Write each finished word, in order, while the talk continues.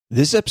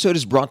This episode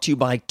is brought to you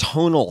by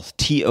Tonal,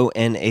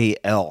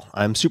 Tonal.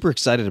 I'm super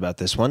excited about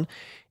this one,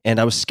 and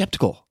I was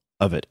skeptical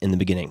of it in the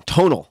beginning.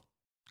 Tonal,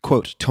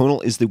 quote,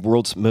 Tonal is the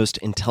world's most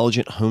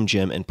intelligent home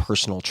gym and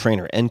personal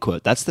trainer, end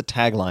quote. That's the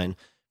tagline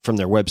from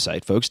their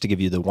website, folks, to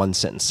give you the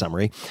one-sentence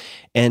summary.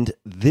 And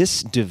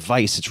this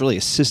device, it's really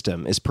a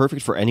system, is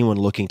perfect for anyone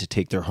looking to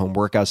take their home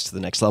workouts to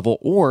the next level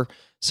or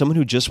someone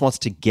who just wants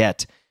to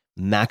get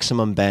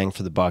maximum bang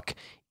for the buck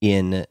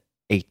in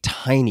a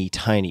tiny,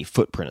 tiny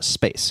footprint of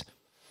space.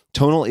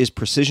 Tonal is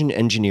precision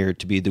engineered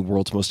to be the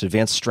world's most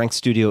advanced strength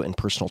studio and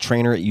personal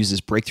trainer. It uses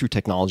breakthrough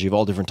technology of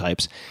all different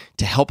types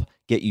to help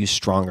get you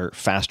stronger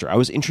faster. I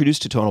was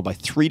introduced to Tonal by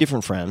 3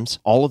 different friends.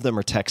 All of them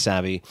are tech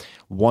savvy.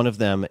 One of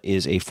them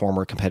is a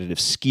former competitive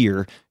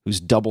skier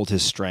who's doubled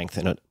his strength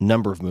in a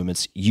number of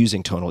movements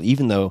using Tonal,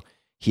 even though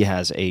he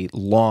has a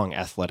long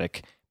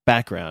athletic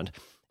background.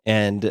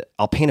 And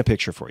I'll paint a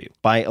picture for you.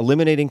 By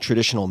eliminating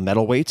traditional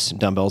metal weights,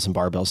 dumbbells and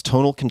barbells,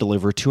 Tonal can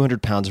deliver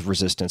 200 pounds of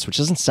resistance, which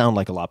doesn't sound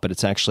like a lot, but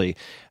it's actually,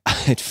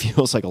 it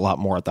feels like a lot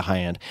more at the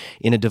high end,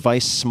 in a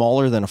device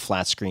smaller than a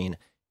flat screen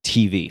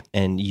TV.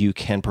 And you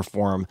can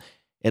perform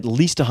at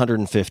least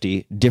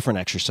 150 different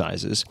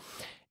exercises.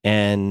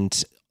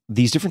 And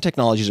these different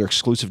technologies are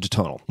exclusive to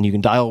Tonal, and you can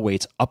dial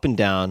weights up and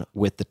down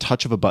with the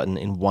touch of a button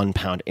in 1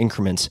 pound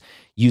increments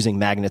using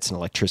magnets and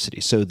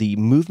electricity. So the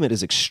movement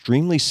is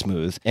extremely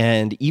smooth,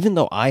 and even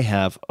though I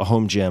have a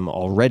home gym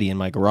already in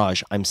my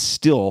garage, I'm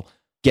still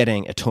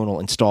getting a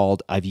Tonal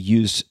installed. I've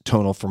used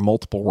Tonal for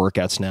multiple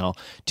workouts now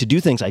to do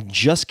things I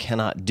just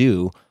cannot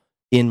do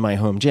in my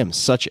home gym,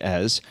 such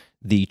as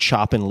the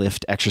chop and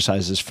lift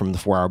exercises from the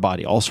 4-Hour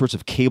Body, all sorts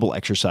of cable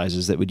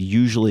exercises that would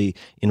usually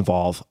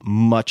involve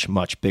much,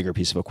 much bigger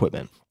piece of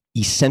equipment.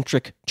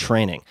 Eccentric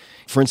training.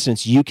 For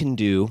instance, you can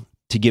do,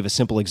 to give a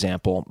simple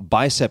example,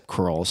 bicep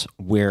curls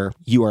where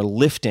you are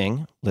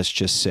lifting, let's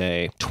just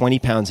say 20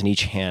 pounds in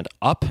each hand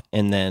up,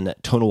 and then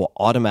Tonal will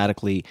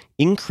automatically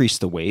increase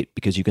the weight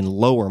because you can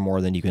lower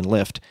more than you can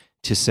lift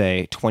to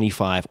say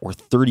 25 or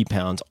 30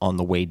 pounds on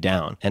the way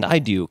down. And I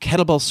do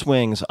kettlebell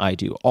swings, I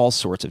do all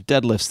sorts of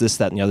deadlifts, this,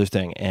 that, and the other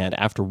thing. And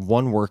after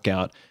one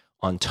workout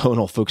on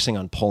Tonal, focusing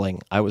on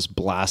pulling, I was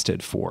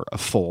blasted for a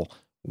full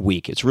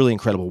week. It's really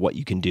incredible what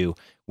you can do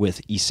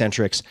with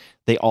eccentrics.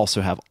 They also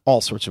have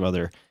all sorts of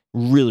other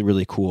really,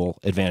 really cool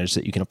advantages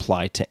that you can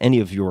apply to any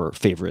of your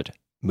favorite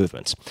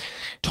movements.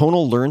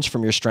 Tonal learns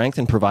from your strength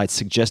and provides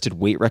suggested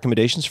weight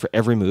recommendations for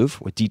every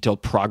move with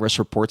detailed progress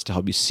reports to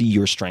help you see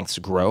your strengths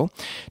grow.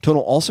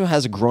 Tonal also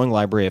has a growing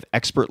library of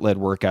expert-led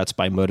workouts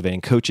by motivating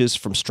coaches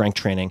from strength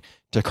training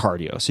to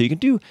cardio. So you can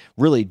do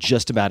really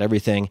just about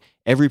everything.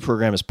 Every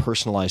program is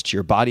personalized to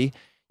your body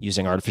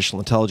using artificial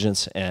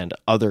intelligence and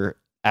other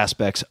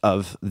aspects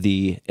of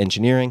the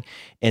engineering,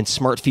 and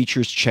smart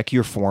features check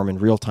your form in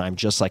real time,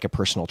 just like a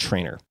personal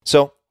trainer.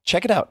 So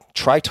check it out.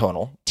 Try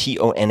Tonal,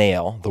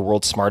 Tonal, the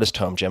world's smartest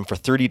home gym, for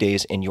 30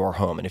 days in your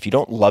home. And if you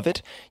don't love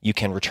it, you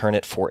can return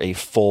it for a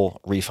full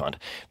refund.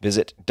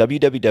 Visit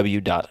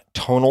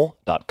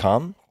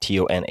www.tonal.com,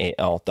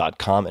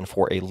 Tonal.com, and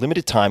for a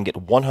limited time, get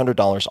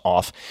 $100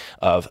 off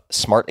of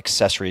smart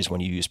accessories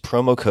when you use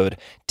promo code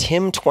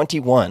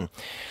TIM21.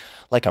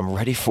 Like I'm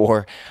ready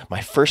for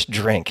my first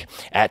drink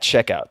at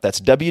checkout. That's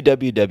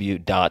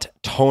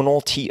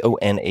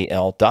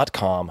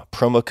www.tonal.com,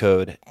 promo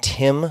code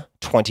TIM21,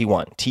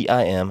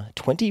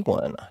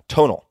 TIM21.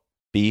 Tonal,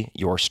 be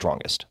your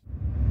strongest.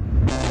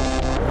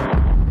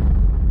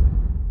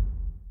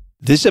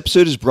 This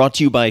episode is brought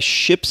to you by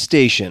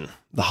ShipStation.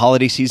 The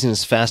holiday season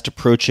is fast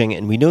approaching,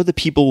 and we know that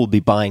people will be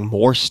buying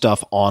more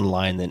stuff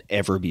online than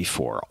ever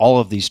before.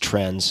 All of these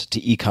trends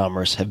to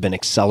e-commerce have been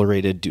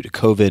accelerated due to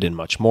COVID and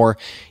much more.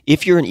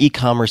 If you're an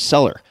e-commerce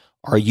seller,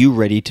 are you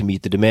ready to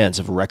meet the demands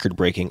of a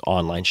record-breaking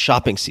online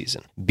shopping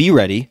season? Be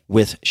ready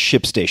with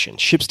ShipStation.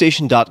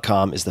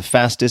 ShipStation.com is the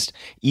fastest,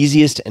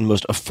 easiest, and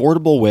most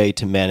affordable way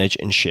to manage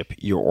and ship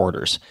your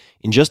orders.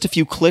 In just a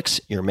few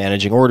clicks, you're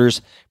managing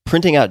orders,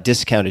 printing out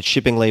discounted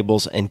shipping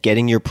labels, and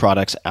getting your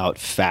products out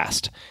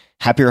fast.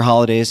 Happier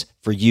holidays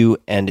for you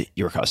and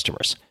your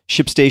customers.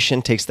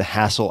 ShipStation takes the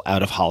hassle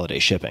out of holiday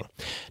shipping.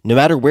 No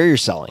matter where you're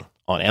selling,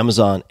 on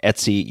Amazon,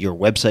 Etsy, your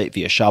website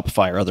via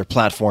Shopify or other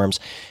platforms,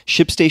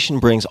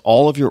 ShipStation brings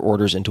all of your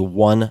orders into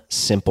one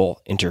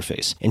simple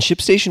interface. And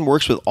ShipStation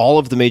works with all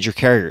of the major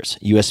carriers,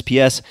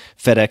 USPS,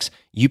 FedEx,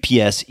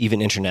 UPS,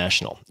 even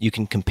international. You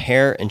can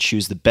compare and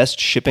choose the best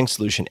shipping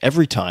solution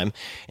every time,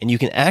 and you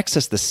can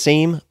access the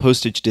same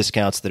postage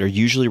discounts that are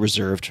usually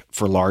reserved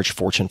for large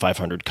Fortune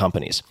 500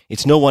 companies.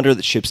 It's no wonder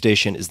that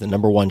ShipStation is the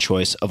 #1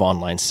 choice of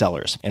online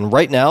sellers. And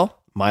right now,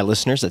 my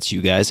listeners, that's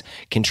you guys,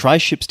 can try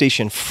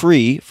ShipStation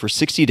free for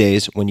 60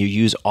 days when you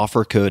use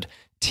offer code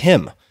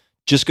TIM.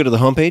 Just go to the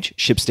homepage,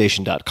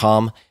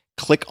 ShipStation.com,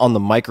 click on the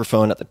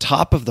microphone at the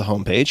top of the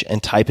homepage,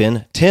 and type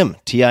in TIM,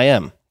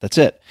 T-I-M. That's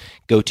it.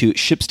 Go to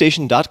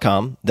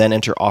ShipStation.com, then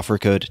enter offer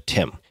code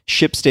TIM.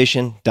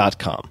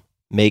 ShipStation.com.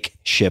 Make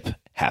ship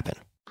happen.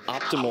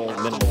 Optimal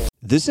minimal.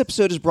 This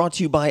episode is brought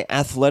to you by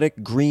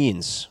Athletic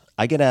Greens.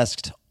 I get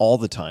asked all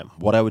the time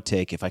what I would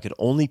take if I could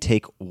only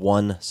take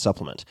one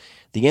supplement.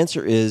 The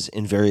answer is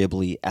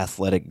invariably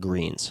Athletic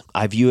Greens.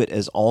 I view it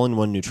as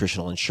all-in-one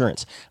nutritional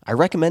insurance. I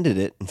recommended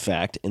it, in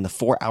fact, in the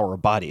 4-Hour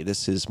Body.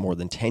 This is more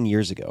than 10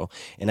 years ago,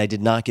 and I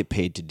did not get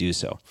paid to do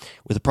so.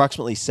 With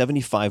approximately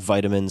 75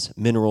 vitamins,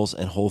 minerals,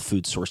 and whole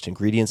food-sourced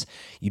ingredients,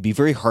 you'd be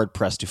very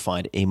hard-pressed to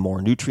find a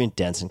more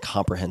nutrient-dense and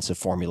comprehensive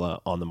formula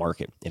on the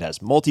market. It has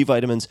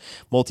multivitamins,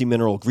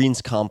 multi-mineral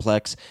greens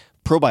complex,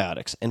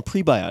 probiotics and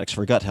prebiotics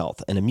for gut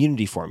health, an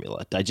immunity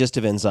formula,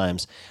 digestive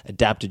enzymes,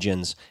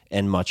 adaptogens,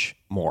 and much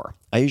more.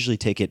 I usually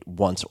take it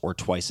once or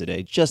twice a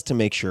day just to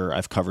make sure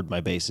I've covered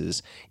my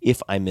bases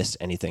if I missed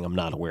anything I'm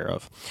not aware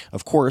of.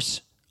 Of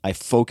course, I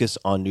focus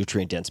on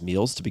nutrient-dense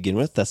meals to begin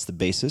with. That's the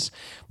basis.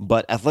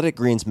 But Athletic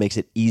Greens makes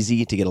it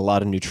easy to get a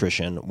lot of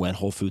nutrition when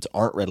whole foods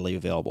aren't readily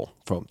available.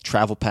 From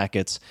travel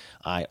packets,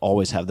 I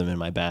always have them in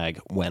my bag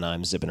when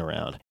I'm zipping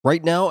around.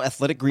 Right now,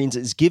 Athletic Greens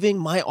is giving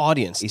my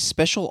audience a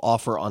special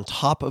offer on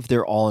top of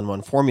their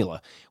all-in-one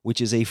formula,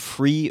 which is a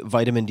free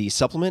vitamin D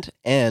supplement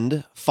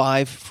and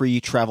 5 free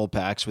travel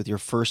packs with your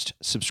first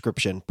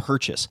subscription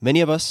purchase.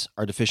 Many of us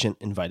are deficient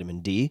in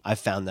vitamin D. I've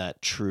found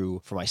that true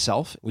for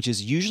myself, which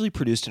is usually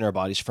produced in our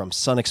bodies from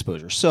sun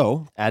exposure.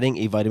 So, adding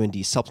a vitamin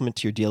D supplement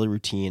to your daily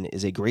routine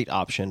is a great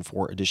option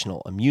for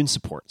additional immune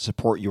support.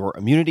 Support your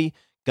immunity,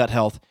 gut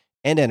health,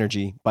 and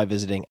energy by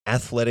visiting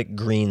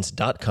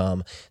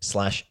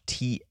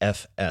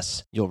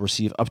athleticgreens.com/TFS. You'll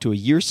receive up to a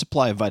year's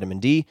supply of vitamin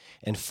D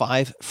and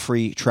 5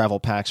 free travel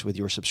packs with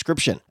your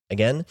subscription.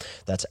 Again,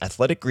 that's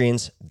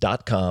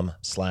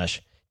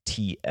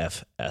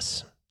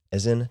athleticgreens.com/TFS,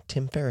 as in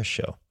Tim Ferriss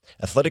Show.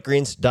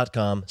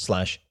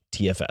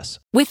 athleticgreens.com/TFS.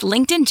 With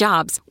LinkedIn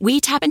Jobs, we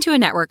tap into a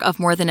network of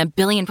more than 1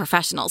 billion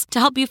professionals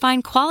to help you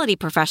find quality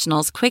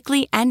professionals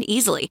quickly and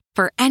easily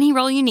for any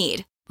role you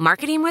need.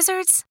 Marketing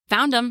wizards?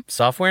 Found them.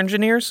 Software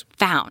engineers?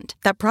 Found.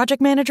 That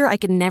project manager I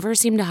could never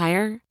seem to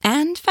hire?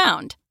 And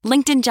found.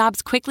 LinkedIn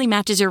Jobs quickly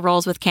matches your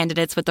roles with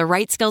candidates with the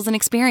right skills and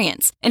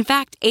experience. In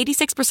fact,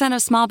 86%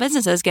 of small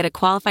businesses get a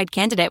qualified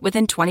candidate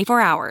within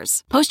 24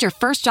 hours. Post your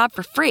first job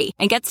for free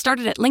and get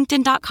started at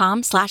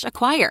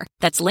linkedin.com/acquire.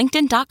 That's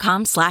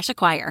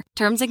linkedin.com/acquire.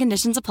 Terms and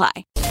conditions apply.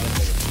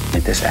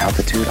 At this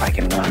altitude, I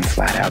can run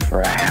flat out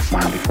for a half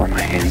mile before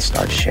my hands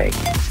start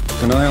shaking.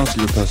 Can I ask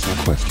you a personal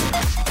question?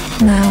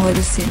 Now would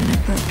seem an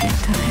appropriate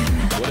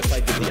time. What if I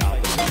did the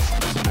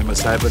opposite? I'm a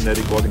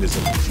cybernetic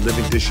organism,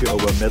 living tissue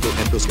over metal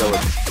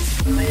endoskeleton.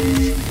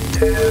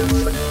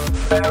 Tim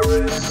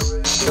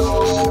Ferriss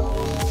Show.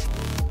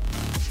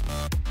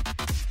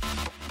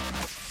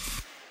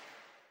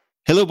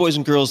 Hello, boys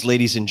and girls,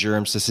 ladies and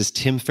germs. This is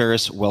Tim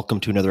Ferriss. Welcome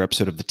to another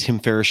episode of The Tim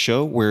Ferriss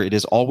Show, where it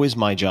is always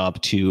my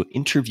job to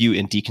interview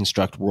and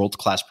deconstruct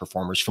world-class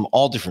performers from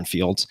all different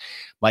fields.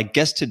 My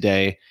guest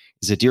today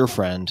is a dear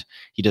friend.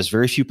 He does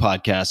very few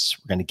podcasts.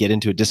 We're going to get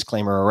into a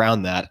disclaimer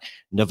around that.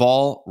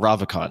 Naval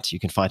Ravikant. You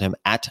can find him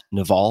at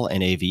Naval,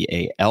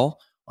 Naval,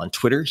 on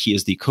Twitter. He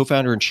is the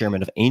co-founder and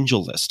chairman of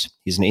AngelList.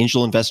 He's an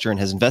angel investor and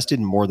has invested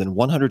in more than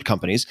 100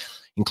 companies,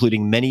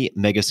 including many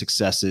mega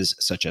successes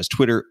such as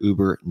Twitter,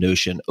 Uber,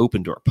 Notion,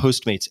 Opendoor,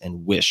 Postmates,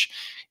 and Wish.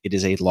 It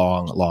is a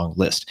long, long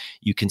list.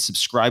 You can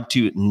subscribe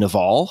to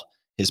Naval,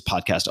 his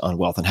podcast on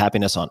wealth and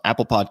happiness, on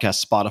Apple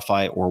Podcasts,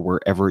 Spotify, or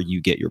wherever you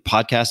get your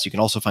podcasts. You can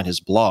also find his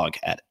blog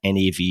at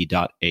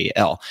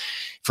nav.al.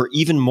 For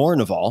even more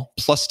Naval,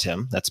 plus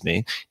Tim, that's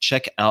me,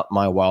 check out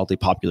my wildly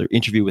popular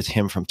interview with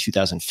him from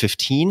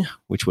 2015,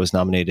 which was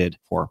nominated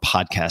for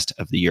Podcast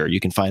of the Year. You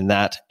can find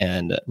that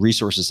and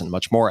resources and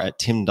much more at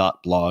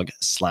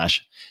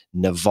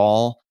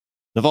tim.blog/Naval.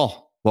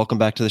 Naval, welcome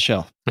back to the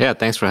show. Yeah,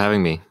 thanks for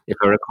having me. If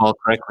I recall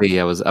correctly,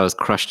 I was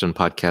crushed on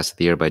Podcast of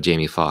the Year by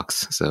Jamie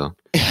Foxx. So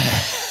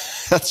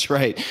that's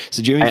right.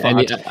 So Jamie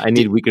Foxx, I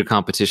need weaker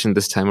competition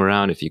this time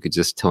around. If you could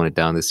just tone it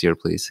down this year,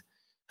 please.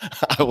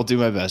 I will do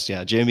my best.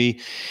 Yeah, Jamie,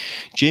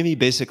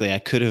 basically, I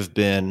could have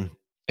been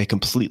a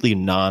completely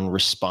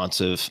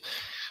non-responsive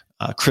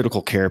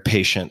critical care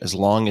patient as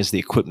long as the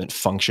equipment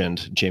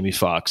functioned. Jamie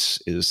Foxx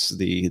is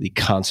the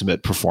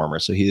consummate performer.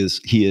 So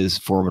he is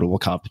formidable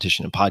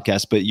competition in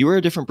podcasts. But you are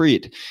a different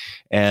breed,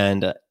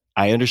 and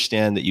I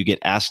understand that you get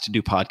asked to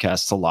do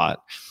podcasts a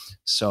lot.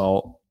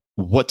 So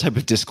what type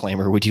of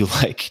disclaimer would you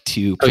like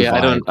to provide? Oh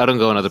yeah, I don't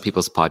go on other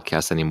people's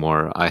podcasts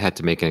anymore. I had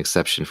to make an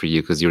exception for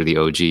you because you're the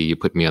OG. You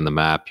put me on the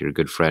map. You're a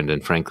good friend,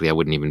 and frankly, I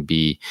wouldn't even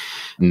be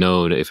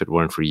known if it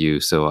weren't for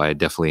you. So I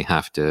definitely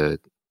have to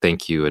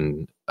thank you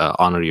and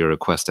honor your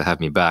request to have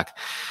me back.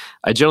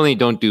 I generally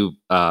don't do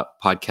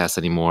podcasts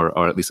anymore,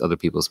 or at least other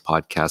people's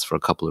podcasts, for a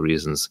couple of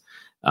reasons.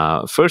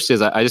 First is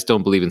I just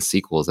don't believe in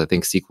sequels. I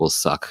think sequels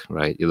suck,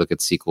 right? You look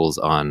at sequels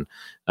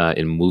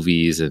in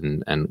movies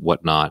and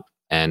whatnot.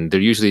 And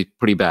they're usually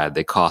pretty bad.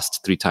 They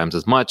cost 3 times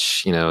as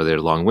much. They're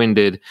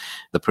long-winded.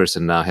 The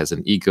person now has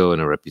an ego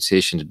and a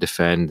reputation to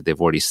defend. They've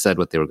already said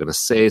what they were going to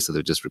say, so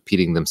they're just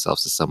repeating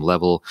themselves to some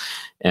level.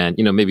 And,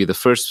 maybe the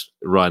first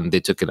run, they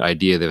took an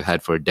idea they've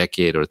had for a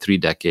decade or 3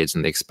 decades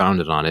and they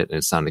expounded on it and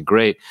it sounded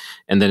great.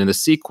 And then in the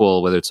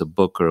sequel, whether it's a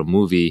book or a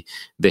movie,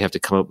 they have to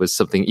come up with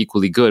something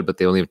equally good, but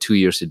they only have 2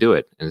 years to do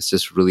it. And it's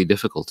just really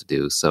difficult to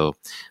do. So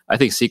I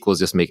think sequels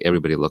just make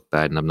everybody look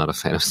bad, and I'm not a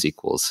fan of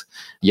sequels.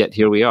 Yet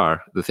here we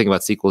are. The thing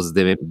about sequels is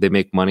they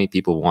make money.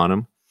 People want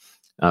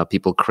them.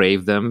 People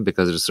crave them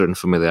because there's a certain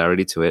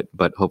familiarity to it,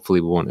 but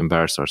hopefully we won't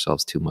embarrass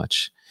ourselves too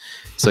much.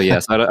 So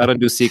yes, I don't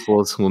do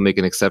sequels. We'll make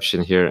an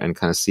exception here and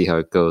kind of see how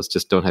it goes.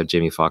 Just don't have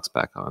Jamie Foxx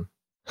back on.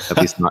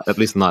 At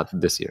least not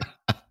this year.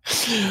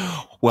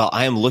 Well,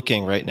 I am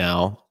looking right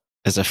now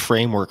as a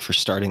framework for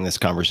starting this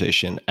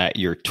conversation at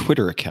your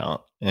Twitter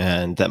account.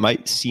 And that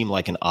might seem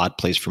like an odd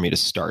place for me to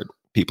start.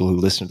 People who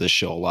listen to this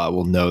show a lot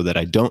will know that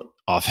I don't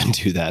often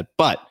do that.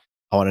 But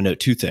I want to note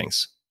 2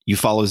 things. You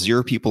follow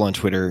 0 people on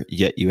Twitter,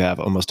 yet you have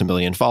almost 1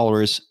 million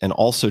followers. And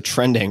also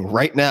trending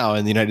right now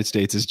in the United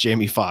States is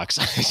Jamie Foxx.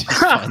 I just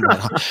find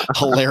that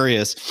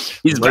hilarious.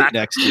 He's right back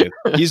next to you.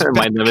 He's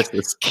my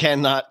nemesis.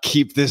 Cannot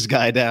keep this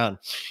guy down.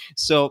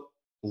 So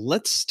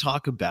let's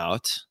talk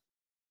about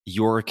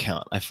your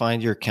account. I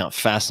find your account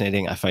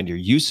fascinating. I find your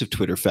use of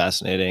Twitter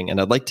fascinating.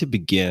 And I'd like to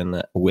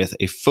begin with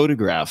a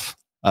photograph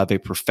of a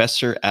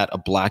professor at a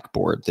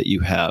blackboard that you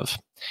have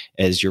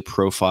as your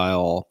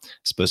profile, I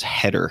suppose,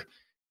 header.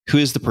 Who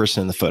is the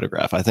person in the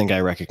photograph? I think I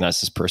recognize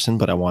this person,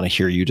 but I want to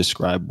hear you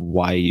describe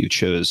why you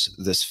chose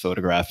this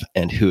photograph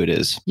and who it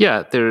is.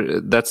 Yeah,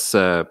 that's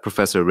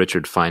Professor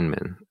Richard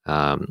Feynman,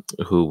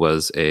 who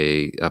was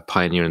a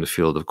pioneer in the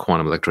field of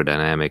quantum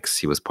electrodynamics.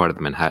 He was part of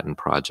the Manhattan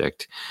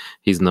Project.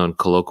 He's known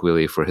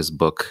colloquially for his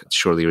book,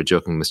 Surely You're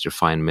Joking, Mr.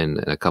 Feynman,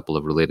 and a couple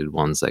of related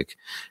ones like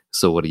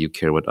So What Do You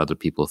Care What Other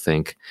People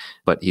Think?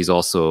 But he's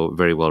also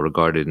very well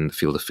regarded in the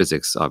field of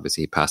physics.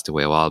 Obviously, he passed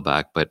away a while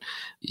back, but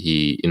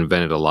he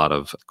invented a lot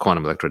of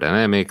quantum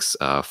electrodynamics,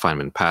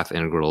 Feynman path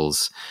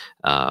integrals.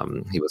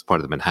 He was part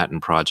of the Manhattan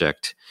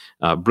Project.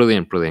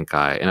 Brilliant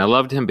guy. And I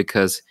loved him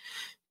because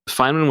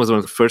Feynman was one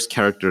of the first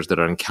characters that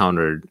I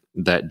encountered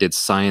that did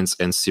science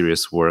and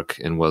serious work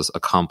and was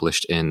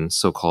accomplished in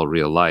so-called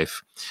real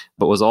life,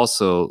 but was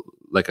also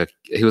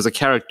he was a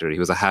character. He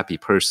was a happy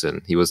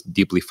person. He was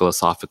deeply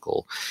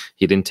philosophical.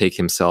 He didn't take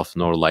himself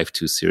nor life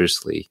too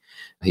seriously.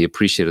 He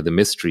appreciated the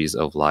mysteries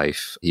of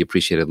life. He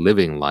appreciated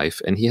living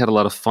life, and he had a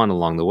lot of fun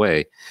along the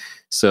way.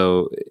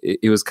 So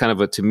it was kind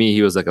of to me,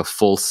 he was like a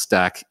full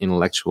stack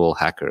intellectual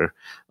hacker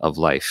of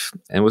life,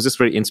 and it was just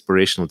very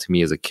inspirational to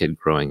me as a kid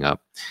growing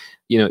up.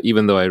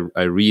 Even though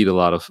I read a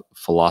lot of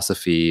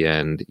philosophy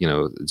and,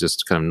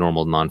 just kind of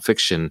normal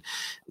nonfiction,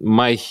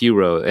 my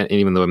hero, and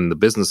even though I'm in the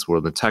business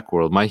world, the tech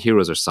world, my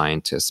heroes are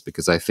scientists,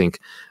 because I think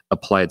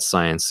applied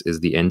science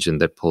is the engine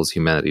that pulls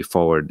humanity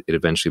forward. It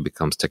eventually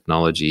becomes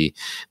technology.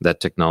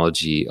 That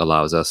technology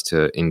allows us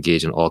to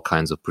engage in all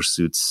kinds of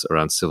pursuits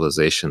around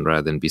civilization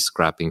rather than be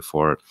scrapping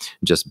for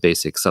just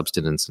basic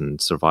subsistence and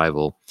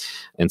survival.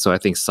 And so I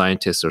think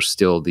scientists are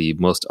still the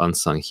most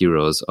unsung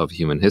heroes of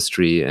human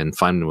history, and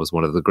Feynman was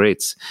one of the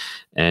greats.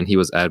 And he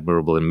was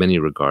admirable in many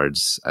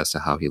regards as to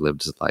how he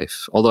lived his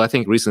life. Although I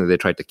think recently they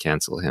tried to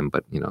cancel him,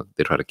 but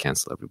they try to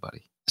cancel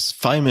everybody.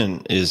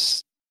 Feynman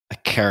is a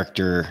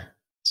character.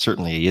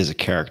 Certainly he is a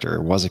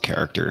character, was a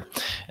character,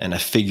 and a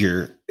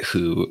figure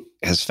who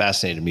has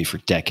fascinated me for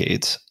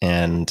decades.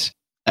 And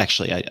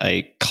actually,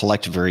 I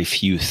collect very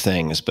few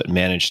things, but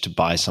managed to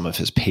buy some of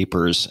his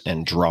papers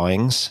and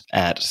drawings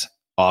at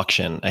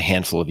auction a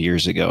handful of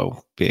years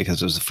ago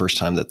because it was the first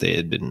time that they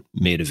had been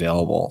made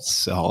available.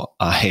 So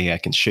I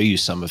can show you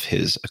some of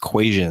his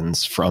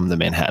equations from the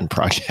Manhattan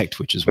Project,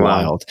 which is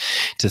wild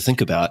to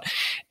think about.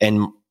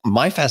 And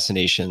my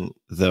fascination,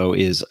 though,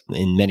 is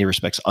in many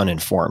respects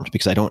uninformed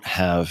because I don't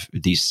have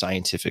the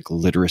scientific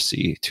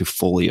literacy to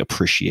fully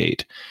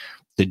appreciate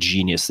the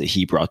genius that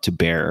he brought to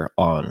bear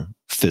on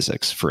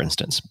physics, for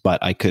instance.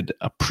 But I could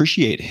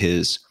appreciate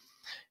his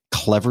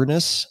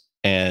cleverness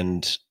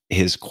and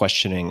his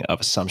questioning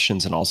of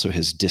assumptions, and also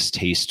his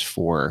distaste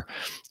for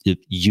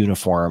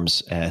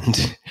uniforms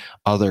and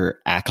other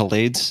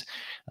accolades,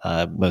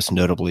 most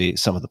notably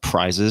some of the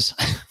prizes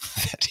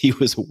that he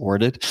was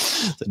awarded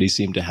that he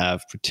seemed to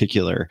have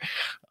particular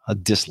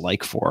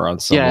dislike for on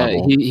some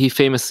level. He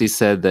famously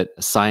said that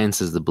science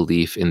is the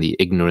belief in the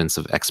ignorance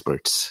of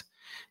experts.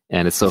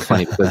 And it's so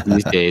funny because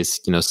these days,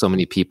 so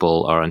many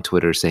people are on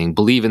Twitter saying,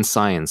 believe in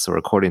science or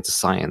according to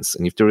science.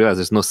 And you have to realize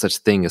there's no such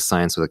thing as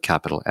science with a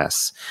capital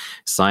S.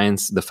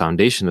 Science, the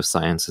foundation of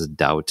science is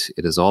doubt.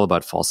 It is all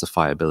about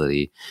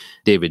falsifiability.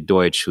 David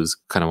Deutsch, who's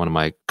kind of one of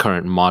my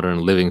current modern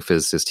living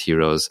physicist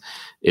heroes,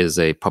 is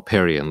a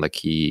Popperian. Like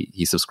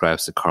he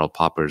subscribes to Karl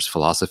Popper's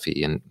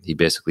philosophy. And he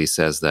basically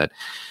says that,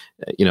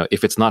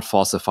 if it's not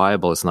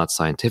falsifiable, it's not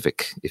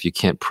scientific. If you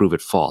can't prove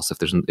it false, if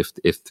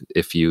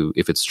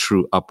it's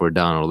true up or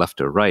down or left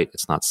or right,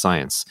 it's not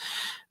science.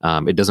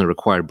 It doesn't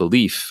require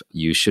belief.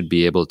 You should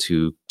be able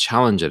to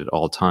challenge it at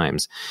all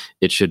times.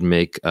 It should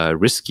make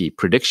risky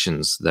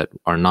predictions that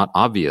are not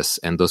obvious,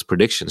 and those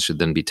predictions should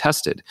then be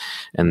tested.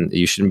 And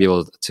you shouldn't be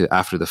able to,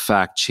 after the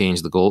fact,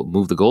 change the goal,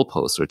 move the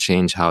goalposts, or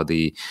change how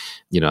the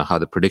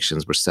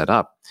predictions were set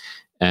up.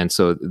 And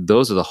so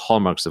those are the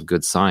hallmarks of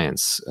good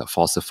science: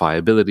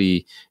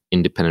 falsifiability,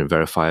 independent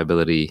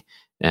verifiability,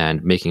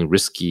 and making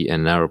risky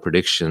and narrow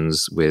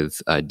predictions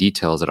with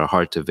details that are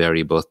hard to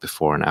vary both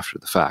before and after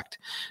the fact.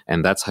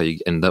 And that's how you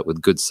end up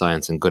with good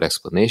science and good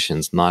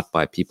explanations, not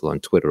by people on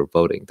Twitter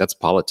voting. That's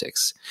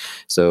politics.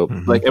 So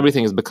like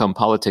everything has become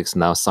politics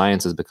now,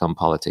 science has become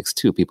politics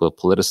too. People have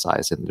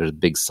politicized it, and there's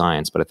big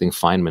science. But I think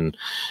Feynman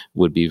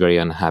would be very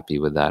unhappy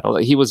with that. Although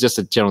he was just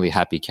a generally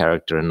happy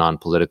character and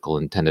non-political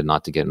and tended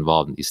not to get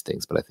involved in these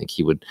things. But I think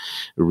he would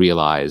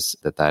realize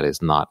that that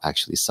is not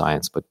actually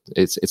science, but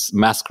it's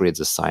masquerades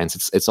as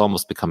science. It's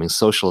almost becoming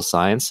social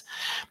science.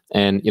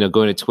 And,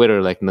 going to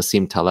Twitter, like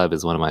Nassim Taleb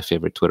is one of my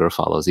favorite Twitter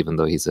follows, even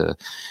though he's a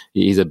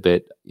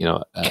bit,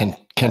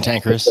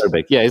 cantankerous.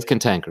 Yeah, he's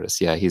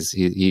cantankerous. Yeah,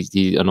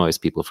 he annoys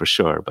people for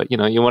sure. But,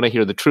 you want to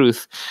hear the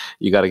truth,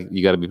 you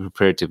gotta be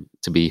prepared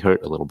to be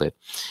hurt a little bit.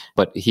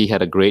 But he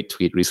had a great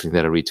tweet recently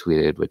that I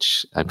retweeted,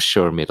 which I'm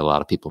sure made a lot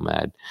of people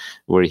mad,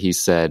 where he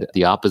said,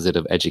 the opposite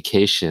of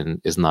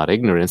education is not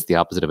ignorance. The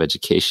opposite of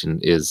education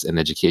is an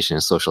education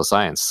in social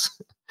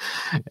science.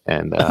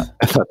 And I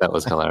thought that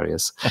was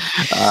hilarious.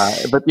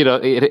 But,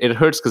 it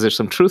hurts because there's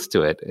some truth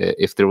to it.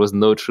 If there was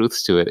no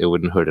truth to it, it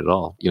wouldn't hurt at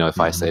all. If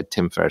I said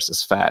Tim Ferriss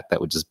is fat, that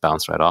would just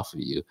bounce right off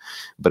of you.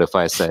 But if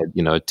I said,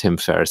 Tim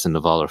Ferriss and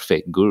Naval are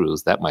fake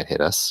gurus, that might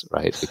hit us,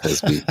 right?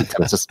 Because we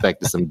kind of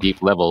suspect at some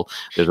deep level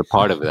there's a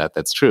part of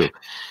that's true.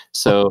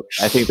 So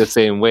I think the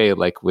same way,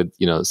 like with,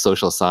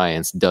 social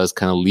science does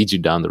kind of lead you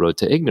down the road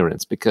to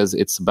ignorance, because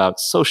it's about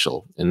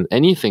social, and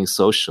anything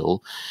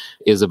social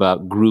is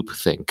about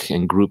groupthink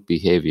and group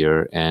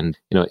behavior. And,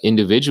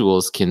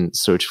 individuals can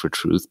search for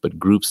truth, but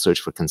groups search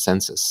for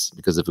consensus,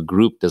 because if a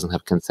group doesn't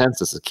have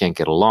consensus, it can't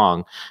get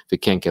along. If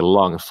it can't get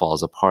along, it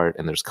falls apart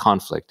and there's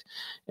conflict.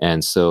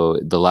 And so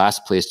the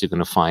last place you're going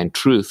to find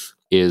truth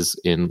is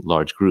in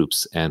large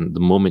groups. And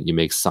the moment you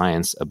make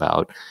science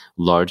about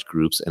large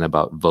groups and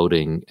about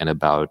voting and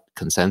about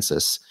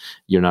consensus,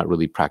 you're not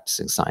really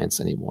practicing science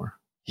anymore.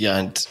 Yeah,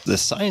 and the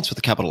science with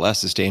a capital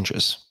S is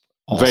dangerous.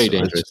 Also, very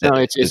dangerous.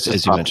 It's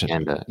just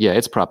propaganda. Yeah,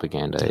 it's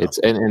propaganda.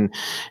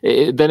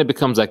 Yeah. Then it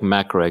becomes like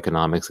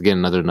macroeconomics. Again,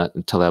 another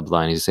Taleb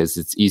line. He says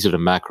it's easier to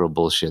macro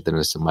bullshit than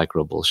it is to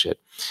micro bullshit.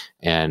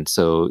 And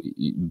so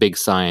big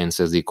science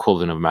is the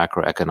equivalent of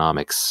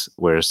macroeconomics,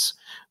 whereas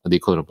the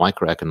equivalent of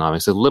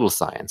microeconomics is little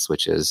science,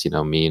 which is,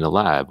 me in a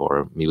lab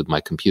or me with my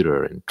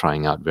computer and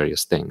trying out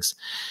various things.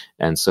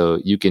 And so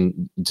you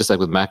can, just like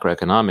with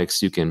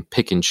macroeconomics, you can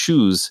pick and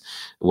choose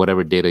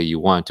whatever data you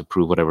want to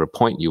prove whatever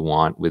point you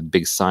want. With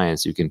big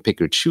science, you can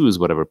pick or choose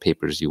whatever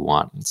papers you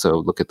want. And so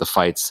look at the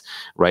fights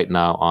right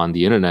now on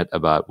the internet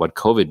about what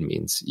COVID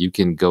means. You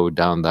can go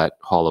down that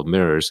hall of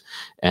mirrors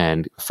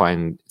and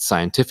find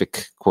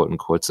scientific, quote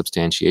unquote,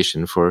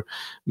 substantiation for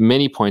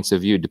many points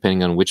of view,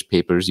 depending on which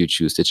papers you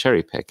choose to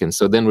cherry pick. And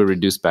so then we're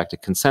reduced back to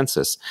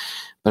consensus.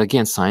 But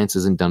again, science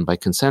isn't done by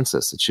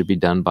consensus. It should be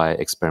done by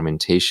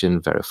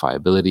experimentation,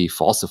 verifiability,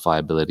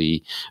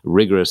 falsifiability,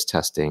 rigorous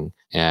testing.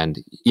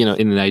 And, in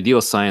an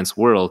ideal science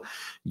world,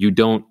 you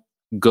don't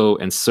go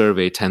and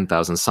survey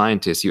 10,000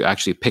 scientists. You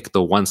actually pick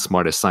the one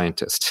smartest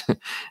scientist.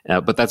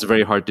 But that's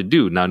very hard to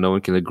do. Now, no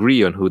one can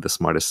agree on who the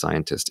smartest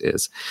scientist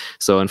is.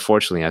 So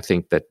unfortunately, I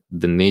think that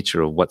the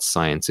nature of what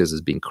science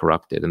is being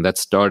corrupted. And that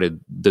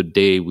started the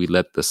day we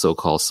let the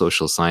so-called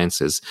social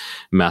sciences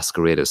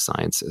masquerade as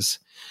sciences.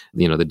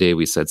 The day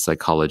we said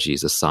psychology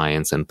is a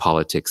science and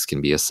politics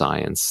can be a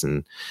science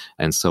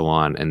and so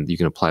on, and you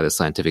can apply the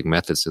scientific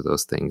methods to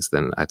those things,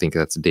 then I think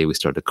that's the day we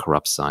start to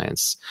corrupt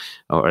science,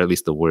 or at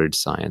least the word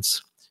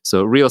science.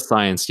 So real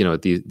science,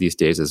 these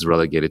days is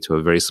relegated to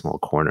a very small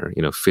corner,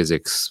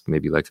 physics,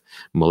 maybe like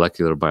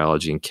molecular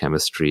biology and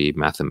chemistry,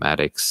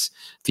 mathematics,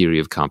 theory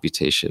of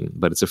computation,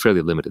 but it's a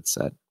fairly limited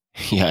set.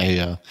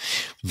 Yeah,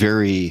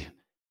 very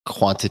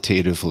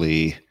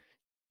quantitatively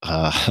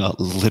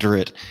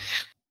literate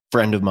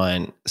friend of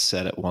mine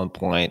said at one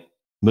point,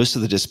 most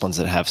of the disciplines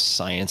that have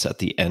science at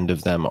the end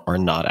of them are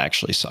not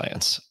actually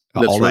science.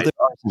 That's although right. There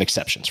are some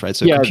exceptions, right?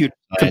 So yeah,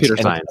 computer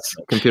science,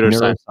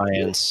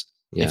 neuroscience.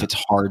 Yeah. If it's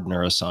hard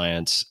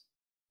neuroscience,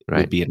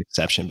 would be an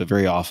exception. But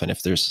very often,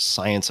 if there's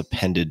science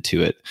appended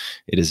to it,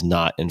 it is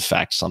not, in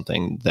fact,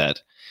 something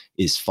that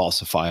is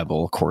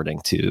falsifiable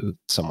according to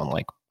someone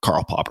like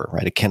Karl Popper,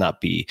 right? It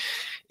cannot be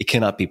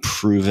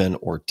proven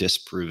or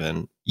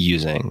disproven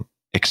using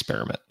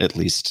experiment, at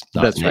least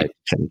not That's in right. a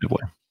definitive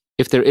way.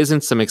 If there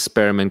isn't some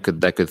experiment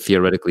that could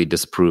theoretically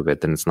disprove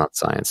it, then it's not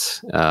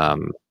science.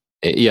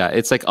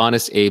 It's like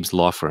Honest Abe's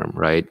law firm,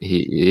 right?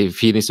 If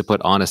he needs to put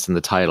honest in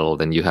the title,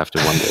 then you have to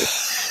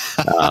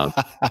wonder.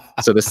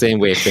 So the same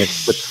way, if they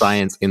put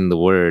science in the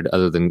word,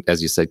 other than,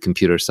 as you said,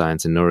 computer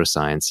science and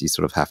neuroscience, you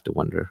sort of have to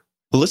wonder.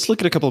 Well, let's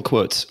look at a couple of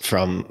quotes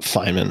from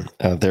Feynman.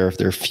 There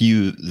are a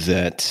few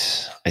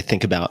that I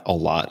think about a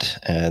lot,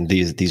 and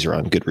these are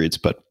on Goodreads.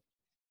 But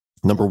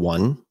number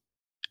one,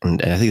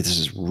 and I think this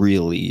is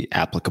really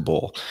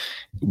applicable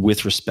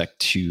with respect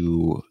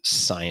to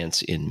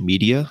science in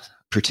media,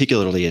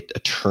 particularly a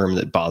term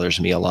that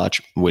bothers me a lot,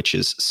 which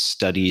is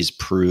studies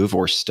prove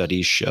or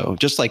studies show,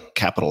 just like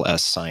capital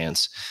S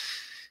science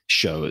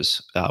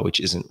shows, which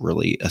isn't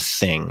really a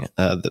thing.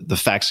 The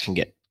facts can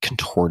get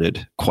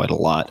contorted quite a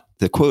lot.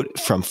 The quote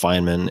from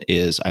Feynman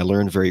is, "I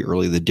learned very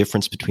early the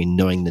difference between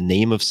knowing the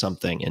name of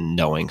something and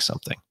knowing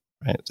something."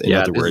 Right? In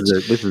other words,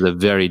 this is a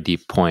very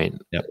deep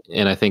point. Yep.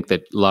 And I think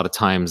that a lot of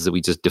times that we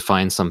just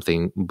define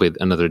something with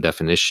another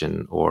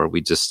definition, or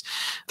we just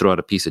throw out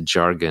a piece of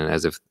jargon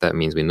as if that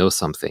means we know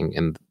something.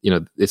 And,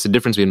 it's a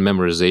difference between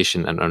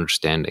memorization and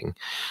understanding.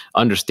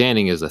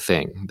 Understanding is a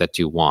thing that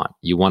you want.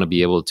 You want to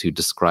be able to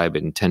describe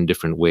it in 10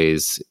 different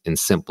ways in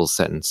simple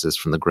sentences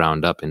from the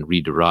ground up and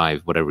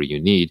rederive whatever you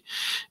need.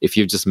 If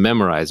you've just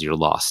memorized, you're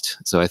lost.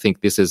 So I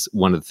think this is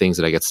one of the things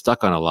that I get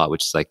stuck on a lot,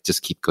 which is like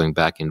just keep going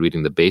back and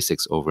reading the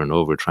basics over and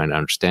over, trying to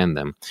understand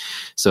them.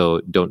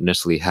 So don't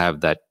necessarily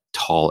have that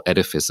tall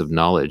edifice of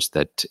knowledge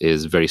that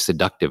is very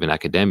seductive in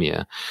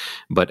academia.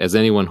 But as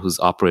anyone who's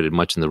operated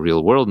much in the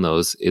real world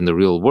knows, in the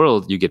real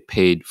world, you get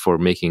paid for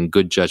making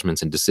good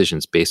judgments and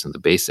decisions based on the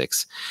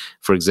basics.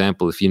 For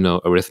example, if you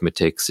know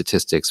arithmetic,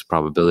 statistics,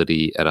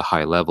 probability at a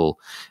high level,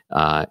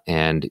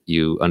 and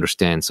you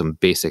understand some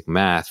basic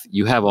math,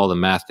 you have all the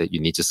math that you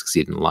need to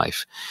succeed in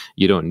life.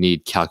 You don't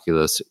need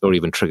calculus or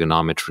even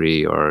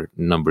trigonometry or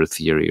number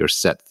theory or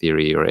set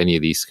theory or any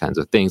of these kinds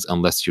of things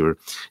unless you're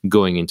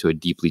going into a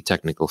deeply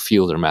technical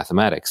field or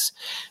mathematics.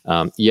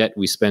 Yet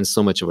we spend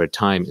so much of our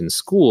time in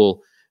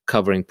school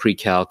covering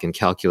pre-calc and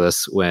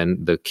calculus when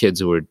the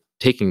kids who are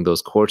taking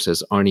those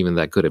courses aren't even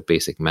that good at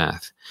basic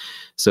math.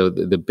 So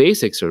the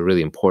basics are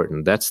really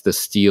important. That's the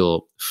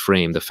steel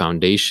frame, the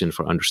foundation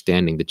for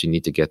understanding that you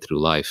need to get through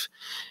life.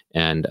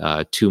 And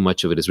too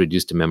much of it is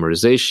reduced to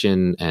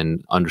memorization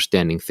and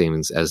understanding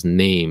things as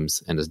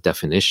names and as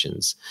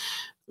definitions.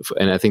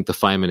 And I think the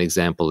Feynman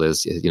example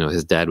is,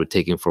 his dad would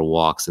take him for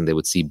walks and they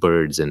would see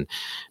birds. And,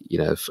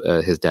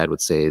 his dad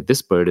would say,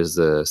 this bird is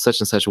the such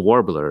and such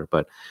warbler,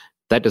 but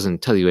that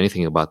doesn't tell you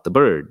anything about the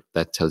bird.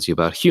 That tells you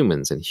about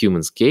humans, and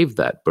humans gave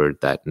that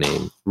bird that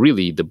name.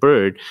 Really, the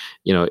bird,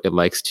 it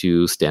likes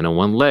to stand on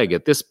one leg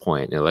at this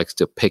point. It likes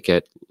to pick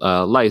at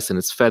lice and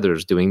its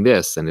feathers doing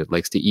this, and it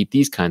likes to eat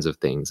these kinds of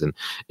things. And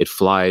it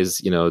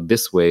flies,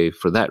 this way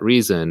for that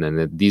reason,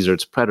 and these are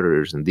its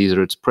predators, and these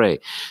are its prey.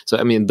 So,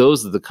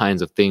 those are the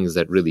kinds of things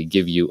that really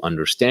give you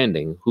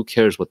understanding. Who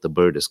cares what the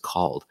bird is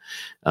called?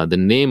 The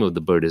name of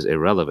the bird is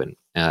irrelevant.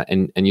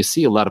 And you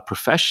see a lot of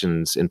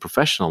professions in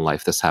professional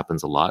life, this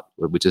happens a lot,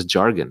 which is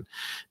jargon.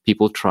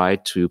 People try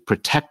to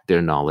protect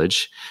their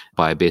knowledge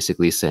by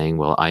basically saying,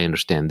 well, I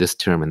understand this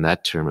term and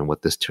that term and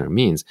what this term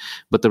means.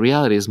 But the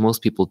reality is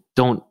most people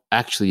don't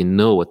actually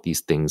know what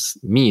these things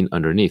mean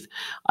underneath.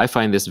 I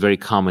find this very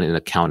common in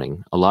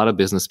accounting. A lot of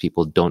business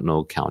people don't know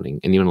accounting,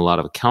 and even a lot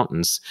of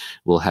accountants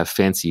will have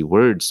fancy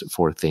words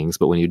for things,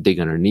 but when you dig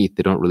underneath,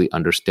 they don't really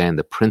understand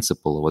the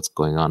principle of what's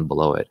going on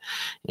below it.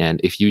 And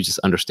if you just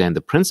understand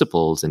the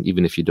principles, and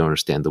even if you don't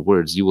understand the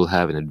words, you will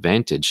have an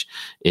advantage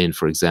in,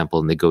 for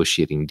example,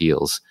 negotiating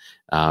deals,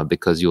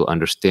 because you'll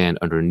understand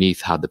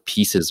underneath how the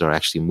pieces are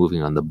actually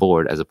moving on the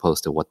board as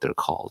opposed to what they're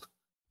called.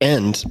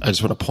 And I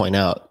just want to point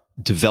out,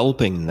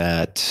 developing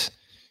that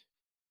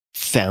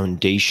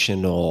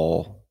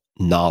foundational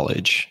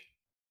knowledge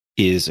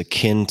is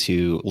akin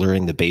to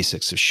learning the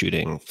basics of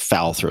shooting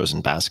foul throws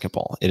in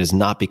basketball. It is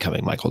not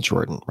becoming Michael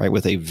Jordan, right?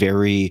 With a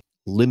very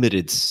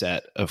limited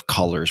set of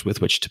colors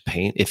with which to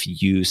paint. If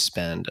you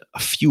spend a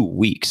few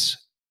weeks,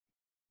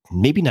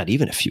 maybe not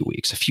even a few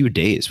weeks, a few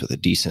days with a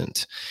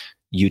decent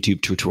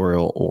YouTube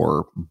tutorial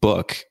or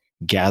book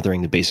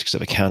gathering the basics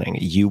of accounting,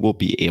 you will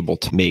be able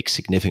to make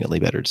significantly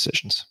better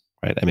decisions.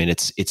 Right. I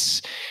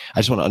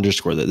just want to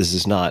underscore that this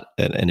is not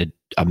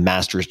a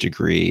master's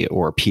degree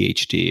or a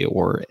PhD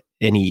or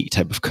any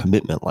type of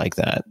commitment like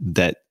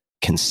that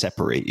can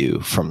separate you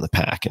from the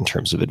pack in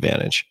terms of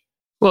advantage.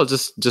 Well,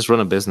 just run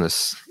a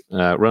business,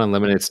 run a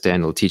lemonade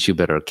stand will teach you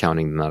better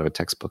accounting than out of a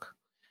textbook.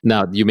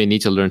 Now, you may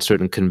need to learn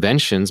certain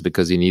conventions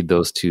because you need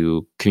those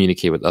to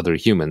communicate with other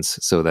humans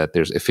so that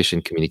there's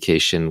efficient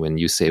communication. When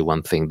you say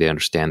one thing, they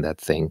understand that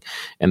thing.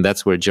 And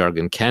that's where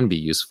jargon can be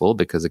useful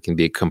because it can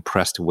be a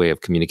compressed way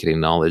of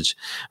communicating knowledge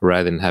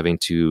rather than having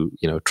to,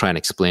 try and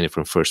explain it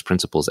from first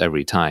principles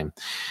every time.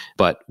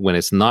 But when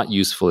it's not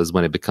useful is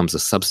when it becomes a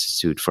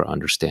substitute for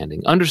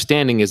understanding.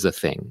 Understanding is the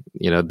thing.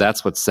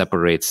 That's what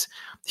separates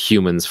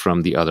humans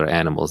from the other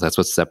animals. That's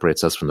what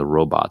separates us from the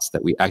robots,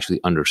 that we actually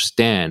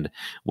understand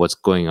what's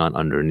going on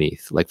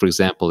underneath. Like, for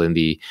example, in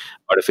the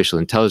artificial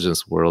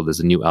intelligence world, there's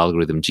a new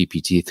algorithm,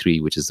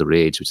 GPT-3, which is the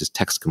rage, which is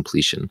text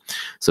completion.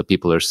 So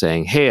people are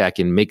saying, hey, I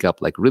can make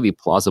up like really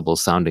plausible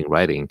sounding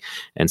writing.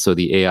 And so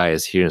the AI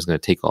is here and is going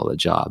to take all the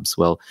jobs.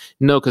 Well,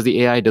 no, because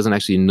the AI doesn't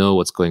actually know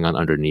what's going on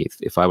underneath.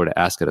 If I were to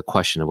ask it a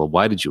question of, well,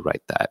 why did you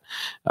write that?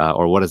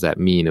 Or what does that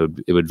mean?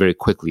 It would very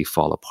quickly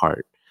fall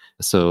apart.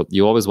 So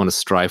you always want to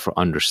strive for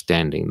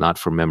understanding, not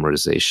for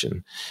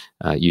memorization.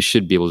 You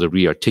should be able to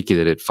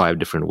re-articulate it 5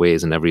 different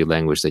ways in every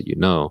language that you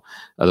know.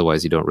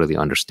 Otherwise, you don't really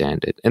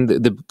understand it. And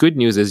the good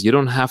news is you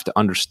don't have to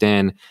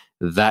understand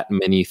that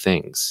many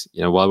things.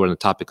 While we're on the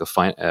topic of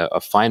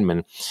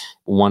Feynman,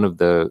 one of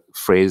the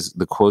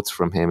quotes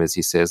from him is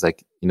he says,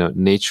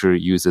 nature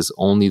uses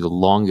only the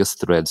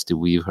longest threads to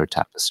weave her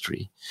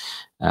tapestry.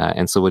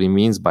 And so what he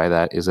means by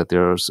that is that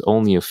there's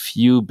only a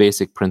few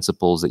basic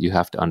principles that you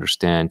have to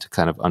understand to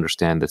kind of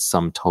understand the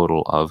sum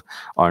total of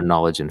our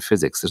knowledge in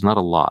physics. There's not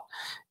a lot.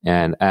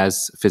 And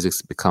as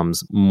physics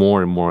becomes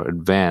more and more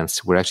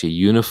advanced, we're actually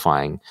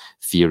unifying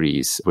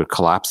theories. We're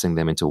collapsing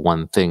them into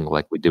one thing,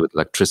 like we did with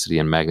electricity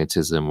and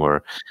magnetism,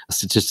 or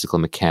statistical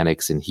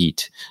mechanics and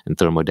heat and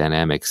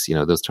thermodynamics.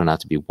 Those turn out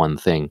to be one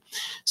thing.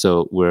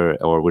 So we're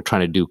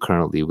trying to do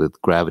currently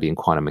with gravity and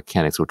quantum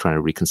mechanics. We're trying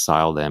to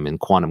reconcile them in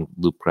quantum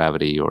loop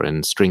gravity or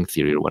in string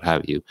theory or what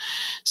have you.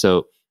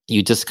 So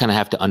you just kind of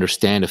have to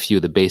understand a few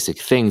of the basic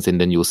things, and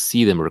then you'll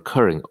see them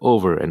recurring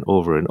over and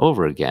over and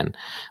over again.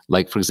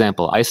 Like, for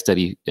example, I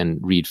study and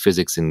read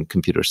physics and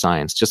computer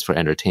science just for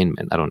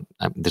entertainment.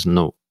 There's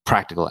no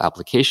practical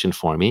application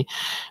for me,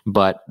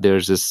 but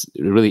there's this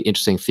really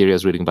interesting theory I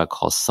was reading about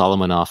called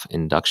Solomonoff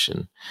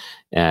induction.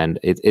 And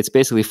it's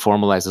basically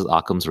formalizes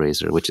Occam's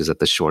razor, which is that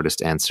the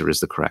shortest answer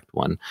is the correct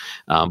one.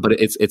 But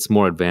it's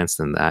more advanced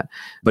than that.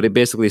 But it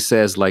basically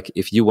says, like,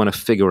 if you want to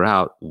figure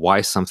out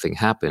why something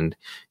happened,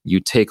 you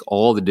take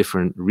all the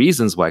different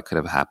reasons why it could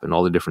have happened,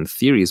 all the different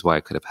theories why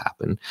it could have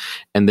happened,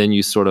 and then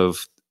you sort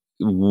of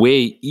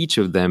weigh each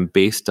of them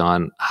based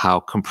on how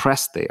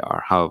compressed they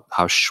are,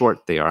 how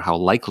short they are, how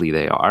likely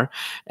they are.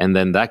 And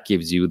then that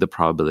gives you the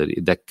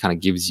probability, that kind of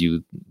gives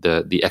you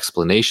the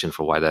explanation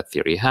for why that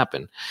theory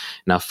happened.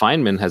 Now,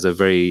 Feynman has a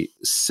very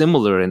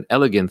similar and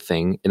elegant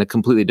thing in a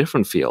completely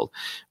different field,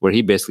 where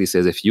he basically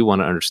says, if you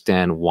want to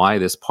understand why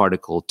this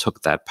particle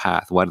took that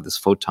path, why did this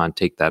photon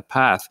take that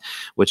path,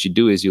 what you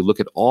do is you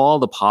look at all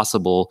the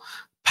possible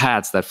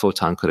paths that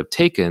photon could have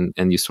taken,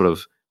 and you sort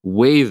of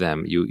weigh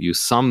them, you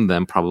sum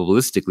them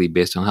probabilistically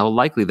based on how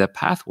likely that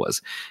path was.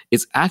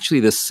 It's actually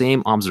the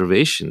same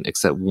observation,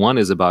 except one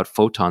is about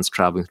photons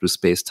traveling through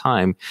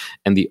space-time,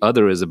 and the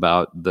other is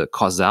about the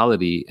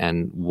causality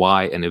and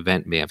why an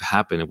event may have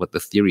happened and what the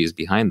theory is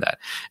behind that.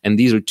 And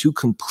these are 2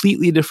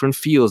 completely different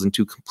fields and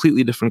 2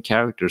 completely different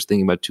characters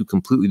thinking about 2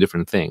 completely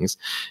different things.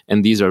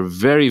 And these are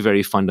very,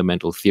 very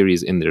fundamental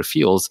theories in their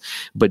fields,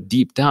 but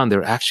deep down,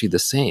 they're actually the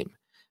same.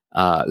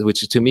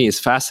 Which to me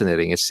is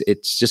fascinating.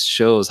 It just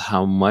shows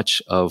how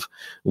much of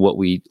what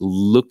we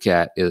look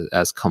at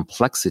as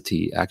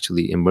complexity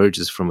actually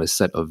emerges from a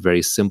set of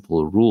very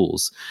simple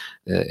rules.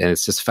 And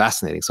it's just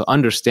fascinating. So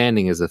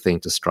understanding is the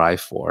thing to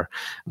strive for,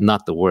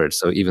 not the words.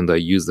 So even though I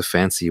use the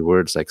fancy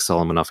words like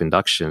Solomonoff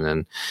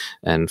induction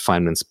and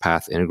Feynman's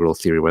path integral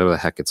theory, whatever the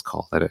heck it's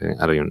called, I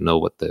don't even know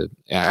what the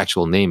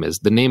actual name is.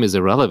 The name is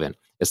irrelevant.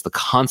 It's the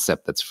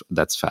concept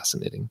that's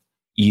fascinating.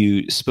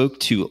 You spoke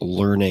to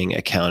learning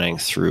accounting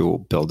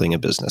through building a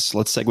business.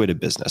 Let's segue to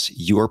business.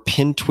 Your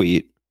pinned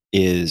tweet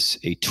is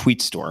a tweet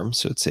storm.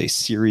 So it's a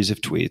series of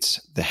tweets,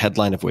 the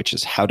headline of which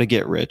is how to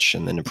get rich,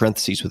 and then in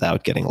parentheses,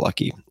 without getting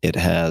lucky. It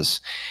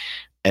has,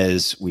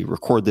 as we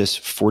record this,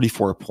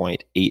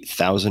 44.8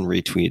 thousand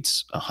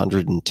retweets,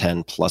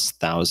 110 plus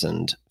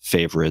thousand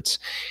favorites.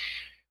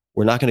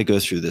 We're not going to go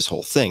through this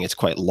whole thing. It's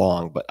quite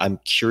long, but I'm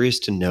curious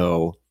to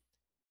know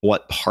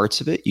what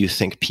parts of it you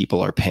think people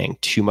are paying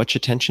too much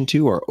attention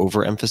to or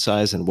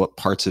overemphasize, and what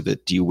parts of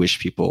it do you wish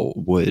people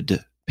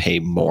would pay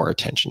more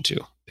attention to?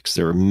 Because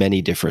there are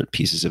many different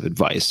pieces of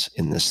advice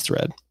in this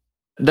thread.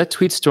 That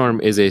tweet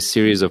storm is a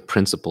series of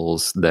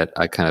principles that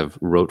I kind of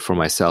wrote for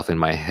myself in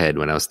my head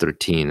when I was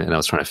 13, and I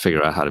was trying to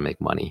figure out how to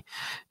make money.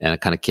 And it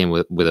kind of came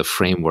with a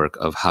framework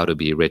of how to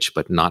be rich,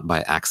 but not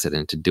by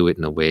accident, to do it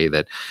in a way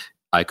that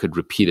I could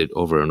repeat it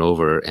over and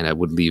over, and I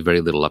would leave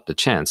very little up to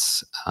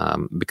chance.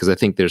 Because I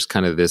think there's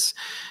kind of this,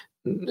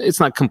 it's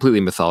not completely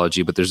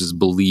mythology, but there's this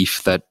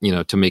belief that,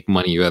 to make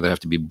money, you either have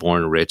to be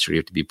born rich, or you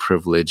have to be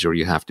privileged, or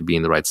you have to be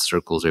in the right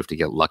circles, or you have to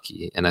get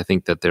lucky. And I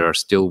think that there are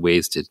still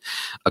ways to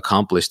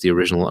accomplish the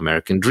original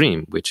American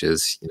dream, which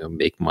is,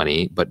 make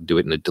money, but do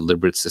it in a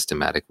deliberate,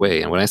 systematic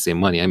way. And when I say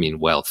money, I mean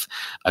wealth.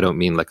 I don't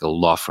mean like a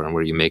law firm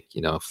where you make,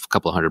 a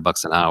couple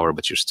 $100 an hour,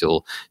 but you're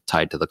still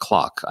tied to the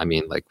clock. I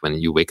mean, like when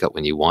you wake up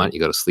when you want, you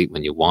go to sleep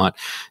when you want,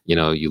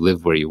 you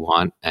live where you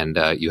want, and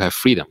you have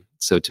freedom.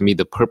 So to me,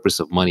 the purpose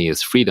of money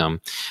is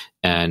freedom.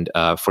 And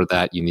for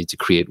that, you need to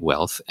create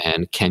wealth.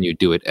 And can you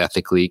do it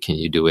ethically? Can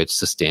you do it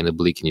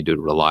sustainably? Can you do it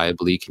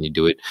reliably? Can you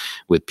do it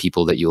with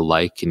people that you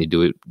like? Can you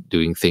do it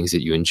doing things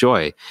that you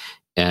enjoy?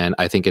 And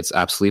I think it's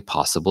absolutely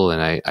possible.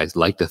 And I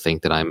like to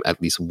think that I'm at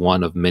least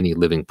one of many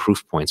living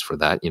proof points for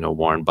that.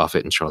 Warren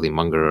Buffett and Charlie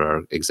Munger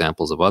are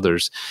examples of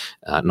others.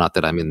 Not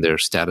that I'm in their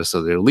status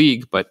of their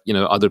league, but,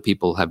 other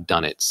people have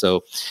done it.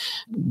 So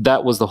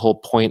that was the whole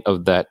point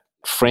of that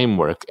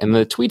framework. And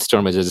the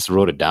Tweetstorm, I just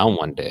wrote it down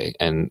one day.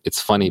 And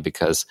it's funny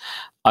because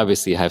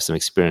obviously I have some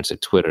experience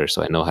at Twitter,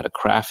 so I know how to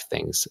craft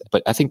things.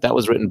 But I think that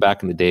was written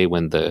back in the day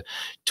when the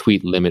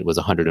tweet limit was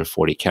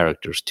 140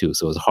 characters too,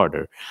 so it was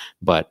harder.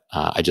 But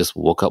I just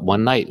woke up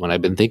one night when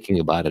I've been thinking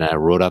about it, and I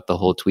wrote out the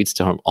whole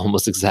Tweetstorm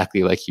almost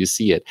exactly like you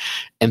see it.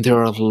 And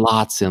there are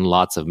lots and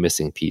lots of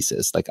missing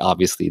pieces. Like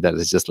obviously that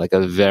is just like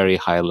a very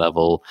high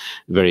level,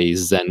 very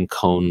Zen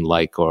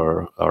koan-like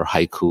or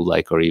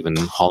haiku-like or even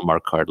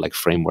Hallmark card-like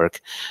framework.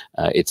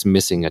 It's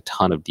missing a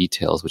ton of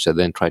details, which I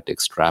then tried to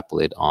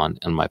extrapolate on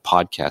in my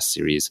podcast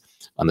series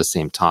on the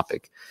same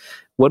topic.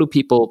 What do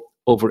people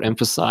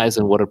overemphasize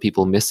and what are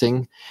people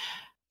missing?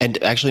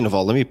 And actually,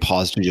 Naval, let me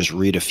pause to just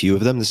read a few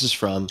of them. This is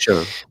from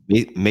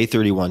May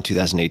 31,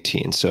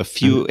 2018. So a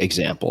few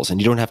examples, and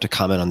you don't have to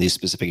comment on these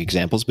specific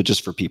examples, but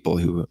just for people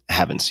who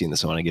haven't seen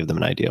this, I want to give them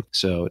an idea.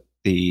 So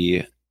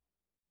the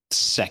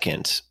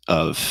second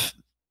of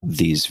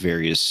these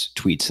various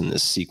tweets in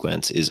this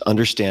sequence is: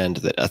 understand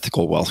that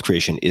ethical wealth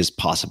creation is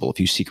possible. If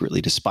you secretly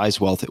despise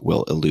wealth, it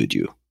will elude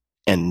you.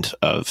 End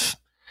of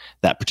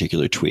that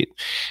particular tweet.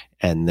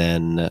 And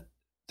then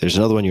there's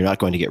another one: you're not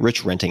going to get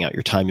rich renting out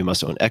your time. You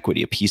must own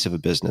equity, a piece of a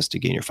business, to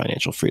gain your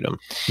financial freedom.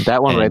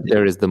 That one right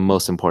there is the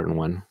most important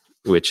one,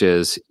 which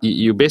is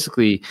you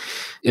basically,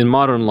 in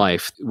modern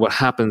life, what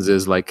happens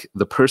is like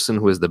the person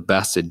who is the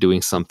best at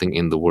doing something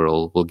in the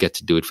world will get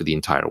to do it for the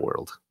entire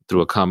world through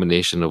a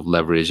combination of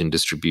leverage and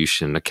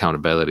distribution,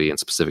 accountability, and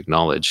specific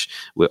knowledge,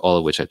 all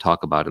of which I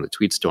talk about in the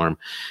Tweetstorm.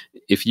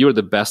 If you're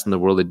the best in the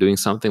world at doing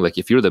something, like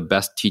if you're the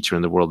best teacher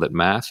in the world at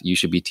math, you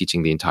should be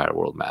teaching the entire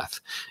world math.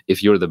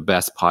 If you're the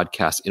best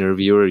podcast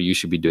interviewer, you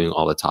should be doing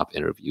all the top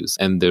interviews.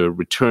 And the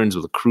returns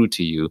will accrue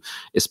to you,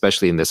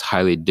 especially in this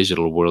highly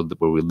digital world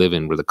where we live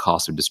in, where the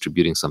cost of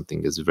distributing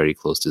something is very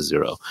close to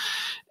zero.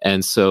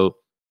 And so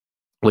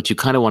what you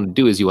kind of want to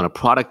do is you want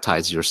to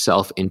productize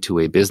yourself into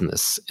a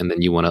business, and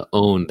then you want to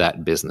own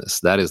that business.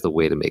 That is the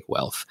way to make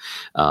wealth.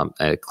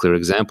 A clear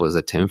example is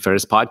the Tim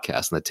Ferriss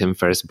podcast and the Tim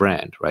Ferriss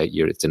brand, right?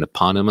 It's an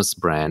eponymous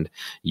brand.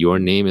 Your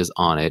name is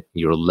on it.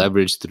 You're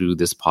leveraged through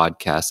this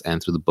podcast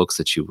and through the books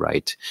that you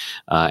write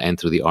and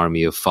through the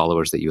army of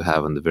followers that you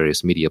have on the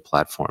various media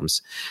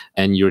platforms.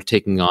 And you're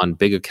taking on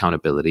big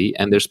accountability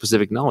and there's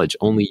specific knowledge.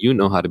 Only you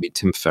know how to be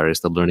Tim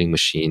Ferriss, the learning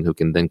machine, who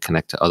can then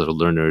connect to other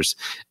learners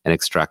and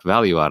extract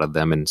value out of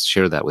them and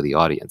share that with the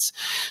audience.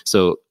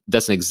 So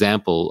that's an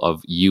example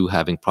of you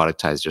having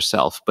productized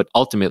yourself, but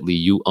ultimately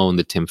you own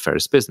the Tim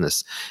Ferriss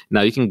business.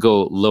 Now you can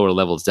go lower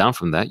levels down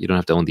from that. You don't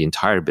have to own the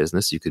entire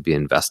business. You could be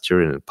an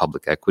investor in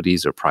public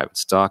equities or private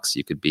stocks.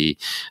 You could be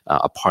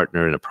a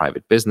partner in a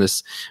private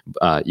business.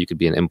 You could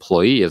be an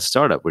employee at a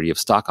startup where you have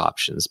stock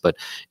options. But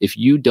if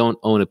you don't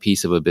own a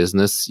piece of a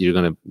business,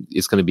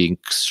 it's going to be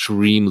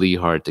extremely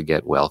hard to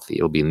get wealthy.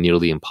 It'll be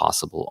nearly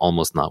impossible,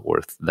 almost not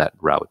worth that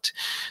route.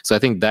 So I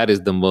think that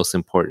is the most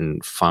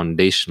important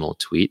foundational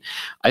tweet.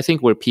 I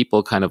think where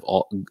people kind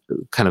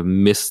of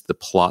miss the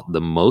plot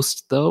the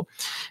most, though,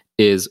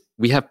 is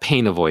we have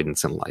pain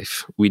avoidance in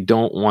life. We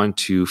don't want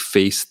to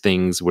face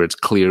things where it's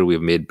clear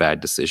we've made bad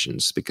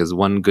decisions, because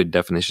one good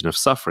definition of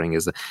suffering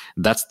is that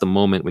that's the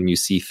moment when you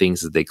see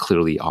things as they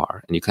clearly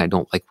are and you kind of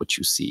don't like what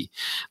you see.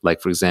 Like,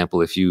 for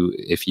example, if you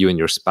and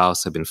your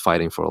spouse have been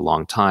fighting for a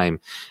long time,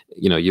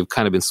 you've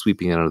kind of been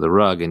sweeping it under the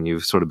rug and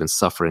you've sort of been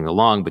suffering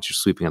along, but you're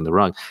sweeping on the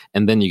rug,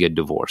 and then you get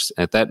divorced.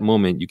 And at that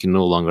moment, you can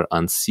no longer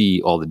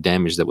unsee all the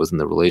damage that was in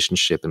the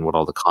relationship and what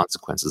all the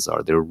consequences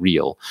are. They're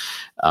real.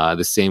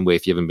 The same way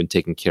if you haven't been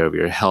taking care of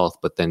your health,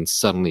 but then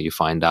suddenly you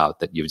find out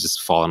that you've just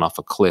fallen off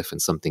a cliff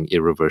and something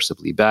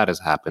irreversibly bad has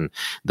happened,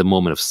 the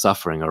moment of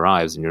suffering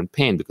arrives and you're in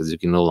pain because you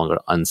can no longer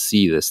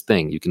unsee this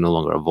thing. You can no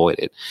longer avoid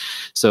it.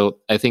 So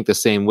I think the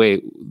same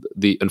way,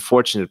 the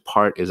unfortunate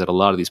part is that a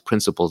lot of these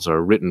principles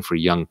are written for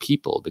young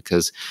people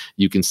because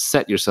you can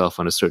set yourself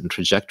on a certain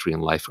trajectory in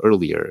life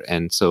earlier.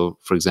 And so,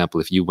 for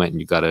example, if you went and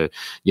you got a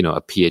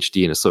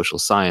PhD in a social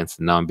science,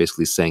 and now I'm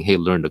basically saying, hey,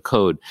 learn to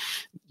code,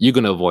 you're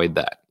going to avoid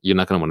that. You're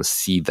not going to want to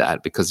see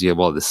that because you have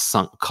all this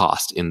sunk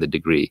cost in the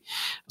degree.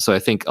 So I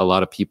think a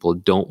lot of people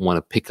don't want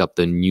to pick up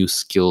the new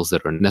skills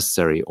that are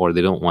necessary, or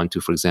they don't want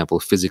to, for example,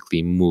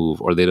 physically move,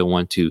 or they don't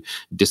want to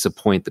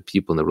disappoint the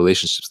people in the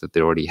relationships that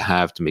they already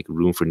have to make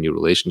room for new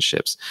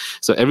relationships.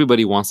 So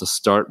everybody wants to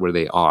start where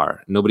they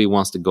are. Nobody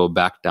wants to go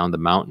back down the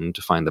mountain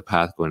to find the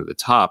path going to the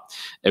top.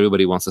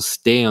 Everybody wants to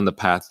stay on the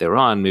path they're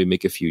on, maybe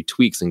make a few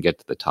tweaks and get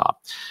to the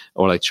top.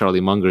 Or like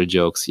Charlie Munger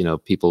jokes,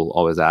 people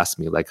always ask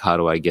me, like, how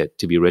do I get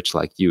to be rich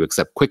like you,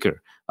 except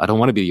quicker? I don't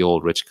want to be the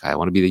old rich guy. I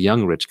want to be the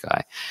young rich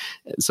guy.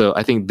 So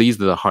I think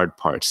these are the hard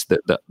parts.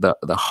 The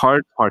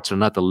hard parts are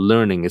not the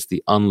learning, it's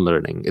the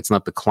unlearning. It's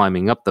not the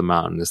climbing up the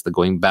mountain, it's the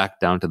going back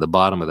down to the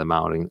bottom of the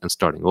mountain and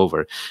starting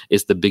over.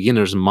 It's the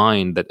beginner's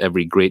mind that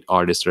every great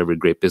artist or every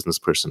great business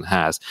person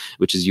has,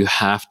 which is you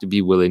have to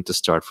be willing to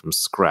start from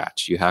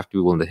scratch. You have to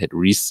be willing to hit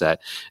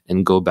reset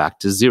and go back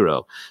to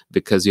zero,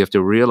 because you have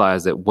to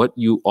realize that what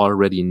you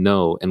already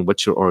know and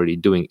what you're already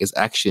doing is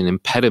actually an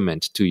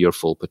impediment to your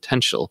full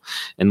potential.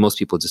 And most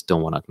people just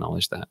don't want to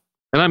acknowledge that.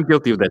 And I'm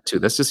guilty of that too.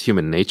 That's just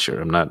human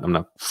nature. I'm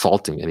not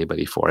faulting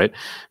anybody for it,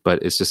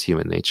 but it's just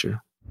human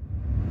nature.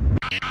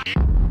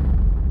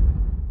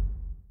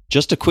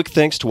 Just a quick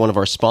thanks to one of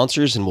our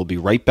sponsors, and we'll be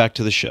right back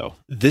to the show.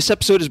 This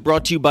episode is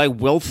brought to you by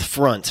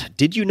Wealthfront.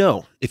 Did you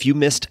know if you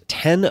missed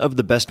 10 of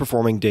the best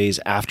performing days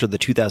after the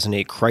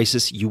 2008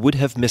 crisis, you would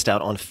have missed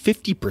out on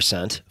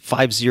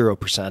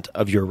 50%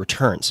 of your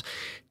returns?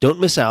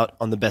 Don't miss out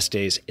on the best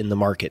days in the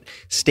market.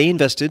 Stay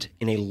invested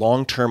in a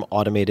long-term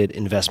automated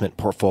investment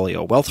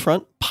portfolio.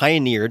 Wealthfront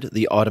pioneered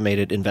the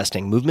automated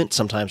investing movement,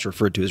 sometimes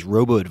referred to as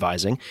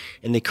robo-advising,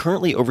 and they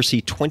currently oversee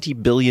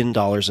 $20 billion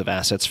of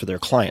assets for their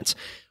clients.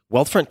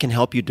 Wealthfront can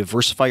help you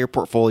diversify your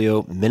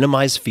portfolio,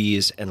 minimize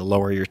fees, and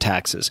lower your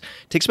taxes.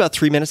 It takes about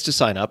 3 minutes to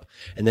sign up,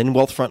 and then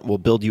Wealthfront will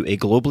build you a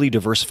globally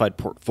diversified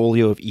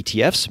portfolio of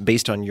ETFs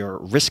based on your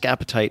risk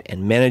appetite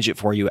and manage it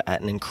for you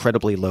at an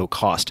incredibly low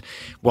cost.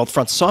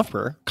 Wealthfront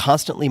software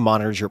constantly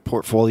monitors your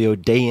portfolio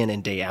day in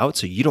and day out,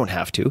 so you don't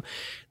have to.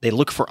 They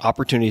look for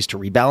opportunities to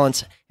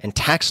rebalance and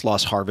tax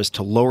loss harvest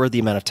to lower the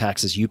amount of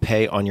taxes you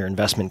pay on your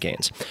investment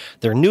gains.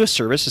 Their newest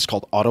service is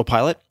called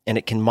Autopilot, and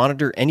it can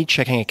monitor any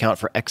checking account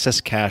for excess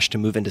cash to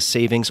move into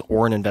savings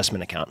or an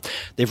investment account.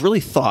 They've really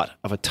thought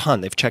of a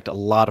ton. They've checked a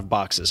lot of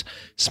boxes.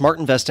 Smart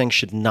investing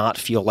should not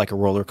feel like a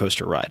roller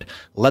coaster ride.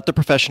 Let the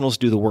professionals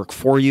do the work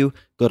for you.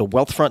 Go to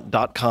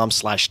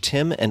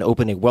wealthfront.com/Tim and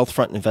open a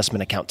Wealthfront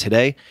investment account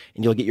today,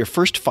 and you'll get your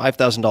first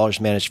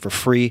 $5,000 managed for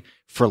free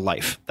for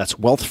life. That's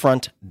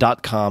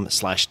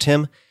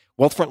wealthfront.com/Tim.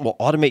 Wealthfront will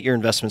automate your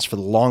investments for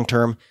the long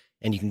term,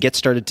 and you can get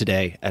started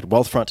today at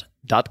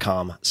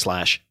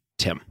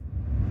wealthfront.com/Tim.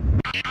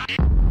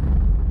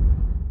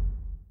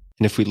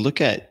 And if we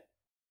look at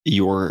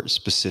your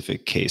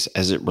specific case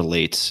as it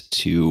relates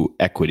to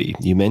equity,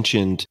 you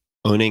mentioned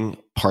owning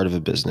part of a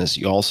business.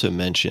 You also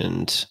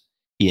mentioned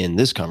in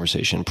this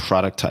conversation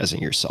productizing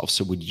yourself.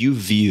 So would you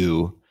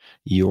view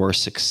your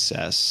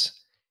success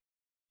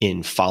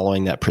in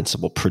following that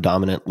principle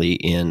predominantly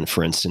in,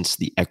 for instance,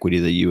 the equity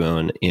that you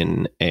own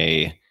in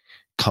a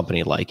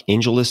company like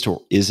AngelList,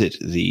 or is it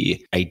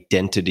the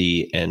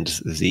identity and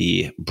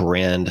the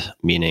brand,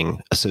 meaning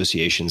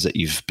associations that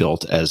you've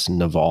built as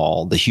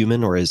Naval the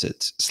human, or is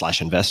it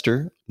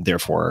 /investor,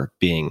 therefore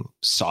being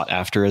sought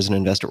after as an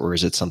investor, or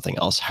is it something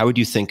else? How would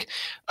you think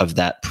of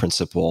that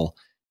principle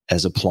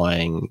as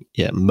applying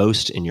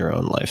most in your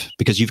own life?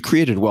 Because you've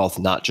created wealth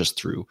not just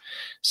through,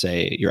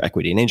 say, your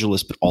equity in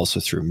AngelList, but also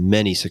through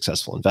many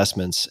successful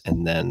investments.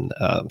 And then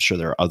I'm sure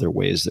there are other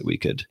ways that we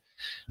could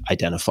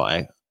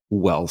identify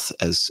wealth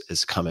as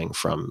coming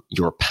from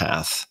your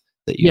path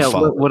that you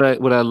follow.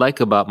 What I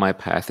like about my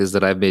path is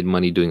that I've made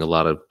money doing a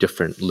lot of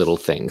different little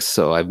things.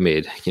 So I've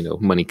made,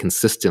 money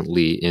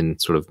consistently in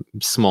sort of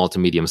small to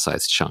medium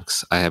sized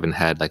chunks. I haven't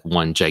had like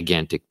one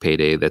gigantic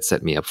payday that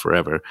set me up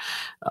forever.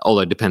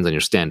 Although it depends on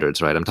your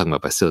standards, right? I'm talking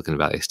about by Silicon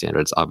Valley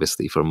standards.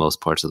 Obviously, for most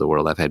parts of the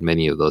world, I've had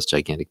many of those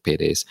gigantic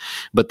paydays,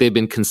 but they've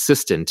been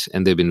consistent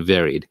and they've been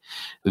varied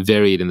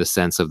in the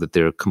sense of that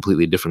they're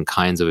completely different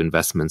kinds of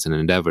investments and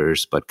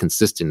endeavors, but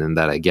consistent in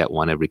that I get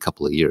one every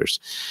couple of years.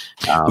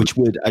 Which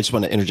would, I just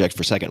want to interject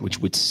for a second, which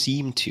would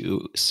seem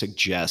to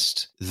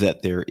suggest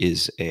that there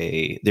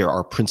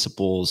are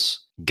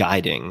principles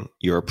guiding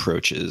your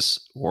approaches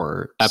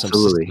or some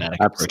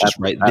systematic approaches,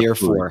 right? Absolutely.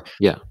 Therefore,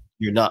 yeah,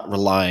 you're not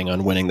relying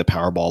on winning the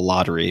Powerball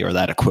lottery or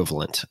that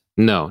equivalent.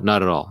 No,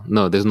 not at all.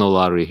 No, there's no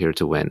lottery here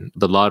to win.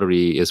 The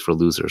lottery is for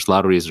losers.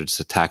 Lotteries are just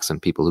a tax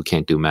on people who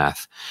can't do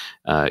math.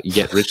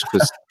 Get rich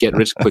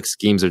quick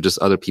schemes are just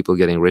other people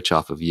getting rich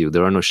off of you.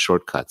 There are no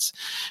shortcuts.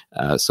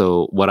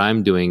 So what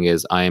I'm doing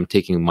is I am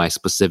taking my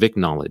specific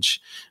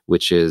knowledge,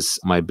 which is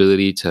my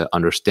ability to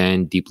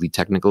understand deeply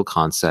technical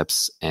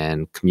concepts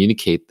and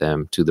communicate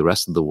them to the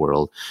rest of the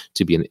world,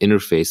 to be an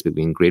interface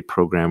between great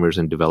programmers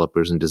and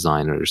developers and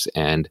designers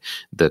and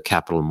the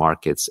capital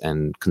markets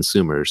and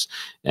consumers,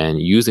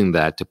 and using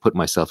that to put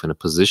myself in a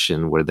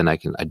position where then I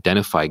can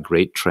identify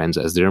great trends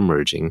as they're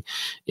emerging,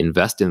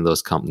 invest in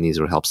those companies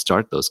or help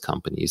start those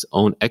companies,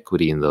 own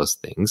equity in those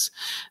things,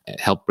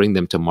 help bring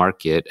them to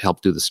market,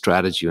 help do the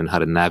strategy on how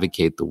to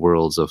navigate the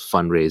worlds of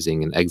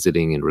fundraising and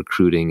exiting and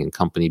recruiting and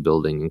company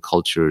building and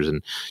cultures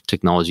and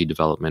technology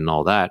development and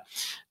all that.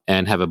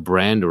 and have a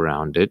brand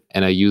around it.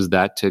 And I use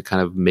that to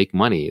kind of make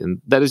money.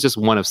 And that is just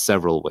one of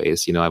several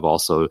ways. I've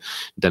also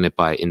done it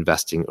by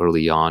investing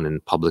early on in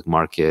public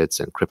markets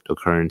and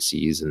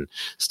cryptocurrencies and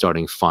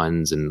starting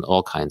funds and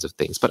all kinds of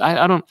things. But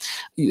I don't,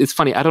 it's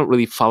funny, I don't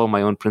really follow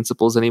my own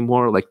principles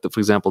anymore. Like, for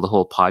example, the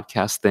whole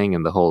podcast thing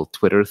and the whole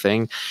Twitter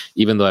thing,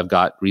 even though I've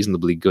got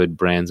reasonably good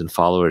brands and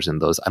followers in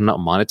those, I'm not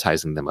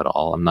monetizing them at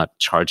all. I'm not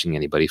charging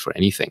anybody for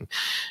anything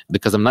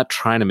because I'm not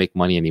trying to make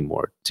money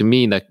anymore. To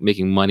me, like,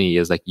 making money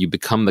is like you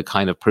become the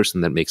kind of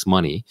person that makes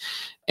money,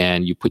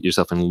 and you put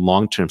yourself in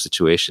long-term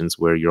situations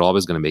where you're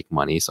always going to make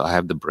money. So I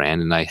have the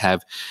brand, and I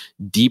have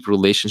deep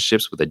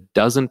relationships with a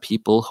dozen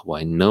people who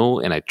I know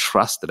and I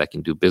trust that I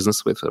can do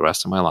business with for the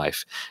rest of my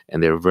life.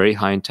 And they're very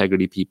high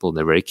integrity people, and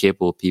they're very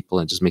capable people,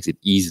 and it just makes it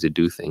easy to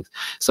do things.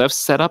 So I've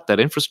set up that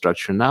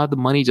infrastructure. Now the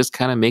money just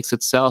kind of makes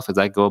itself as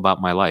I go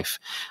about my life.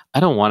 I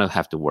don't want to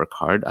have to work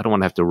hard. I don't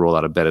want to have to roll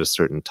out of bed at a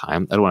certain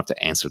time. I don't want to have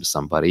to answer to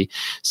somebody.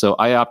 So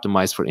I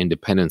optimize for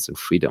independence and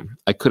freedom.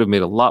 I could have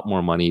made a lot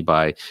more money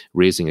by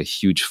raising a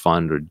huge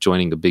fund or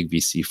joining a big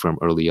VC firm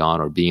early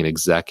on or being an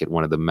exec at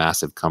one of the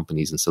massive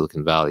companies in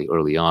Silicon Valley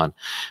early on.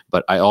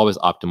 But I always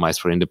optimize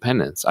for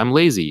independence. I'm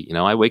lazy.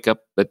 I wake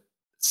up at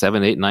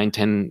 7, 8, 9,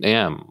 10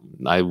 a.m.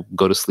 I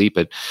go to sleep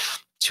at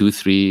 2,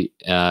 3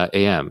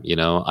 a.m.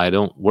 I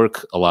don't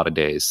work a lot of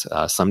days.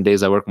 Some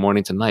days I work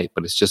morning to night,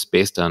 but it's just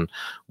based on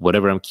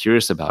whatever I'm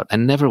curious about. I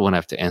never want to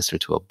have to answer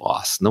to a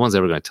boss. No one's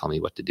ever going to tell me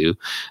what to do.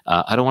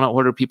 I don't want to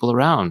order people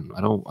around.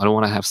 I don't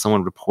want to have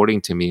someone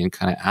reporting to me and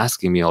kind of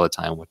asking me all the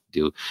time what to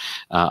do.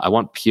 I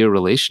want peer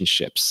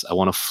relationships. I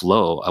want to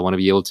flow. I want to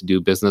be able to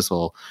do business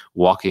while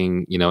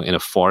walking, in a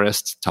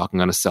forest, talking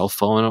on a cell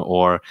phone,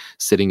 or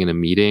sitting in a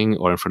meeting,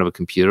 or in front of a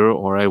computer,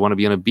 or I want to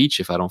be on a beach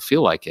if I don't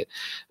feel like it.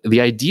 The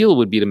ideal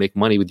would be to make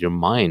money with your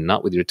mind,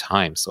 not with your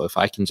time. So if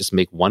I can just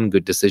make one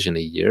good decision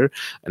a year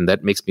and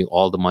that makes me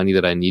all the money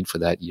that I need for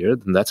that year,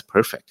 then that's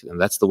perfect. And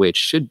that's the way it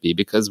should be,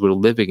 because we're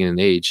living in an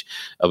age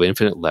of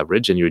infinite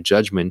leverage, and your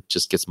judgment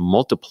just gets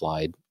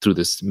multiplied through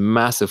this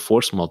massive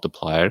force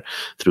multiplier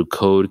through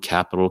code,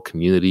 capital,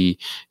 community,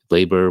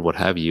 labor, what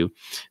have you.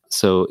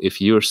 So if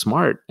you're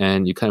smart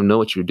and you kind of know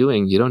what you're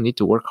doing, you don't need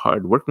to work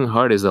hard. Working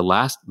hard is the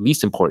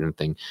least important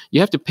thing. You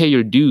have to pay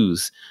your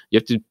dues. You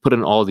have to put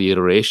in all the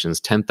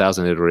iterations,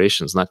 10,000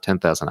 iterations, not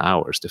 10,000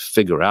 hours, to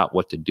figure out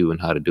what to do and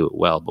how to do it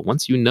well. But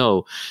once you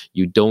know,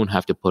 you don't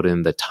have to put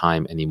in the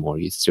time anymore.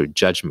 It's your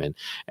judgment.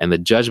 And the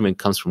judgment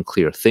comes from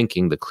clear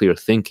thinking. The clear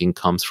thinking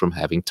comes from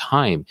having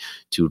time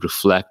to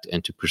reflect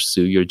and to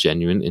pursue your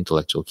genuine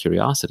intellectual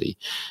curiosity.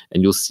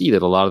 And you'll see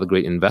that a lot of the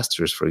great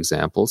investors, for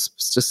example,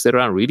 just sit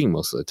around reading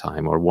most of the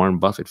time, or Warren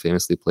Buffett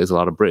famously plays a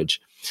lot of bridge.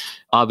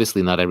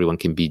 Obviously, not everyone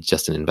can be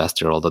just an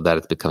investor, although that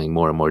is becoming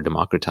more and more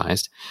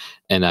democratized.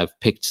 And I've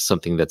picked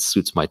something that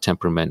suits my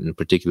temperament and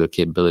particular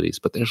capabilities.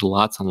 But there's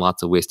lots and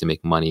lots of ways to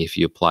make money if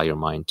you apply your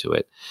mind to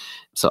it.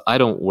 So I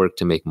don't work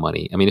to make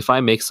money. I mean, if I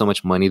make so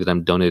much money that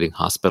I'm donating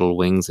hospital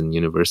wings and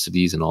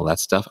universities and all that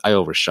stuff, I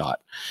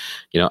overshot.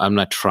 I'm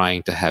not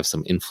trying to have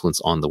some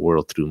influence on the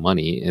world through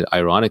money. And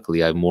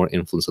ironically, I have more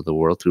influence on the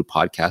world through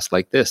podcasts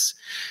like this.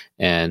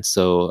 And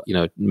so,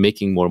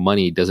 making more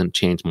money doesn't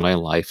change my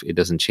life. It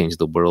doesn't change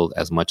the world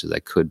as much as I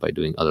could by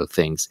doing other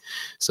things.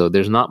 So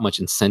there's not much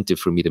incentive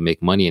for me to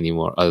make money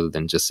anymore other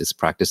than just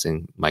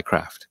practicing my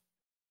craft.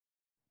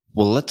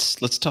 Well, let's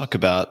talk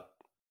about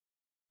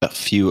a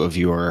few of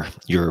your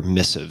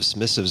missives.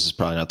 Missives is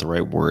probably not the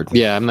right word.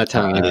 Yeah, I'm not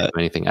telling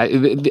anything.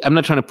 I'm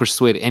not trying to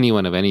persuade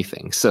anyone of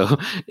anything. So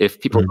if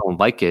people don't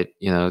like it,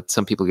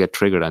 some people get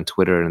triggered on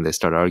Twitter and they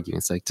start arguing.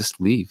 It's like, just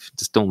leave.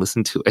 Just don't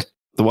listen to it.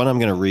 The one I'm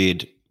going to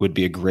read would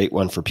be a great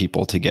one for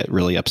people to get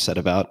really upset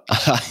about.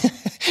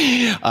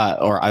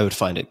 Or I would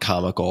find it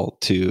comical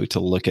to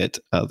look at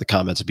the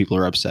comments of people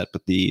who are upset.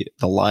 But the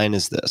line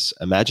is this: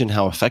 imagine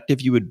how effective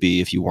you would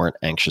be if you weren't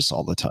anxious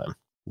all the time.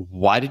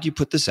 Why did you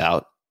put this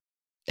out?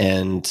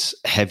 And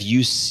have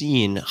you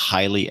seen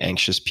highly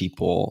anxious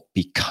people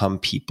become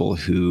people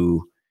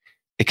who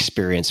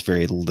experience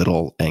very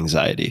little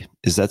anxiety?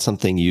 Is that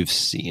something you've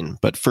seen?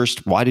 But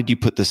first, why did you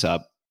put this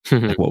up?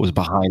 Like, what was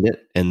behind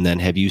it? And then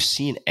have you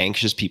seen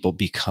anxious people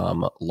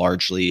become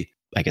largely,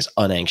 I guess,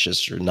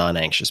 unanxious or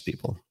non-anxious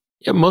people?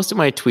 Yeah, most of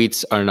my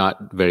tweets are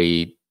not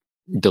very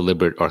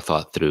deliberate or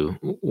thought through.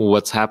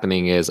 What's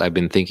happening is I've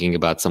been thinking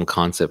about some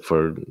concept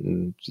for,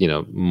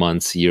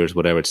 months, years,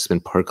 whatever. It's just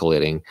been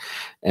percolating.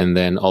 And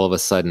then all of a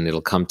sudden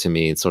it'll come to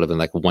me sort of in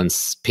like one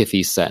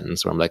pithy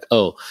sentence where I'm like,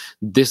 oh,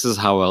 this is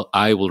how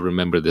I will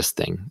remember this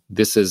thing.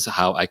 This is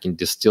how I can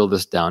distill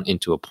this down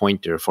into a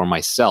pointer for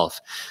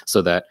myself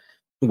so that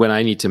when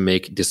I need to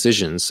make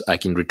decisions, I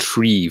can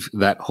retrieve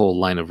that whole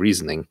line of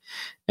reasoning.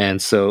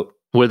 And so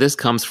where this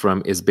comes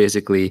from is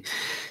basically,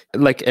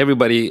 like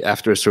everybody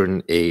after a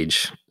certain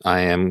age,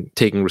 I am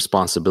taking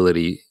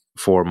responsibility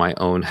for my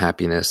own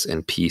happiness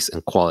and peace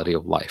and quality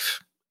of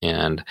life.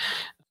 And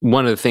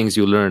one of the things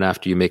you learn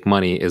after you make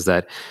money is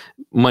that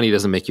money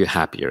doesn't make you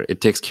happier.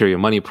 It takes care of your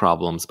money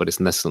problems, but it's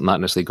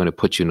not necessarily going to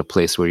put you in a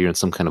place where you're in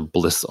some kind of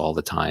bliss all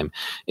the time.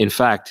 In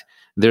fact,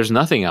 there's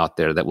nothing out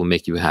there that will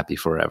make you happy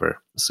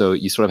forever. So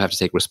you sort of have to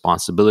take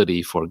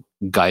responsibility for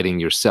guiding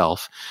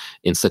yourself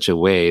in such a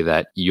way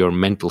that your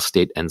mental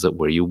state ends up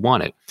where you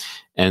want it.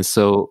 And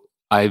so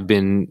I've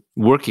been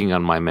working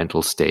on my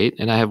mental state,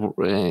 and I have,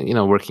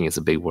 working is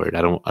a big word.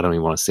 I don't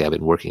even want to say I've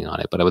been working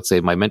on it, but I would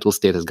say my mental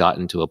state has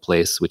gotten to a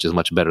place which is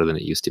much better than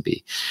it used to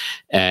be.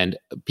 And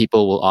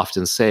people will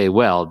often say,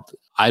 well,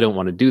 I don't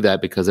want to do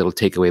that because it'll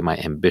take away my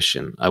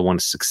ambition. I want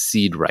to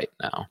succeed right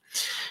now.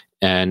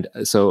 And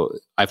so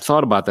I've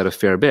thought about that a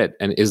fair bit.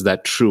 And is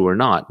that true or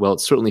not? Well,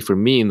 certainly for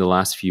me in the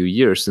last few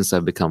years, since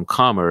I've become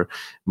calmer,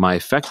 my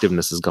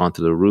effectiveness has gone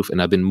through the roof and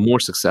I've been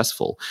more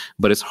successful.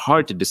 But it's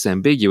hard to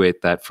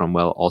disambiguate that from,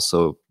 well,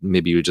 also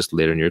maybe you're just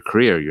later in your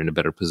career, you're in a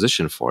better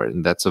position for it.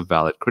 And that's a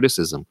valid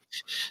criticism.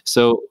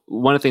 So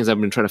one of the things I've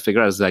been trying to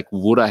figure out is like,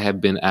 would I have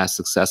been as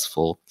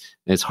successful?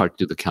 And it's hard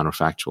to do the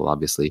counterfactual,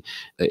 obviously,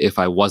 if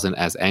I wasn't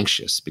as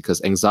anxious,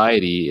 because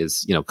anxiety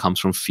is, comes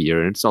from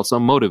fear, and it's also a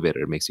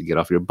motivator. It makes you get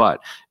off your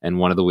butt. And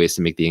one of the ways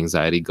to make the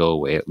anxiety go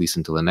away, at least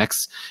until the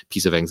next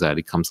piece of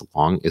anxiety comes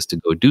along, is to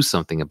go do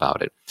something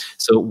about it.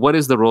 So what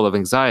is the role of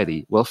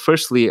anxiety? Well,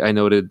 firstly, I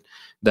noted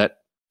that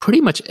pretty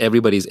much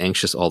everybody's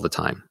anxious all the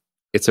time.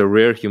 It's a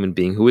rare human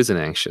being who isn't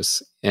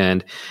anxious.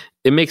 And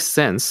it makes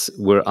sense.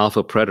 We're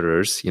alpha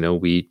predators.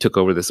 We took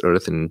over this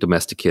earth and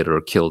domesticated or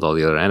killed all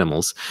the other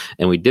animals.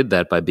 And we did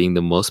that by being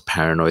the most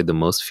paranoid, the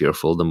most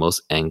fearful, the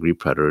most angry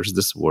predators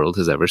this world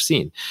has ever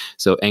seen.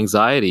 So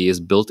anxiety is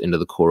built into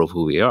the core of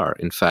who we are.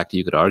 In fact,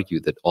 you could argue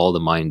that all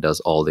the mind does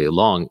all day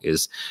long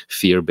is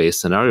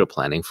fear-based scenario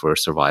planning for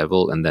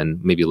survival, and then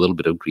maybe a little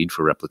bit of greed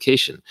for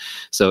replication.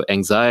 So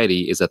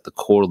anxiety is at the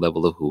core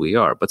level of who we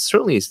are. But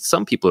certainly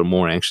some people are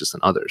more anxious than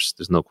others.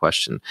 There's no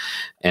question.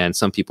 And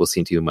some people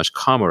seem to be much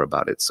calmer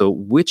about it. So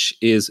which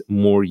is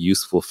more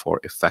useful for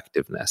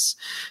effectiveness?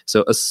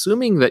 So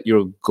assuming that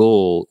your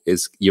goal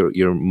is,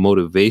 your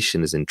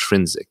motivation is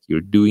intrinsic,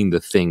 you're doing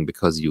the thing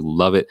because you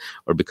love it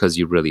or because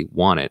you really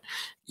want it,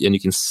 and you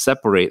can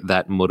separate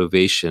that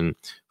motivation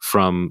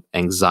from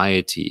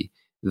anxiety,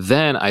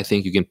 then I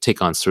think you can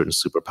take on certain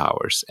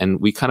superpowers.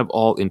 And we kind of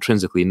all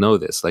intrinsically know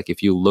this. Like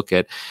if you look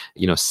at,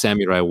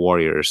 samurai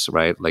warriors,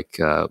 right? Like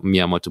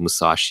Miyamoto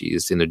Musashi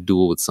is in a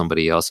duel with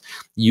somebody else.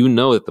 You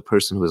know that the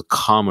person who is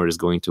calmer is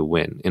going to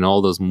win. In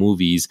all those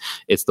movies,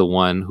 it's the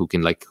one who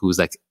can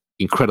who's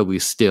incredibly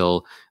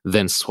still,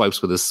 then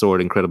swipes with his sword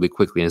incredibly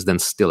quickly and is then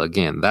still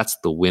again. That's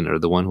the winner,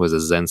 the one who has a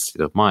Zen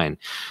state of mind.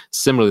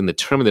 Similarly, in the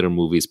Terminator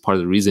movies, part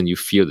of the reason you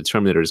fear the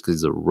Terminator is because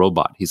he's a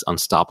robot. He's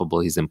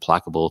unstoppable. He's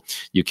implacable.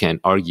 You can't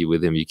argue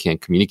with him. You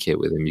can't communicate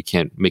with him. You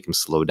can't make him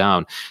slow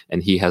down.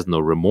 And he has no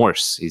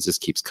remorse. He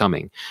just keeps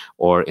coming.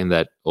 Or in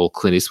that old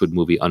Clint Eastwood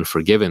movie,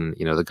 Unforgiven,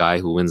 the guy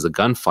who wins the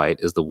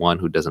gunfight is the one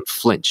who doesn't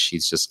flinch.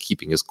 He's just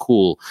keeping his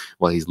cool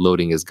while he's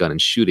loading his gun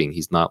and shooting.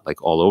 He's not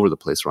all over the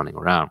place running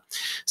around.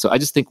 So I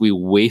just think we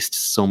waste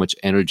so much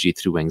energy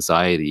through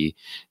anxiety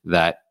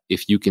that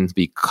if you can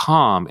be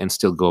calm and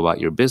still go about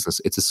your business,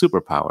 it's a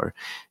superpower.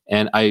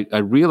 And I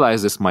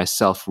realized this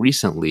myself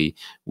recently,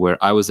 where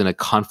I was in a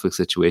conflict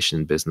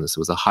situation in business. It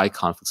was a high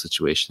conflict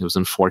situation. It was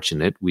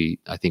unfortunate.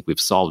 I think we've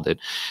solved it.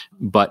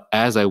 But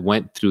as I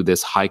went through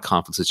this high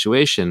conflict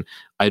situation,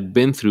 I'd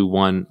been through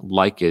one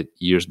like it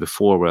years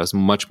before where I was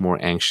much more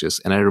anxious.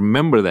 And I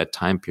remember that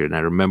time period. And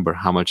I remember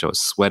how much I was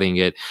sweating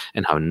it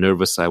and how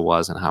nervous I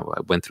was and how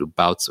I went through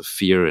bouts of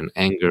fear and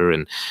anger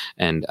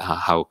and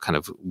how kind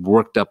of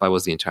worked up I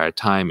was the entire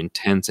time,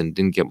 intense, and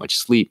didn't get much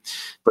sleep.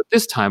 But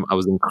this time I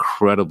was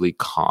incredibly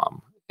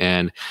calm.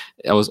 And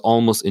I was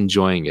almost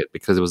enjoying it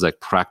because it was like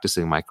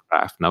practicing my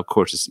craft. Now, of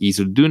course, it's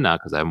easier to do now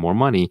because I have more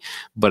money.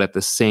 But at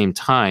the same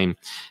time,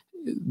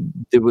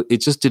 it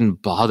just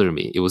didn't bother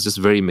me. It was just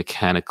very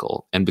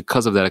mechanical. And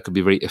because of that, I could be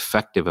very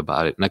effective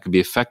about it. And I could be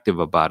effective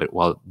about it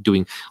while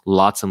doing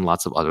lots and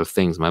lots of other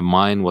things. My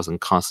mind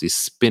wasn't constantly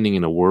spinning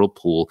in a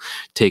whirlpool,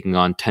 taking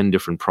on 10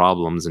 different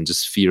problems and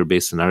just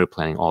fear-based scenario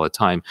planning all the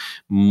time.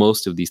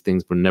 Most of these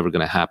things were never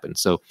going to happen.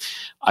 So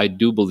I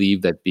do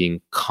believe that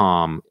being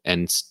calm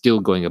and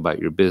still going about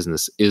your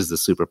business is the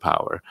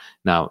superpower.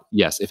 Now,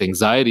 yes, if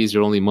anxiety is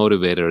your only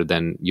motivator,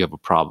 then you have a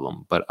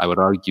problem. But I would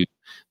argue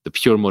the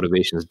pure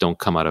motivations don't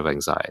come out of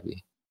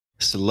anxiety.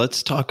 So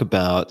let's talk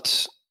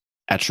about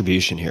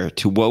attribution here.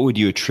 To what would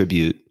you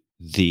attribute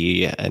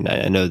and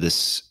I know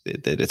that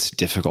it's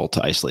difficult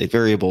to isolate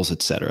variables,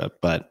 et cetera,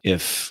 but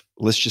if,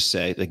 let's just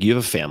say, you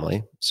have a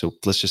family. So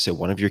let's just say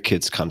one of your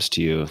kids comes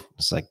to you.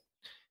 It's like,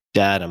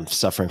 Dad, I'm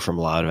suffering from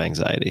a lot of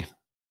anxiety.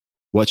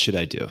 What should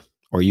I do?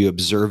 Or you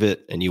observe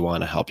it and you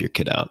want to help your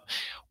kid out.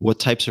 What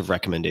types of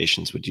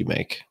recommendations would you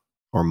make?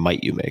 Or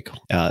might you make?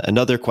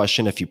 Another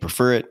question, if you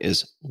prefer it,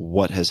 is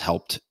what has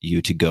helped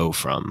you to go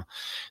from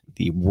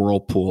the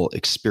whirlpool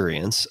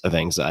experience of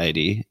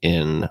anxiety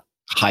in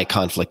high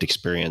conflict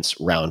experience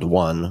round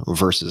 1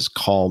 versus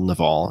calm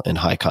Naval in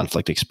high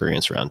conflict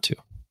experience round 2?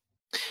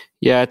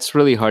 Yeah, it's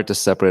really hard to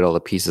separate all the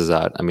pieces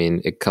out. I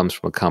mean, it comes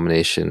from a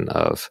combination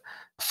of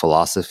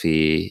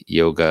philosophy,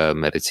 yoga,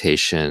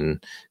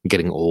 meditation,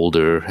 getting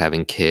older,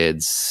 having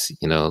kids.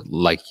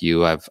 Like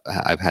you,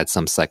 I've had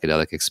some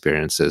psychedelic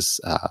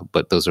experiences,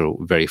 but those are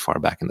very far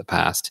back in the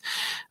past,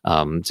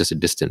 just a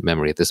distant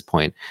memory at this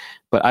point.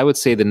 But I would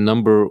say the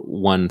number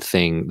one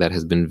thing that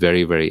has been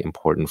very, very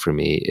important for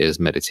me is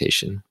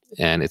meditation.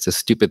 And it's a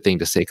stupid thing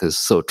to say because it's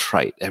so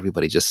trite.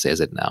 Everybody just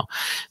says it now.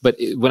 But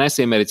when I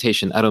say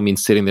meditation, I don't mean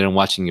sitting there and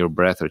watching your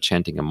breath or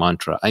chanting a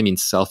mantra. I mean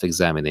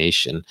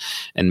self-examination.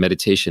 And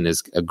meditation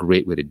is a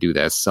great way to do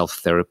that. It's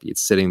self-therapy.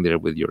 It's sitting there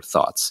with your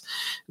thoughts.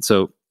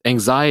 So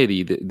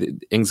anxiety,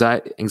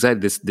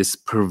 this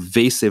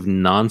pervasive,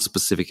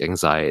 non-specific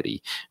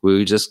anxiety, where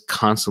you're just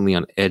constantly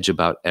on edge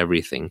about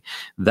everything,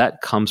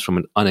 that comes from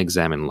an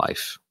unexamined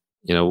life.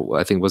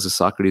 I think was it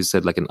Socrates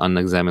said, like, an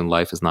unexamined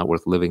life is not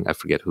worth living. I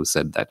forget who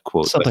said that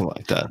quote. Something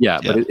like that.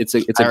 Yeah. But it's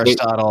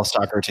Aristotle,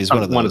 Socrates,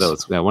 one of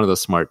those. Yeah, one of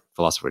those smart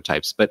philosopher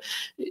types. But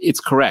it's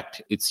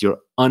correct. It's your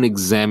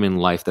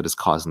unexamined life that is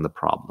causing the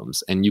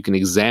problems. And you can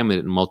examine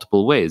it in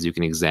multiple ways. You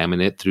can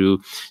examine it through,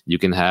 you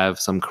can have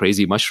some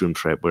crazy mushroom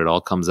trip where it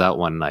all comes out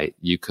one night.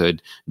 You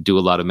could do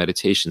a lot of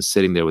meditation,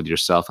 sitting there with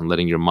yourself and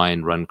letting your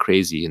mind run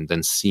crazy, and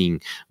then seeing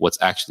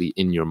what's actually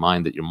in your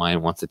mind that your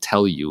mind wants to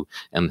tell you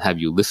and have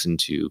you listen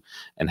to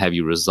and have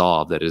you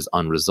resolve that is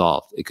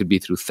unresolved. It could be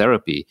through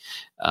therapy.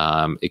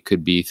 It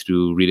could be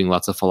through reading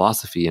lots of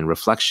philosophy and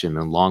reflection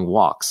and long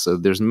walks. So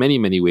there's many,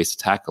 many ways to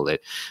tackle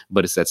it,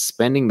 but it's that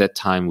spending that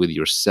time with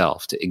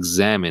yourself to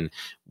examine,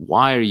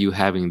 why are you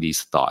having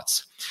these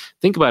thoughts?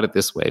 Think about it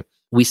this way.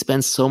 We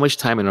spend so much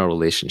time in our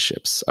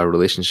relationships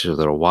with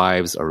our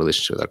wives, our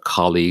relationship with our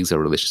colleagues, our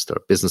relationships with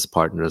our business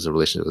partners, our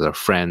relationship with our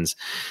friends.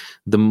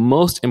 The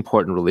most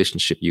important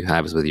relationship you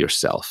have is with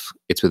yourself.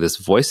 It's with this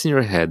voice in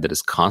your head that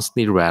is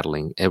constantly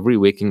rattling every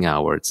waking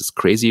hour. It's this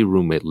crazy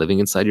roommate living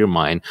inside your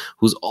mind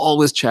who's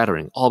always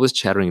chattering,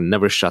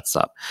 never shuts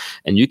up.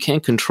 And you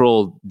can't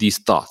control these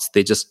thoughts.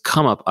 They just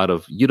come up out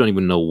of, you don't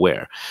even know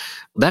where.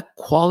 That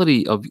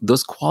quality of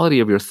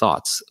your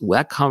thoughts,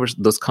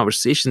 those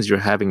conversations you're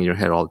having in your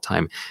head all the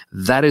time,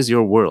 that is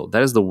your world.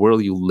 That is the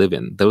world you live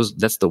in.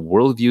 That's the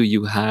worldview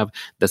you have.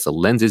 That's the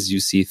lenses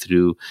you see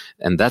through.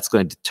 And that's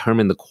going to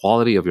determine the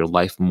quality of your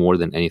life more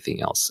than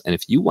anything else. And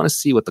if you want to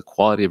see what the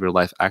quality of your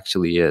life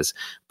actually is,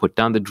 put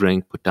down the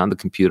drink, put down the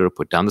computer,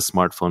 put down the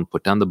smartphone,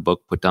 put down the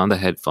book, put down the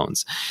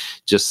headphones.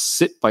 Just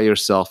sit by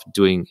yourself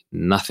doing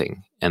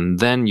nothing. And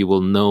then you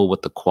will know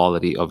what the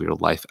quality of your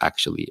life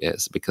actually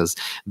is, because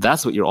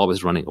that's what you're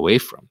always running away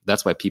from.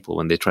 That's why people,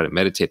 when they try to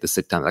meditate, they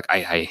sit down like,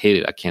 I hate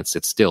it. I can't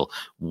sit still.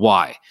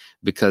 Why?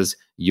 Because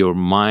your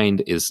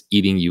mind is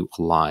eating you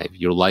alive.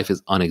 Your life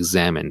is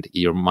unexamined.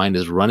 Your mind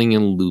is running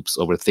in loops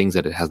over things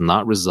that it has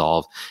not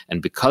resolved.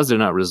 And because they're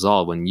not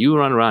resolved, when you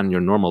run around in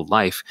your normal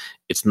life,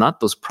 it's not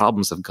those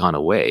problems have gone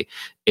away.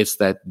 It's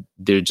that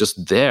they're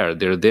just there.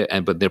 They're there,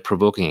 but they're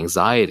provoking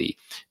anxiety.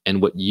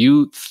 And what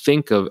you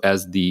think of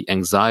as the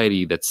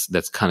anxiety that's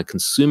kind of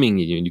consuming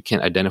you, and you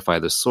can't identify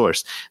the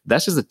source,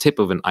 that's just the tip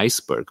of an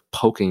iceberg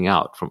poking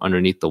out from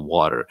underneath the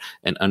water.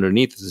 And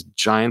underneath is this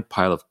giant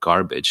pile of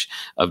garbage,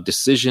 of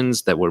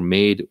decisions that were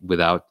made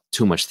without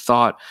too much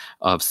thought,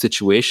 of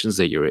situations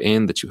that you're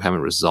in that you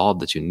haven't resolved,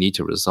 that you need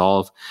to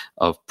resolve,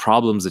 of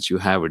problems that you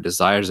have or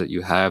desires that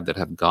you have that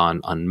have gone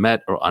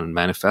unmet or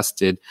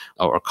unmanifested,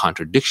 or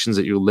contradictions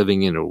that you're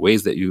living in, or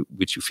ways that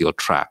which you feel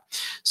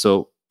trapped.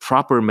 So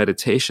proper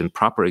meditation,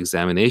 proper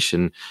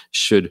examination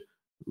should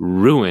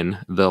ruin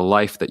the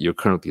life that you're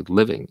currently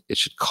living. It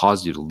should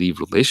cause you to leave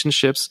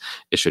relationships.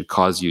 It should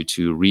cause you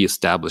to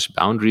reestablish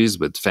boundaries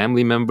with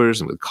family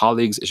members and with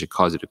colleagues. It should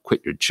cause you to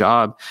quit your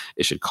job.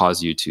 It should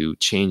cause you to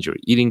change your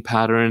eating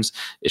patterns.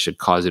 It should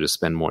cause you to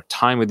spend more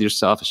time with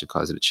yourself. It should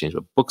cause you to change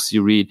what books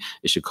you read.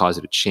 It should cause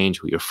you to change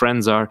who your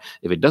friends are.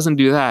 If it doesn't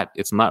do that,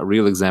 it's not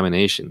real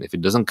examination. If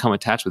it doesn't come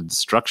attached with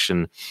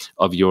destruction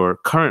of your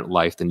current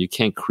life, then you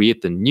can't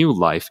create the new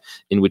life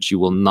in which you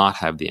will not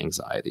have the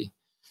anxiety.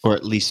 Or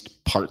at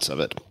least parts of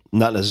it,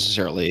 not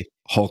necessarily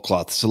whole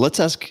cloth. So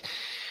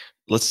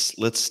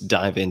let's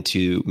dive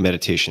into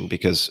meditation,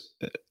 because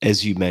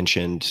as you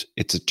mentioned,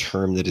 it's a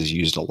term that is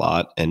used a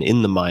lot, and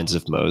in the minds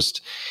of most,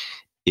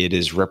 it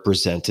is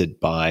represented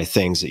by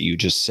things that you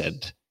just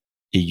said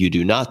you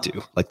do not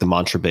do, like the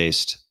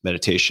mantra-based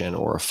meditation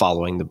or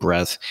following the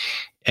breath.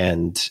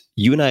 And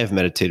you and I have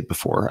meditated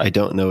before. I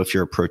don't know if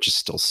your approach is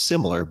still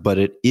similar, but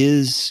it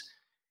is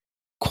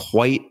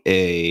quite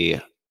a,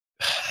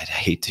 I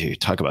hate to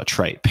talk about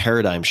trite,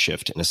 paradigm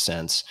shift in a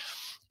sense,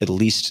 at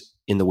least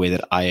in the way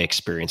that I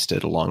experienced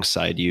it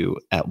alongside you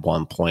at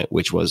one point,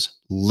 which was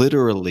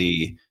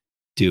literally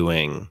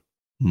doing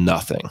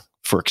nothing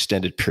for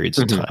extended periods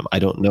of time. I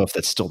don't know if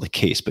that's still the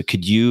case, but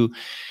could you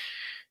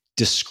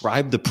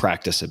describe the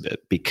practice a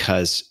bit?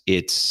 Because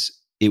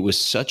it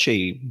was such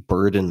a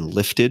burden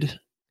lifted,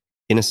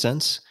 in a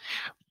sense,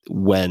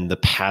 when the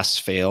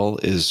pass-fail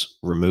is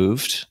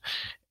removed.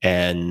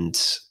 And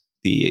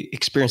the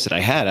experience that I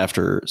had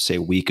after, say,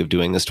 a week of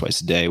doing this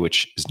twice a day,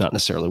 which is not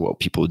necessarily what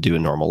people would do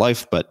in normal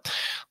life, but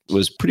it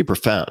was pretty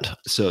profound.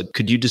 So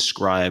could you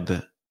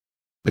describe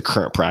the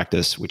current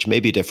practice, which may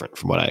be different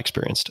from what I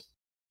experienced?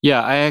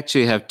 Yeah, I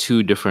actually have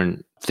two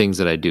different things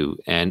that I do.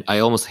 And I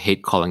almost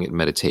hate calling it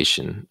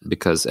meditation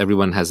because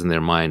everyone has in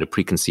their mind a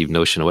preconceived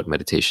notion of what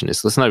meditation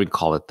is. Let's not even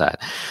call it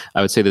that.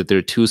 I would say that there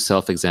are two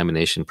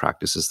self-examination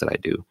practices that I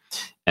do.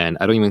 And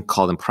I don't even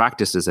call them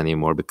practices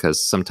anymore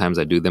because sometimes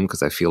I do them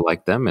because I feel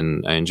like them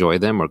and I enjoy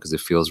them or because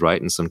it feels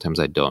right. And sometimes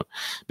I don't.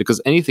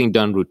 Because anything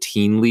done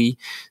routinely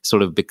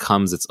sort of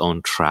becomes its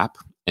own trap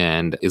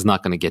and is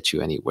not going to get you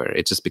anywhere.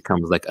 It just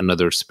becomes like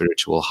another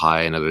spiritual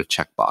high, another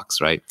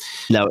checkbox, right?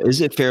 Now, is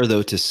it fair,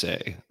 though, to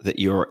say that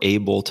you're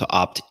able to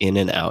opt in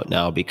and out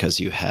now because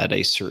you had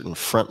a certain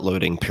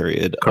front-loading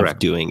period of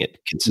doing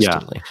it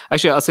consistently? Yeah.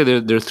 Actually, I'll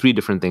say there are three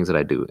different things that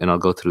I do, and I'll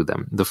go through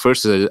them. The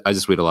first is I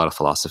just read a lot of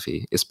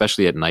philosophy,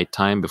 especially at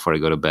nighttime before I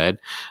go to bed.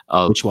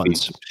 Which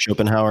ones?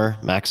 Schopenhauer,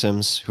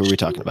 Maxims? Who are we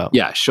talking about?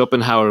 Yeah,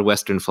 Schopenhauer,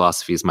 Western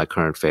philosophy is my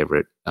current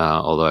favorite,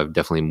 although I've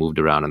definitely moved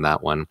around in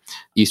that one.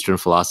 Eastern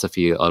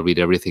philosophy, I'll read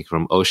everything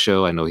from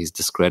Osho. I know he's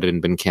discredited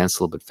and been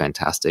canceled, but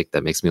fantastic.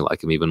 That makes me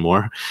like him even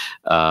more.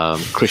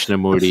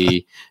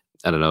 Krishnamurti,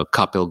 I don't know,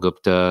 Kapil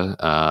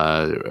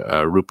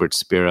Gupta, Rupert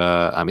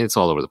Spira. I mean, it's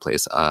all over the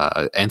place.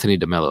 Anthony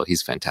DeMello,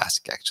 he's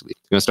fantastic, actually.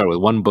 I'm going to start with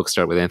one book,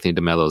 start with Anthony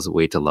DeMello's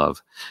Way to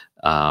Love,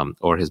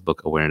 or his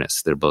book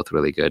Awareness. They're both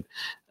really good.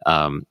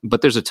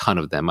 But there's a ton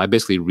of them. I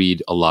basically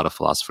read a lot of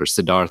philosophers,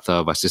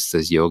 Siddhartha,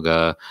 Vasishtha's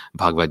Yoga,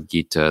 Bhagavad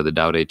Gita, the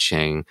Tao Te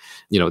Ching.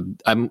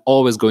 I'm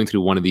always going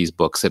through one of these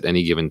books at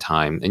any given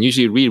time and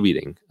usually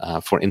rereading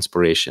for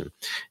inspiration.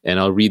 And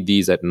I'll read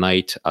these at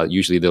night.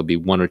 Usually there'll be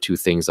one or two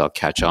things I'll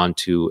catch on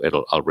to.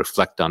 I'll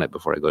reflect on it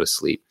before I go to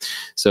sleep.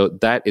 So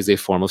that is a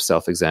form of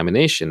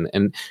self-examination.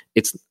 And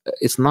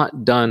it's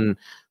not done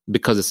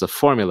because it's a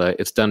formula.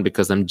 It's done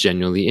because I'm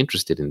genuinely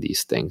interested in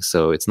these things.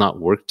 So it's not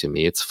work to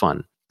me. It's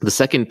fun. The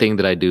second thing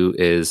that I do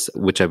is,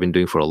 which I've been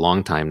doing for a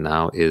long time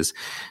now, is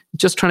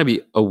just trying to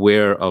be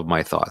aware of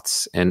my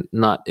thoughts and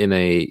not in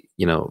a,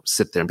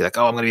 sit there and be like,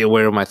 oh, I'm going to be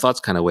aware of my thoughts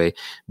kind of way,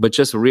 but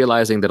just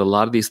realizing that a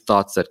lot of these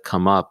thoughts that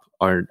come up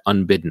are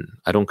unbidden.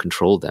 I don't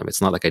control them.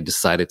 It's not like I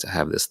decided to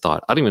have this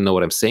thought. I don't even know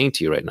what I'm saying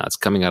to you right now. It's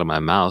coming out of my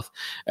mouth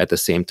at the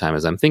same time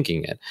as I'm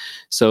thinking it.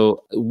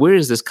 So where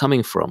is this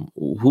coming from?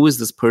 Who is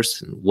this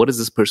person? What is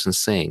this person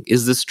saying?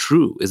 Is this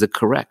true? Is it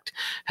correct?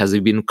 Has he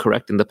been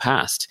correct in the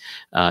past?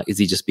 Is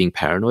he just being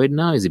paranoid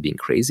now? Is he being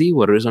crazy?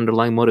 What are his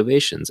underlying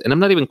motivations? And I'm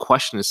not even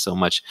questioning it so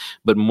much,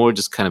 but more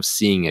just kind of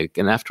seeing it.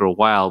 And after a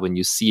while, when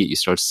you see it, you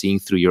start seeing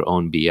through your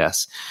own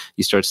BS.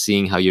 You start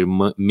seeing how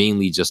you're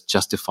mainly just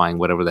justifying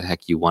whatever the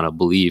heck you want to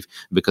believe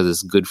because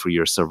it's good for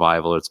your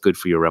survival, or it's good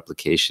for your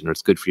replication, or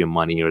it's good for your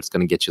money, or it's going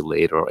to get you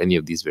laid, or any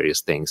of these various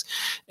things.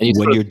 And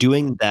when you're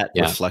doing that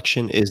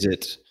reflection, is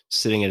it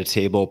sitting at a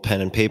table, pen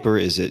and paper?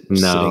 Is it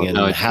sitting in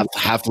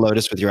half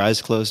lotus with your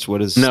eyes closed?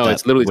 What is no?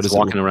 It's literally just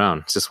walking around.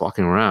 It's just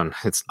walking around.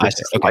 It's life.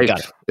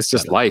 It's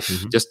just life.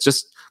 Mm-hmm.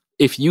 Just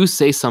if you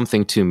say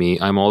something to me,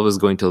 I'm always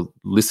going to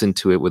listen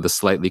to it with a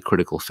slightly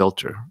critical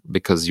filter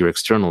because you're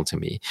external to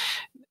me.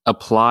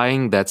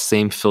 Applying that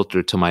same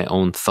filter to my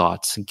own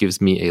thoughts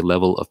gives me a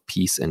level of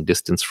peace and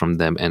distance from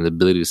them and the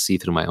ability to see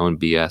through my own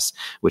BS,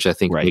 which I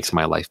think makes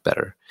my life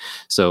better.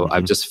 So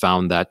I've just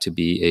found that to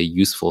be a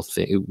useful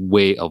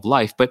way of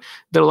life. But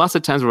there are lots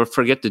of times where I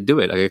forget to do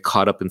it. I get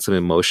caught up in some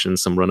emotion,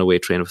 some runaway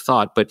train of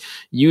thought. But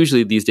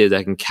usually these days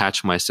I can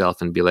catch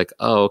myself and be like,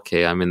 oh,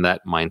 okay, I'm in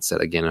that mindset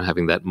again. I'm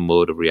having that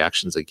mode of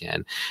reactions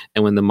again.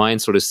 And when the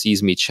mind sort of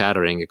sees me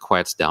chattering, it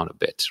quiets down a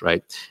bit,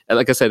 right? And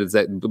like I said, it's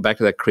back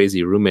to that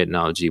crazy roommate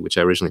analogy, which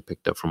I originally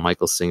picked up from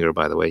Michael Singer,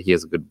 by the way. He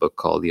has a good book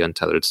called The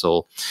Untethered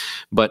Soul.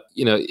 But,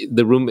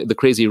 the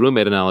crazy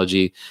roommate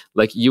analogy,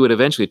 like you would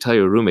eventually tell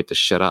your roommate to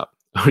shut up,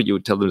 or you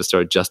would tell them to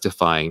start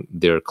justifying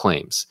their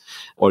claims,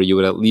 or you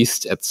would at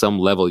least at some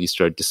level, you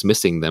start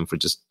dismissing them for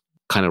just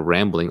kind of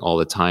rambling all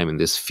the time in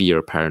this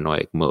fear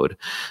paranoid mode.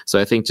 So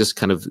I think just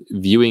kind of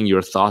viewing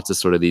your thoughts as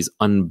sort of these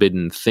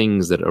unbidden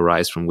things that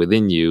arise from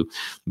within you,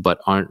 but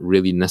aren't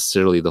really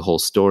necessarily the whole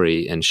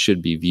story and should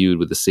be viewed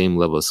with the same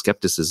level of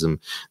skepticism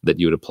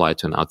that you would apply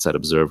to an outside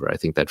observer. I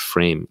think that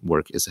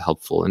framework is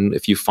helpful. And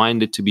if you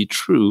find it to be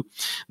true,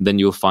 then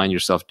you'll find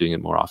yourself doing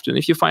it more often.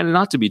 If you find it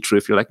not to be true,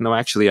 if you're like, no,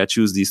 actually, I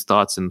choose these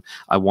thoughts and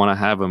I want to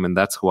have them and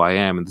that's who I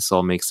am and this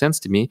all makes sense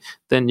to me,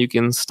 then you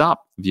can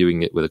stop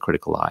viewing it with a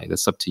critical eye.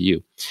 That's up to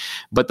you.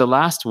 But the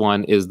last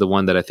one is the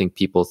one that I think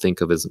people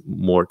think of as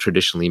more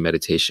traditionally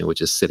meditation,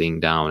 which is sitting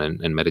down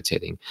and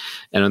meditating.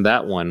 And on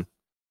that one,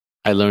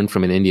 I learned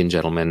from an Indian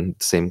gentleman,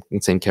 same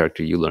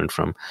character you learned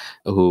from,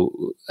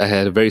 who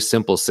had a very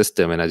simple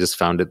system, and I just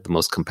found it the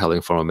most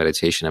compelling form of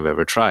meditation I've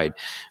ever tried,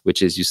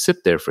 which is you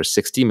sit there for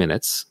 60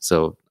 minutes.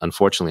 So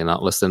unfortunately,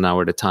 not less than an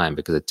hour at a time,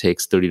 because it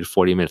takes 30 to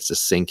 40 minutes to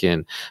sink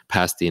in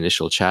past the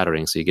initial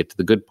chattering. So you get to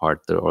the good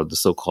part, or the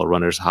so-called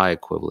runner's high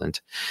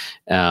equivalent.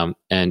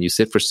 And you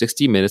sit for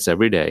 60 minutes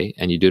every day,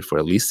 and you do it for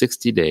at least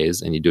 60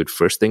 days, and you do it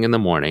first thing in the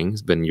morning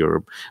when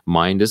your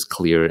mind is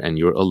clear and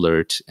you're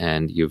alert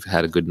and you've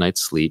had a good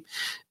night's sleep.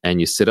 and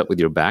you sit up with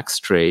your back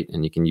straight,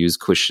 and you can use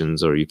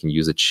cushions or you can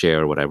use a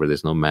chair or whatever.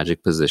 There's no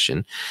magic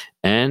position.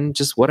 And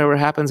just whatever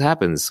happens,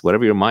 happens.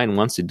 Whatever your mind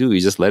wants to do, you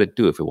just let it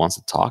do. If it wants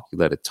to talk, you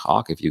let it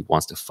talk. If it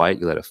wants to fight,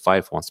 you let it fight.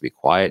 If it wants to be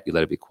quiet, you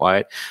let it be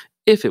quiet.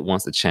 If it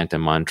wants to chant a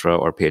mantra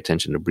or pay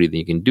attention to breathing,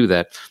 you can do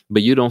that,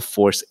 but you don't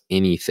force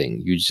anything.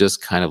 You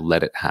just kind of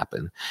let it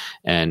happen.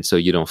 And so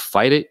you don't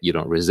fight it, you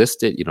don't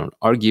resist it, you don't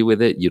argue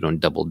with it, you don't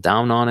double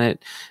down on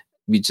it.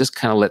 You just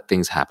kind of let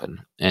things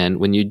happen. And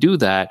when you do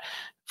that,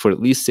 for at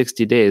least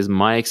 60 days,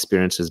 my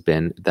experience has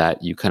been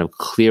that you kind of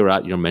clear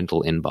out your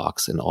mental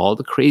inbox, and all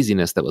the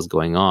craziness that was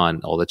going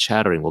on, all the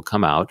chattering will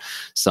come out.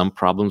 Some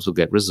problems will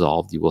get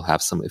resolved. You will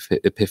have some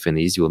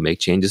epiphanies. You will make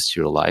changes to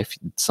your life.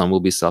 Some will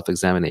be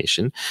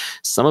self-examination.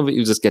 Some of it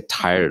you just get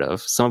tired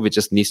of. Some of it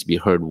just needs to be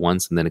heard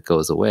once and then it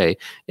goes away.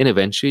 And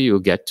eventually you'll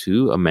get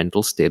to a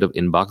mental state of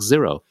inbox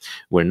zero,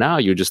 where now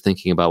you're just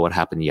thinking about what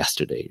happened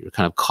yesterday. You're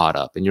kind of caught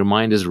up and your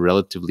mind is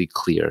relatively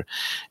clear.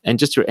 And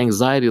just your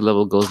anxiety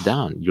level goes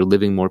down. You're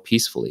living more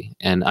peacefully.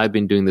 And I've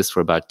been doing this for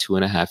about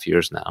 2.5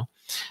 years now.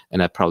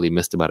 And I've probably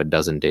missed about a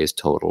dozen days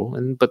total.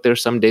 But there are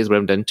some days where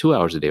I've done 2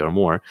 hours a day or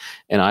more.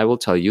 And I will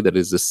tell you that it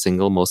is the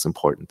single most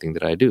important thing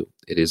that I do.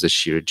 It is a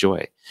sheer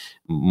joy.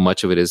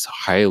 Much of it is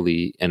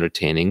highly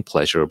entertaining,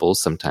 pleasurable.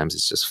 Sometimes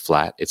it's just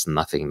flat. It's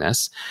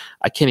nothingness.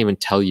 I can't even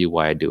tell you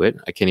why I do it.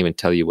 I can't even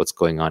tell you what's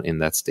going on in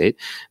that state.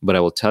 But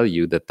I will tell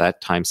you that that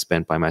time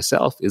spent by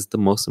myself is the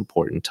most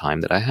important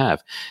time that I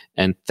have.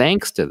 And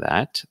thanks to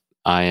that,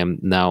 I am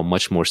now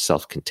much more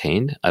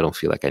self-contained. I don't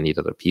feel like I need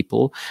other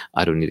people.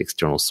 I don't need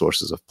external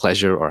sources of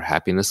pleasure or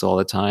happiness all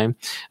the time.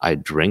 I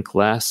drink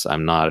less.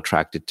 I'm not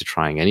attracted to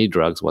trying any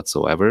drugs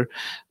whatsoever.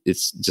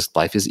 It's just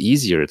life is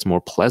easier. It's more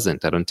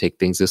pleasant. I don't take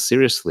things as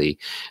seriously.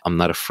 I'm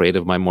not afraid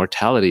of my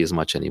mortality as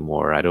much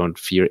anymore. I don't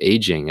fear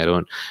aging. I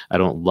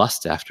don't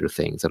lust after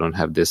things. I don't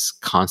have this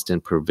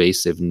constant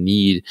pervasive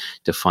need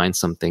to find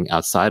something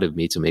outside of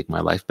me to make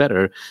my life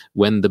better.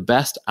 When the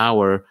best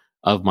hour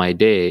of my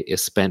day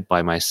is spent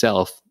by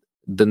myself,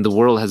 then the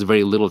world has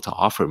very little to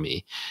offer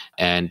me.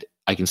 And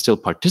I can still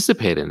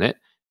participate in it,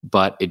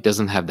 but it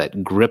doesn't have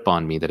that grip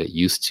on me that it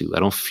used to. I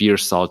don't fear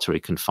solitary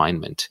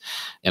confinement.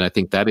 And I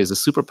think that is a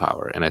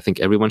superpower. And I think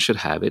everyone should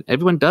have it.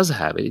 Everyone does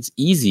have it. It's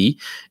easy.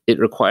 It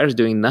requires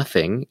doing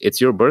nothing. It's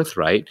your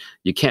birthright.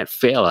 You can't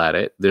fail at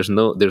it. There's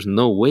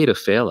no way to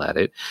fail at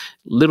it.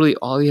 Literally,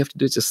 all you have to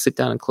do is just sit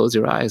down and close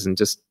your eyes and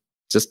just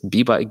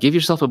give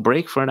yourself a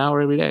break for an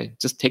hour every day.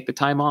 Just take the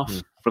time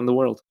off from the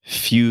world.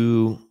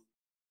 Few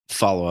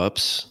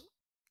follow-ups.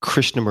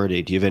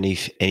 Krishnamurti, do you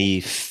have any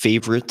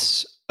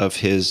favorites of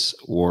his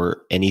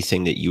or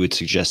anything that you would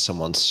suggest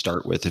someone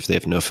start with if they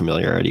have no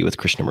familiarity with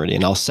Krishnamurti?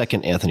 And I'll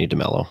second Anthony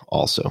DeMello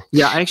also.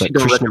 Yeah, I actually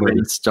don't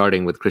recommend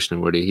starting with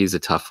Krishnamurti. He's a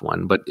tough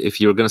one. But if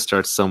you're going to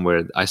start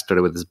somewhere, I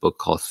started with this book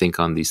called Think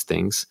on These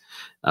Things.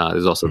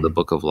 There's also the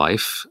Book of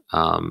Life.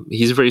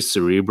 He's very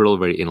cerebral,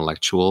 very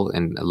intellectual,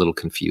 and a little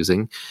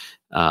confusing.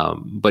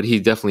 But he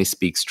definitely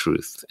speaks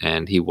truth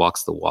and he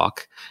walks the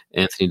walk.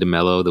 Anthony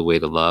DeMello, The Way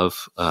to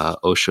Love,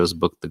 Osho's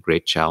book, The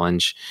Great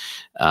Challenge.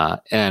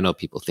 And I know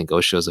people think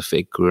Osho's a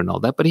fake guru and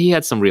all that, but he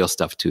had some real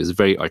stuff too. He's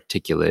very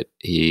articulate.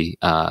 He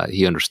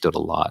understood a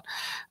lot.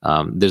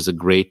 There's a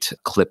great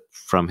clip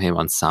from him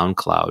on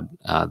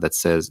SoundCloud that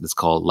says, it's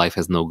called Life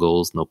Has No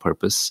Goals, No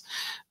Purpose.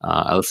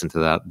 I listen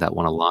to that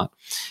one a lot.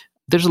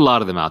 There's a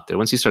lot of them out there.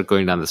 Once you start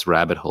going down this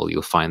rabbit hole,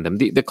 you'll find them.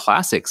 The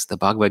classics, the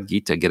Bhagavad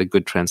Gita, get a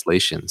good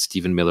translation.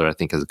 Stephen Miller, I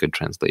think, has a good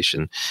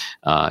translation.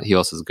 He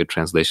also has a good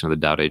translation of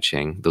the Tao Te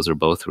Ching. Those are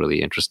both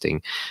really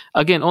interesting.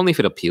 Again, only if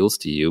it appeals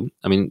to you.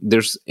 I mean,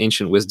 there's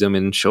ancient wisdom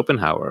in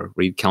Schopenhauer.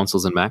 Read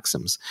Counsels and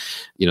Maxims.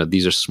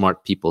 These are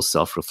smart people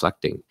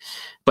self-reflecting.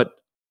 But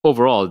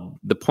overall,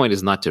 the point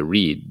is not to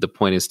read. The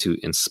point is to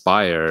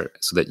inspire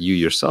so that you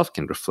yourself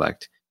can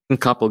reflect. And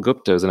Kapil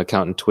Gupta is an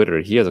account on Twitter.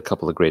 He has a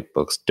couple of great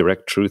books.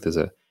 Direct Truth is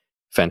a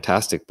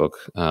fantastic book,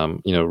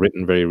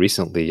 written very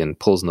recently and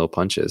pulls no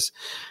punches.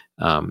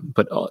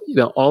 But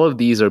all of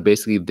these are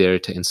basically there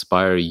to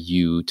inspire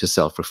you to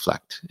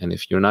self-reflect. And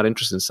if you're not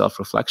interested in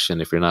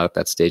self-reflection, if you're not at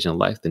that stage in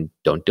life, then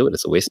don't do it.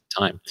 It's a waste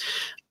of time.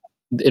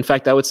 In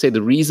fact, I would say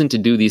the reason to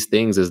do these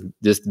things is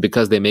just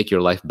because they make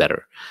your life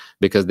better,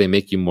 because they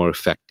make you more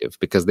effective,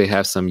 because they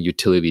have some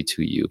utility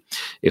to you.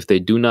 If they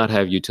do not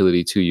have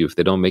utility to you, if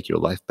they don't make your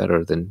life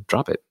better, then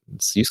drop it.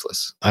 It's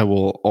useless. I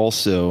will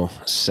also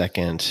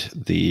second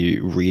the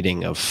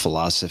reading of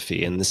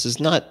philosophy. And this is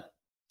not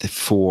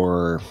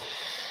for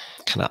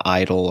kind of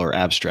idle or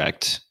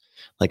abstract,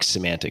 like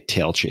semantic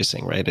tail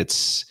chasing, right?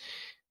 It's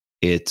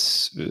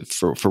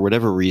for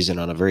whatever reason,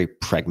 on a very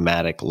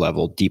pragmatic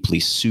level, deeply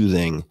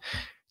soothing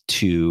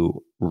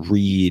to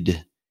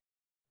read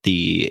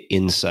the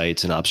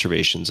insights and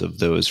observations of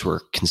those who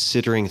are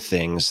considering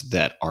things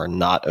that are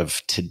not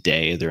of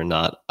today. They're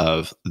not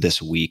of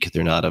this week.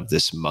 They're not of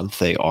this month.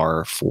 They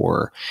are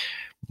for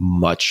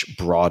much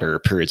broader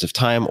periods of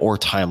time or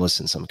timeless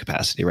in some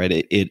capacity, right?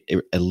 It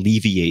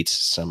alleviates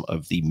some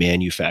of the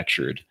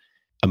manufactured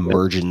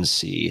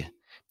emergency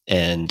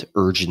and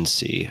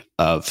urgency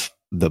of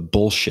the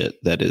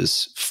bullshit that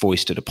is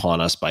foisted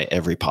upon us by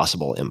every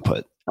possible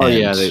input. Oh,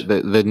 yeah.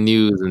 The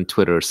news and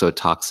Twitter are so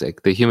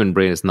toxic. The human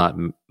brain is not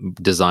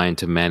designed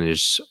to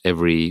manage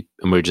every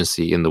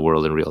emergency in the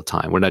world in real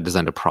time. We're not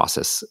designed to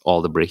process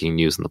all the breaking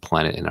news on the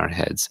planet in our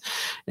heads.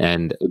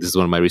 And this is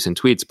one of my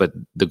recent tweets, but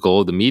the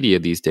goal of the media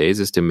these days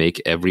is to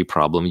make every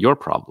problem your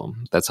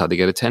problem. That's how they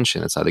get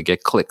attention. That's how they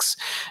get clicks.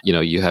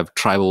 You have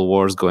tribal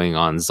wars going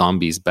on,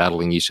 zombies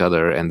battling each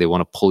other, and they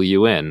want to pull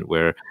you in,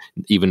 where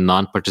even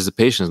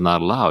non-participation is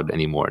not allowed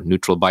anymore.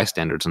 Neutral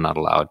bystanders are not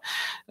allowed.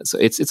 So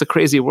it's a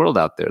crazy world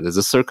out there. There's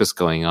a circus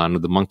going on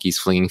with the monkeys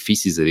flinging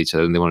feces at each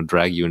other, and they want to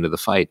drag you into the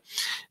fight.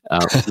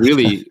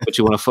 Really, what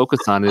you want to focus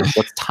on is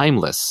what's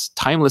timeless.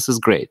 Timeless is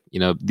great.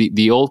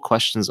 The old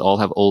questions all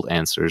have old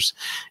answers,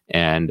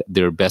 and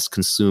they're best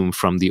consumed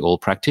from the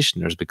old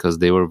practitioners because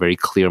they were very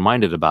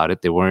clear-minded about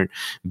it. They weren't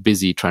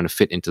busy trying to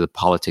fit into the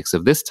politics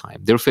of this time.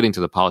 They were fitting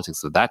to the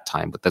politics of that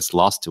time, but that's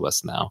lost to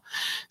us now.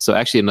 So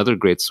actually, another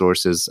great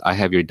source is I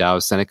have your Tao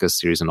of Seneca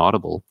series on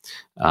Audible,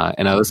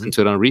 and I listen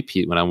to it on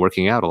repeat when I'm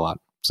working out a lot.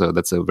 So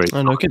that's a very...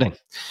 Oh, no kidding.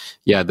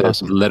 Yeah, the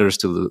awesome. Letters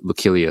to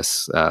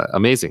Lucilius.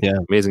 Amazing. Yeah.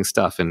 Amazing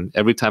stuff. And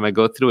every time I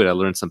go through it, I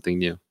learn something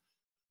new.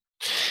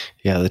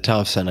 Yeah, the Tao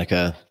of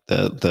Seneca,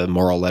 the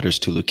moral letters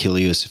to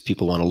Lucilius, if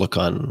people want to look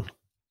on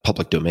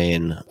public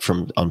domain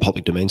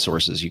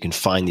sources, you can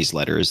find these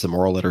letters. The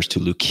moral letters to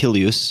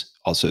Lucilius,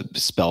 also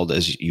spelled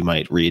as you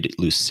might read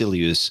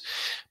Lucilius,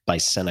 by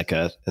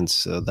Seneca. And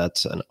so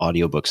that's an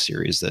audiobook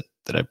series that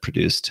I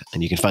produced.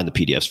 And you can find the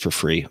PDFs for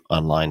free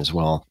online as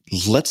well.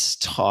 Let's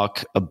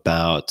talk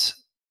about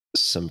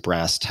some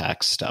brass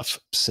tacks stuff,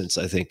 since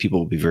I think people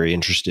will be very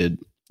interested.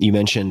 You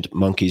mentioned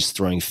monkeys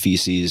throwing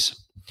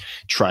feces,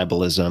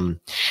 tribalism.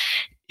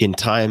 In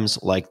times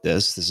like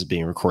this is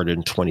being recorded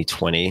in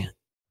 2020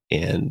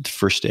 and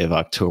first day of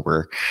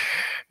October,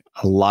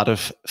 a lot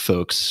of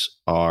folks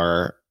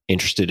are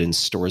interested in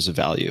stores of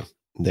value.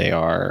 They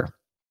are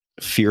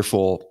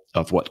fearful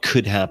of what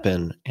could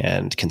happen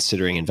and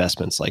considering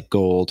investments like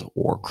gold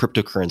or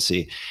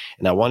cryptocurrency.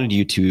 And I wanted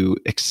you to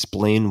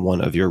explain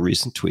one of your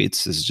recent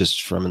tweets. This is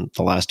just from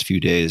the last few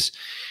days.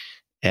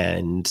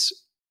 And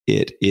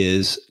it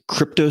is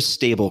crypto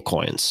stable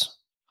coins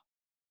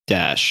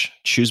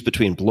 - choose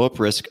between blow up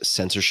risk,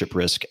 censorship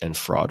risk, and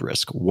fraud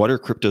risk. What are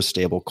crypto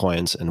stable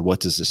coins and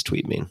what does this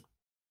tweet mean?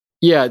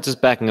 Yeah,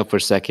 just backing up for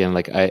a second,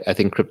 I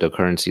think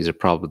cryptocurrencies are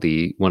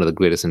probably one of the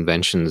greatest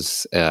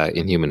inventions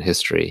in human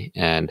history.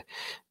 And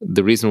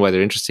the reason why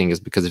they're interesting is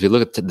because if you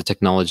look at the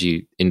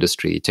technology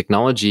industry,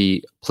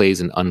 technology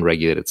plays in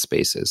unregulated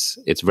spaces.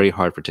 It's very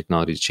hard for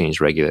technology to change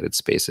regulated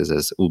spaces,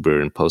 as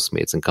Uber and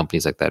Postmates and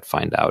companies like that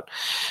find out.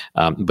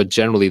 But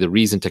generally, the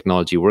reason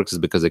technology works is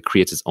because it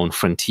creates its own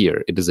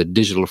frontier. It is a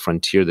digital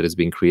frontier that is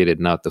being created.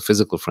 Now, the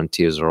physical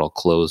frontiers are all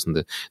closed and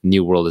the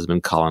new world has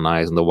been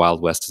colonized and the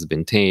Wild West has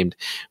been tamed.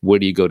 Where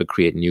do you go to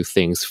create new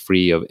things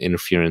free of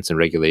interference and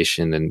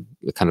regulation and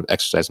kind of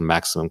exercise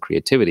maximum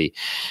creativity?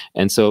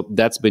 And so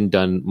that's been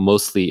done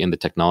mostly in the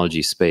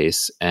technology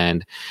space.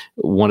 And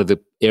one of the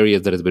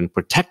areas that has been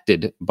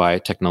protected by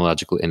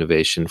technological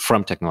innovation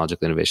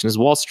is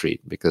Wall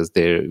Street, because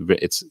they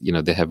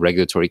have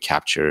regulatory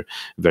capture,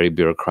 very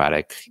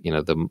bureaucratic.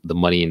 The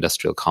money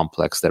industrial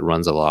complex that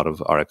runs a lot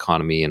of our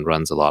economy and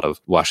runs a lot of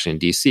Washington,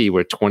 D.C.,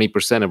 where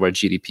 20% of our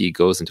GDP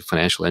goes into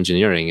financial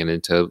engineering and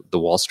into the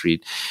Wall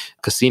Street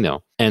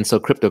casino. And so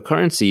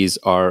cryptocurrencies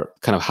are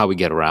kind of how we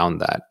get around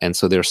that. And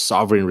so they're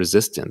sovereign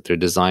resistant. They're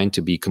designed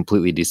to be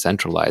completely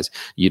decentralized.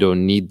 You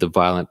don't need the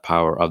violent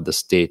power of the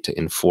state to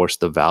enforce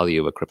the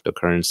value of a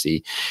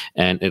cryptocurrency.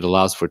 And it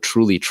allows for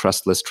truly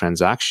trustless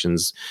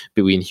transactions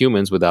between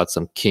humans without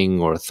some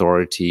king or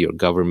authority or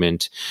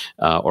government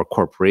or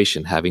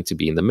corporation having to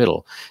be in the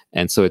middle.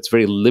 And so it's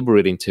very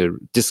liberating to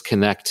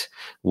disconnect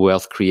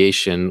wealth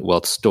creation,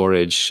 wealth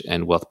storage,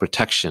 and wealth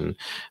protection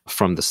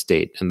from the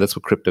state. And that's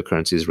what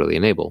cryptocurrencies really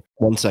enable.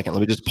 1 second. Let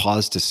me just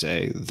pause to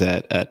say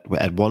that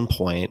at one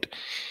point,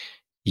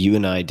 you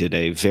and I did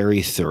a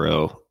very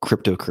thorough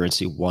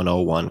cryptocurrency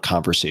 101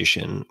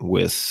 conversation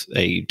with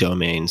a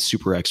domain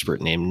super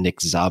expert named Nick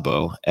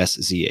Szabo,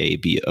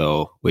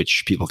 Szabo,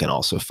 which people can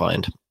also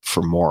find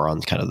for more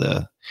on kind of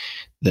the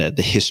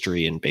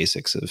history and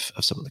basics of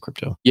some of the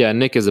crypto. Yeah,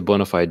 Nick is a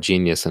bona fide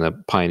genius and a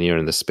pioneer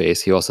in the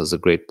space. He also has a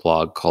great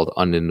blog called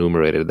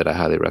Unenumerated that I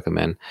highly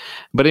recommend.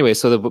 But anyway,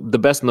 so the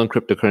best known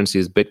cryptocurrency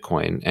is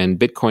Bitcoin. And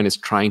Bitcoin is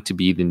trying to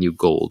be the new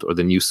gold or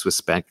the new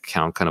Swiss bank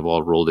account, kind of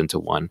all rolled into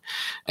one.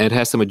 And it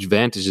has some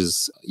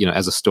advantages,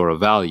 as a store of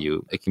value.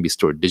 It can be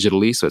stored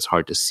digitally, so it's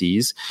hard to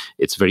seize.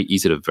 It's very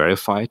easy to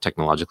verify,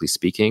 technologically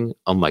speaking.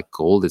 Unlike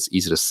gold, it's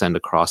easy to send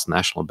across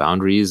national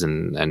boundaries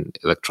and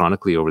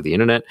electronically over the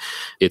internet.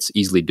 It's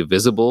easily easily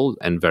divisible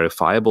and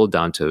verifiable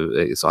down to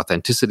its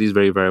authenticity is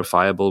very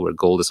verifiable, where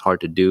gold is hard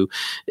to do.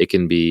 It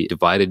can be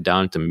divided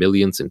down to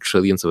millions and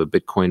trillions of a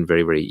Bitcoin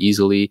very, very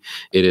easily.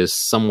 It is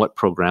somewhat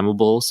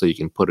programmable, so you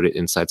can put it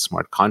inside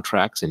smart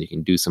contracts and you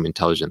can do some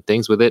intelligent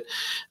things with it.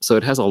 So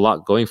it has a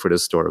lot going for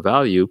this store of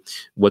value.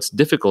 What's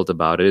difficult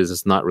about it is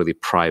it's not really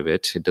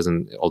private. It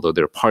doesn't, although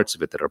there are parts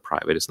of it that are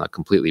private, it's not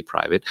completely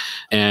private.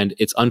 And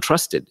it's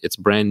untrusted. It's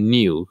brand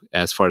new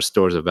as far as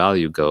stores of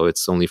value go.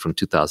 It's only from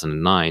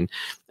 2009.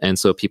 And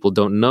so people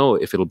don't know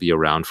if it'll be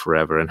around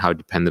forever and how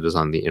dependent it is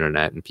on the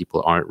internet. And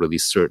people aren't really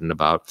certain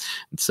about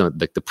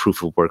like the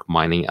proof of work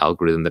mining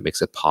algorithm that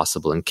makes it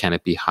possible. And can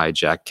it be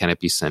hijacked? Can it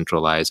be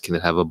centralized? Can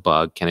it have a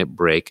bug? Can it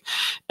break?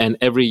 And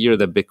every year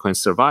that Bitcoin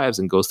survives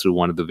and goes through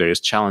one of the various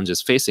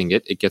challenges facing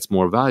it, it gets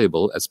more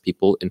valuable as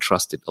people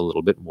entrust it a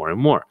little bit more and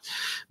more.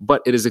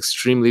 But it is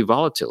extremely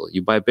volatile.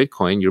 You buy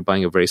Bitcoin, you're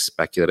buying a very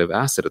speculative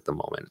asset at the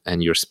moment.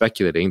 And you're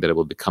speculating that it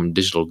will become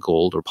digital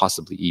gold or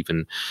possibly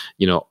even,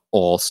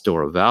 all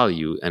store of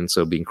value, and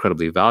so be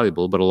incredibly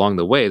valuable. But along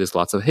the way, there's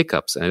lots of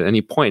hiccups. And at any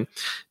point,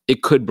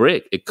 it could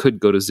break. It could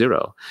go to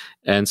zero.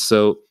 And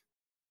so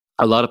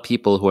a lot of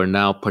people who are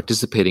now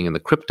participating in the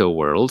crypto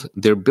world,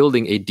 they're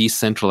building a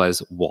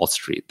decentralized Wall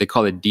Street. They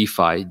call it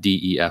DeFi,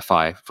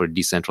 D-E-F-I, for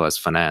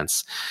decentralized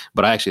finance.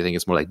 But I actually think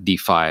it's more like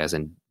DeFi, as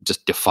in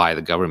just defy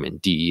the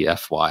government,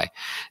 D-E-F-Y.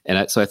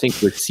 And so I think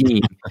we're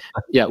seeing,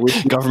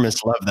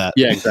 governments love that.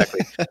 Yeah,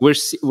 exactly.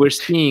 We're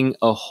seeing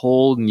a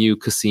whole new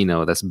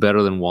casino that's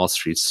better than Wall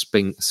Street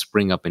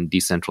spring up in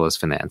decentralized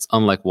finance.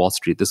 Unlike Wall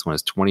Street, this one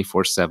is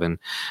 24/7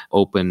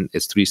 open.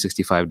 It's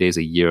 365 days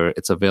a year.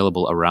 It's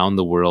available around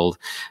the world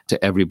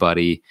to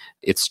everybody.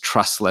 It's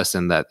trustless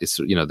in that it's,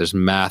 there's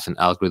math and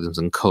algorithms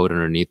and code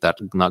underneath that,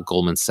 not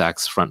Goldman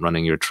Sachs front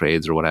running your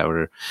trades or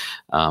whatever.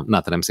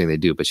 Not that I'm saying they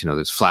do, but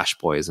there's Flash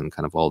Boys and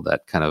kind of all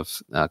that kind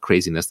of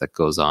craziness that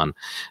goes on.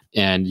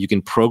 And you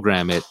can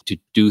program it to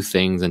do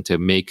things and to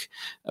make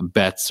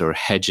bets or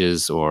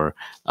hedges or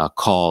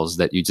calls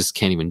that you just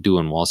can't even do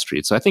on Wall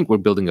Street. So I think we're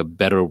building a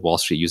better Wall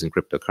Street using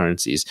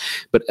cryptocurrencies.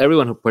 But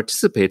everyone who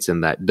participates in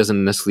that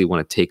doesn't necessarily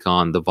want to take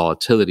on the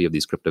volatility of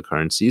these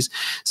cryptocurrencies.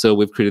 So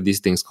we've created these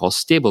things called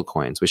stable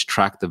coins, which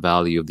track the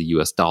value of the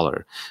US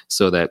dollar,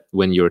 so that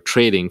when you're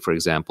trading, for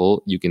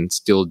example, you can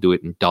still do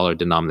it in dollar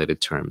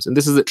denominated terms. And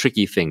this is a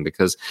tricky thing,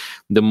 because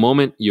the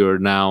moment you're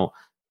now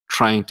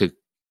trying to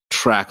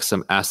track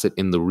some asset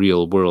in the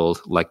real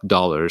world, like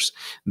dollars,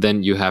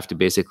 then you have to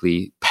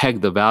basically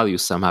peg the value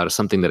somehow to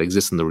something that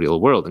exists in the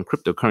real world. And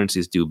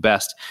cryptocurrencies do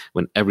best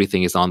when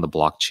everything is on the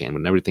blockchain,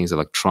 when everything is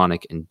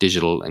electronic and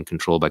digital and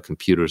controlled by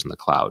computers in the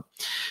cloud.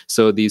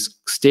 So these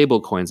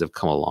stable coins have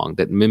come along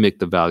that mimic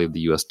the value of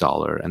the US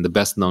dollar. And the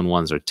best known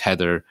ones are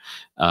Tether,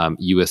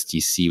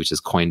 USDC, which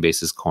is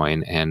Coinbase's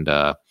coin, and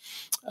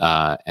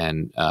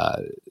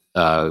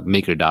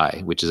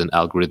MakerDAI, which is an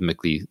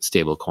algorithmically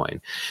stable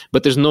coin.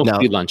 But there's no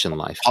free lunch in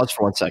life. Pause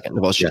for 1 second.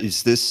 Well,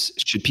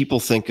 should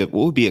people think of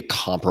what would be a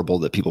comparable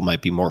that people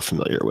might be more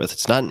familiar with?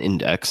 It's not an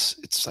index.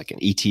 It's like an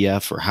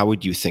ETF, or how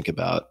would you think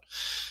about?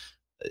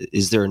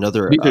 Is there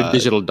another? These are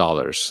digital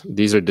dollars.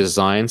 These are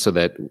designed so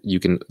that you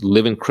can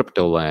live in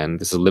crypto land.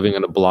 This is living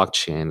on a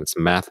blockchain. It's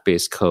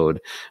math-based code,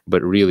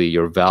 but really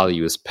your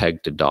value is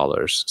pegged to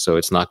dollars. So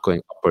it's not going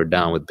up or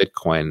down with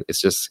Bitcoin.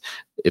 It's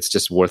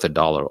just worth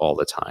 $1 all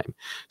the time.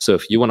 So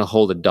if you want to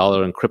hold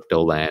 $1 in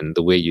crypto land,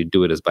 the way you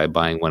do it is by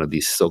buying one of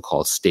these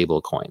so-called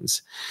stable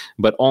coins.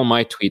 But all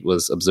my tweet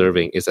was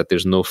observing is that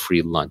there's no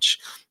free lunch.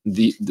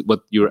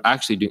 What you're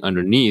actually doing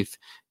underneath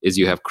is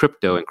you have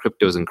crypto, and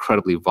crypto is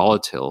incredibly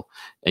volatile,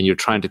 and you're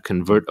trying to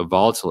convert a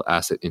volatile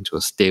asset into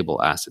a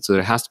stable asset. So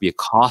there has to be a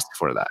cost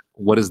for that.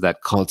 What is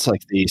that cost? Well, it's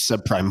like the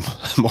subprime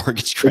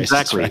mortgage crisis,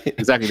 exactly, right?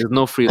 Exactly. There's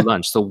no free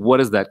lunch. So what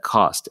does that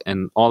cost?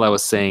 And all I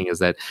was saying is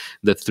that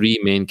the three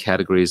main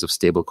categories of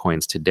stable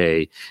coins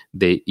today,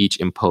 they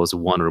each impose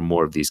one or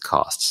more of these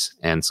costs.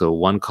 And so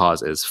one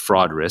cause is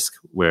fraud risk,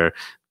 where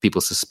people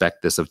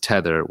suspect this of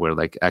Tether, where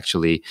like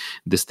actually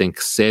this thing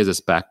says it's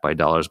backed by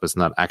dollars, but it's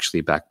not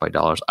actually backed by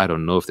dollars. I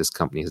don't know if this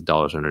company has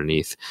dollars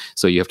underneath.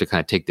 So you have to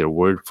kind of take their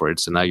word for it.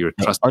 So now you're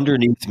trusting.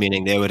 Underneath,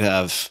 meaning they would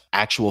have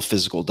actual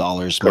physical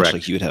dollars, Correct. Much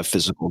like you would have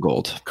physical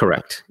gold.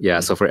 Correct. Yeah.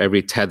 So for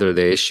every Tether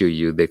they issue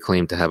you, they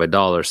claim to have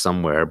 $1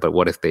 somewhere, but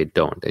what if they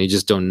don't? And you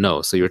just don't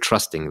know. So you're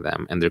trusting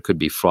them, and there could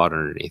be fraud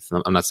underneath.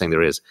 I'm not saying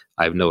there is.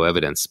 I have no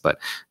evidence, but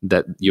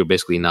that you're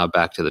basically now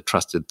back to the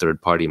trusted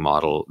third-party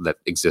model that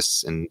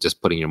exists in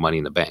just putting your money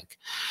in the bank.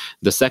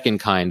 The second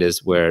kind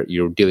is where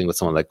you're dealing with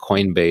someone like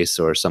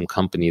Coinbase or some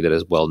company that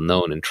is well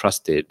known and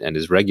trusted and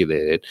is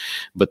regulated,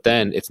 but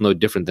then it's no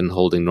different than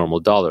holding normal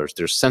dollars.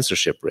 There's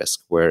censorship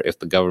risk, where if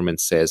the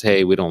government says,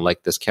 hey, we don't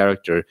like this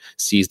character,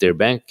 seize their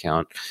bank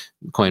account,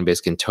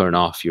 Coinbase can turn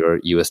off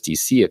your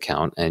USDC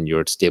account and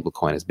your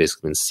stablecoin has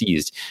basically been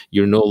seized.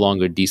 You're no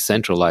longer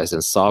decentralized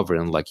and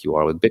sovereign like you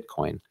are with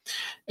Bitcoin.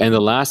 And the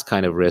last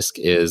kind of risk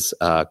is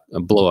a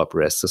blow-up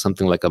risk. So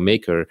something like a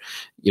Maker,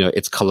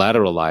 it's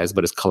collateralized,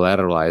 but it's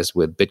collateralized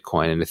with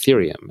Bitcoin and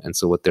Ethereum. And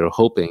so what they're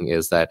hoping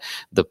is that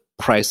the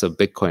price of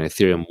Bitcoin,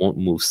 Ethereum won't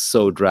move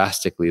so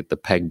drastically that the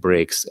peg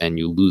breaks and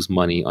you lose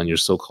money on your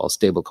so-called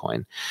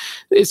stablecoin.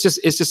 It's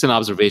just an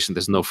observation.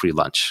 There's no free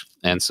lunch.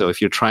 And so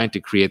if you're trying to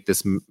create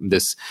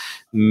this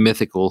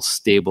mythical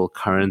stable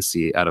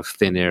currency out of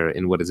thin air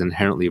in what is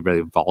inherently a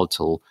very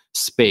volatile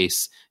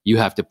space, you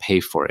have to pay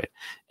for it.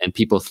 And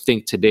people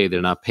think today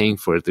they're not paying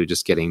for it. They're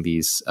just getting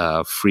these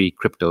free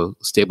crypto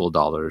stable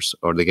dollars,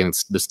 or they're getting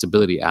the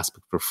stability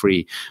aspect for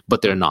free,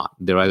 but they're not.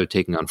 They're either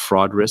taking on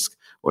fraud risk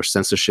or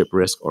censorship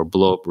risk or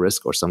blow up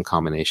risk or some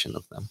combination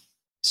of them.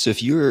 So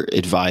if you're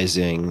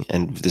advising,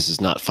 and this is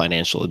not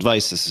financial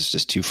advice, this is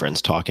just two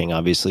friends talking,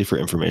 obviously for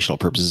informational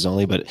purposes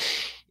only, but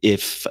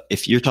if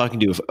you're talking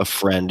to a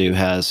friend who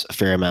has a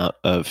fair amount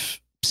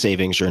of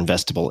savings or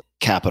investable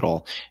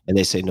capital, and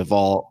they say,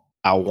 Naval,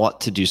 I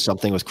want to do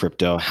something with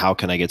crypto. How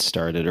can I get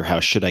started, or how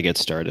should I get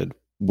started?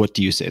 What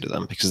do you say to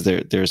them? Because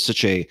there's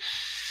such a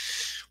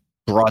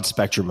broad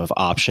spectrum of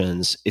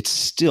options. It's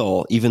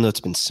still, even though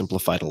it's been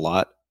simplified a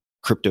lot,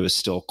 crypto is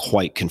still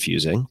quite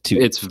confusing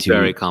it's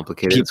very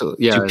complicated.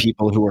 To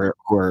people who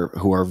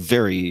are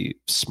very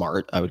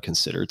smart, I would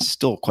consider it's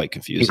still quite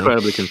confusing.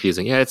 Incredibly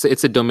confusing. Yeah,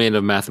 it's a domain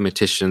of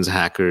mathematicians,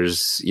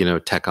 hackers,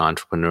 tech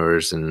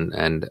entrepreneurs,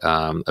 and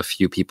a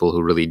few people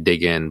who really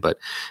dig in. But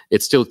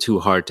it's still too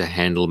hard to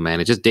handle,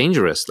 manage. It's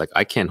dangerous. Like,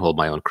 I can't hold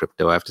my own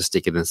crypto. I have to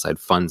stick it inside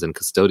funds and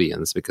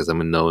custodians because I'm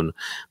a known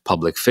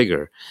public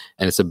figure,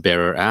 and it's a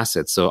bearer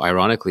asset. So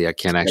ironically, I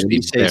can't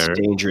actually bear. It's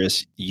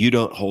dangerous. You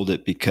don't hold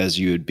it because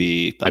you would be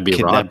I'd be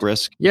kidnap robbed.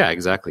 risk. Yeah,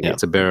 exactly. Yeah.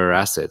 It's a bearer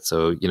asset.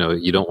 So,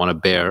 you don't want to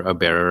bear a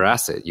bearer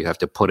asset. You have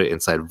to put it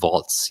inside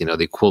vaults, the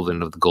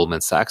equivalent of the Goldman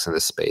Sachs in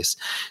this space.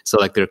 So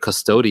like there are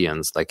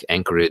custodians, like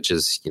Anchorage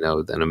is,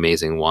 an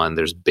amazing one.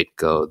 There's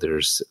BitGo,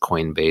 there's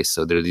Coinbase.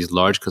 So there are these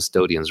large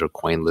custodians, or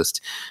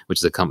CoinList, which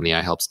is a company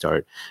I helped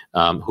start,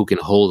 who can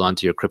hold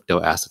onto your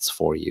crypto assets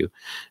for you.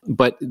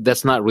 But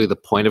that's not really the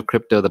point of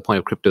crypto. The point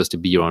of crypto is to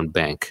be your own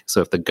bank.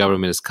 So if the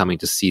government is coming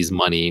to seize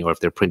money, or if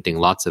they're printing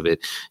lots of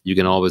it, you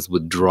can always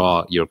withdraw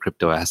your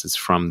crypto assets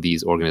from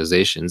these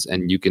organizations,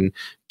 and you can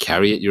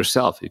carry it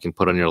yourself. You can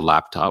put on your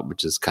laptop,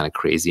 which is kind of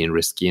crazy and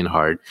risky and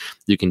hard.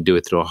 You can do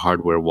it through a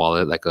hardware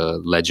wallet like a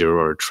Ledger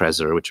or a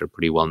Trezor, which are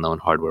pretty well-known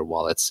hardware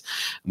wallets,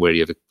 where you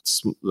have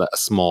a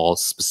small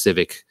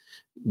specific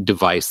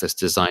device that's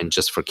designed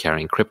just for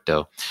carrying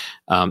crypto.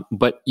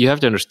 But you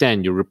have to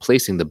understand, you're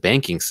replacing the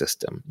banking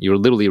system. You're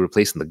literally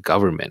replacing the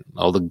government,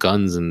 all the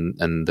guns and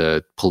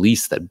the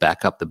police that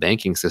back up the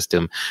banking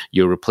system.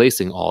 You're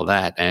replacing all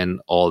that and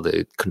all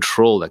the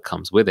control that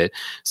comes with it.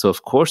 So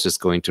of course, it's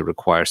going to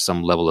require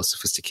some level of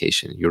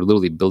sophistication. You're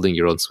literally building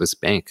your own Swiss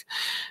bank.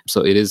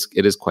 So it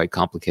is quite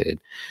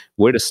complicated.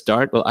 Where to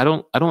start? Well, I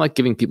don't like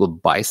giving people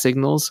buy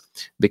signals,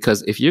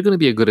 because if you're going to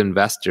be a good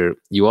investor,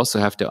 you also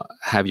have to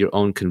have your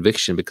own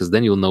conviction, because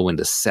then you'll know when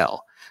to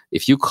sell.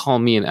 If you call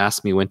me and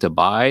ask me when to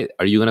buy,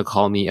 are you going to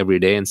call me every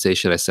day and say,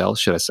 should I sell?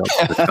 Should I sell?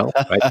 Should I sell?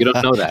 Right? You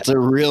don't know that. It's a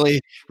really,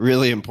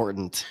 really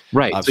important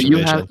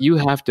observation. So you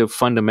have to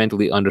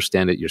fundamentally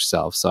understand it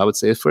yourself. So I would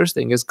say the first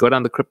thing is go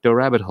down the crypto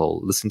rabbit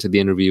hole. Listen to the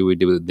interview we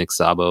did with Nick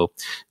Szabo.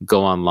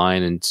 Go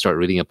online and start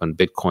reading up on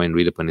Bitcoin,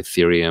 read up on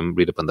Ethereum,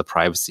 read up on the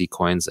privacy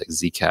coins like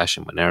Zcash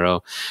and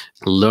Monero.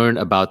 Learn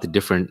about the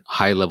different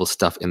high-level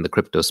stuff in the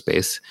crypto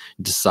space.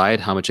 Decide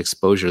how much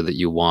exposure that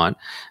you want.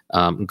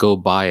 Go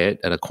buy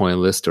it at a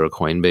CoinList or a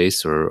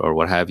Coinbase or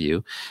what have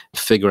you.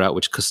 Figure out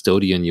which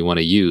custodian you want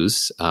to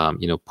use.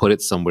 Put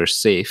it somewhere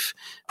safe,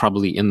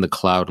 probably in the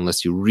cloud,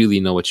 unless you really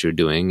know what you're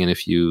doing. And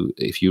if you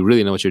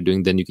really know what you're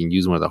doing, then you can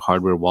use one of the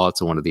hardware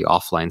wallets or one of the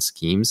offline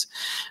schemes.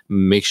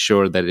 Make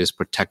sure that it is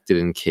protected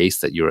in case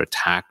that you're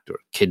attacked or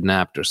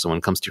kidnapped, or someone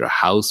comes to your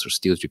house or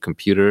steals your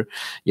computer.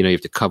 You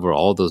have to cover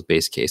all those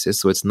base cases.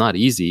 So it's not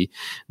easy,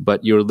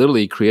 but you're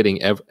literally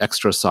creating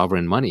extra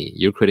sovereign money.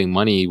 You're creating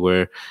money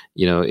where,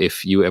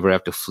 if you ever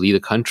have to flee the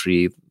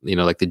country,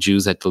 like the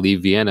Jews had to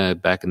leave Vienna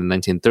back in the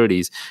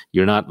 1930s,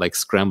 you're not like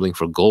scrambling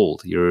for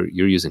gold. You're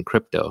using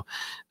crypto.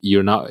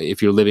 You're not,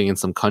 if you're living in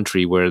some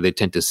country where they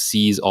tend to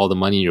seize all the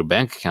money in your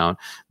bank account,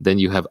 then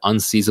you have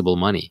unseizable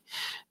money.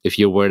 If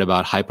you're worried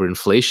about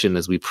hyperinflation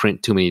as we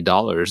print too many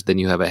dollars, then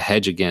you have a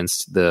hedge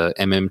against the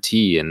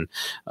MMT and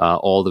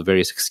all the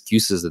various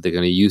excuses that they're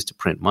going to use to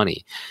print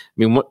money. I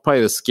mean,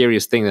 probably the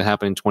scariest thing that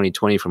happened in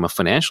 2020 from a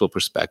financial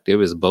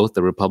perspective is both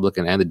the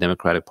Republican and the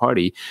Democratic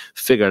Party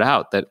figured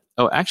out that,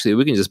 actually,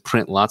 we can just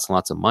print lots and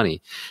lots of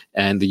money.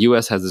 And the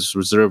U.S. has this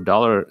reserve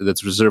dollar,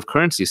 that's reserve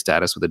currency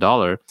status with the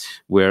dollar,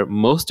 where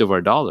most of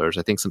our dollars,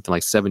 I think something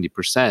like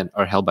 70%,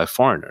 are held by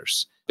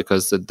foreigners,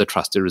 because the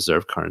trusted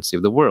reserve currency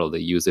of the world. They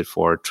use it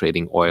for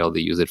trading oil. They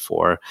use it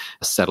for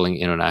settling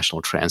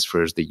international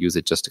transfers. They use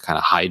it just to kind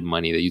of hide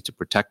money. They use it to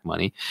protect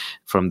money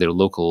from their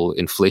local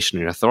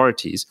inflationary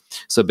authorities.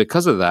 So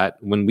because of that,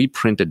 when we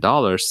print $1,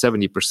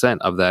 70%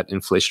 of that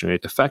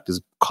inflationary effect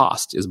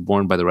is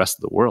borne by the rest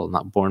of the world,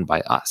 not borne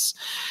by us.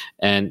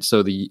 And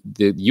so the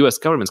U.S.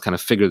 government's kind of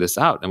figured this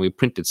out, and we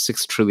printed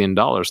 $6 trillion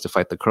to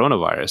fight the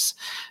coronavirus.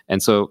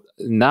 And so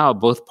now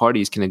both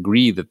parties can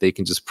agree that they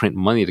can just print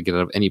money to get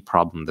out of any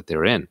problem that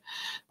they're in.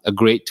 A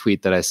great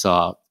tweet that I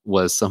saw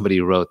was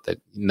somebody wrote that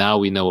now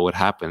we know what would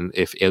happen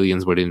if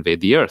aliens were to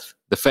invade the Earth.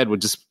 The Fed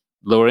would just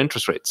lower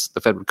interest rates.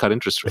 The Fed would cut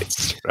interest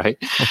rates, right?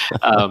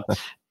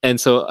 And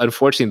so,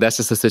 unfortunately, that's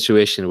just the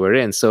situation we're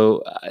in.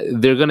 So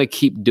they're going to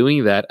keep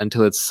doing that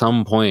until at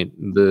some point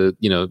the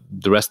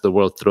rest of the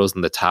world throws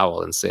in the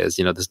towel and says,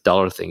 this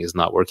dollar thing is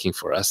not working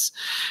for us.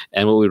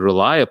 And what we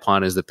rely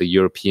upon is that the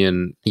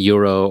European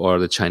euro or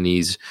the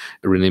Chinese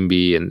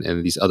renminbi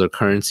and these other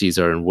currencies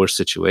are in worse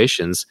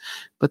situations.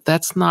 But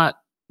that's not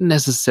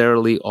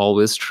necessarily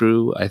always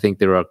true. I think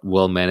there are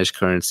well-managed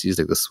currencies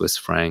like the Swiss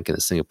franc and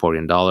the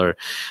Singaporean dollar.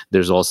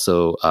 There's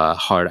also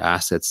hard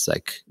assets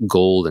like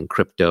gold and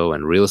crypto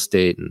and real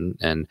estate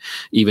and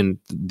even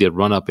the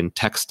run-up in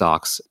tech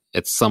stocks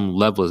at some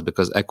level is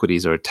because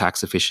equities are a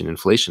tax-efficient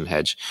inflation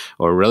hedge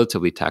or a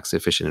relatively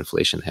tax-efficient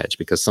inflation hedge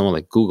because someone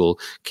like Google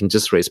can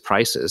just raise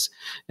prices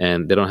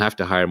and they don't have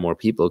to hire more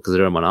people because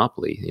they're a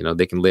monopoly.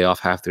 They can lay off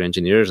half their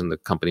engineers and the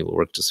company will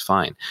work just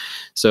fine.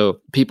 So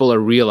people are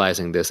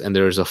realizing this, and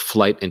there's a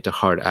flight into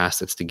hard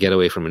assets to get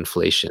away from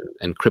inflation.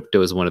 And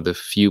crypto is one of the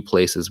few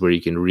places where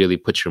you can really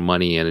put your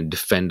money in and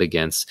defend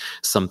against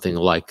something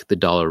like the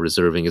dollar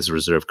reserving its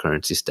reserve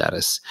currency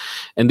status.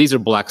 And these are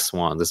black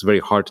swans. It's very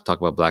hard to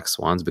talk about black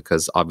swans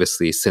because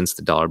obviously since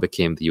the dollar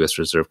became the US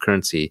reserve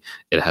currency,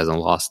 it hasn't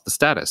lost the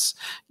status,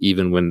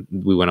 even when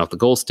we went off the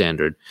gold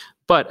standard.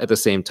 But at the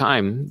same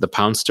time, the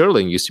pound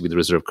sterling used to be the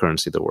reserve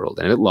currency of the world,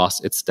 and it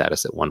lost its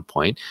status at one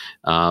point.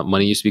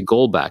 Money used to be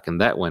gold back, and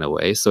that went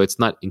away. So it's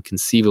not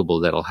inconceivable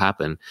that'll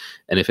happen.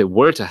 And if it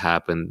were to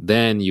happen,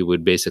 then you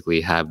would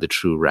basically have the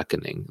true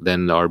reckoning.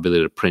 Then our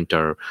ability to print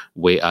our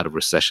way out of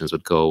recessions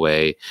would go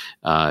away.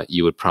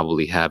 You would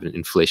probably have an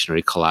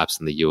inflationary collapse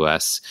in the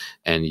US,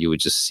 and you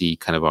would just see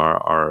kind of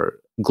our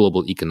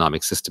global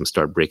economic system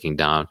start breaking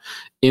down.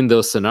 In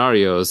those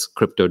scenarios,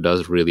 crypto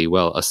does really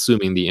well,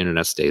 assuming the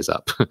internet stays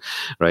up,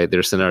 right? There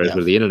are scenarios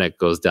where the internet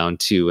goes down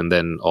too, and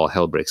then all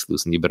hell breaks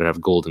loose, and you better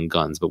have gold and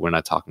guns, but we're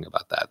not talking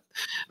about that.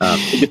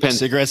 It depends.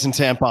 Cigarettes and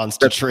tampons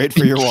to trade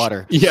for your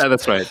water. Yeah,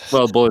 that's right.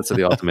 Well, bullets are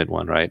the ultimate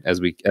one, right?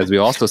 As we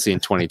also see in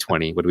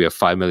 2020, when we have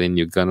 5 million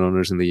new gun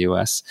owners in the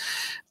US.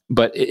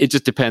 But it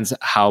just depends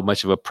how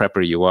much of a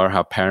prepper you are,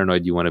 how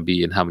paranoid you want to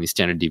be, and how many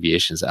standard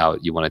deviations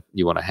out you want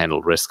to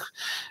handle risk.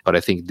 But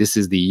I think this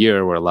is the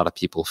year where a lot of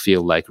people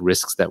feel like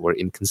risks that were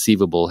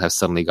inconceivable have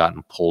suddenly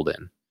gotten pulled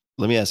in.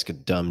 Let me ask a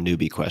dumb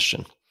newbie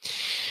question.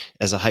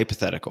 As a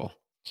hypothetical,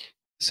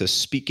 so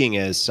speaking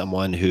as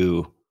someone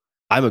who,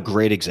 I'm a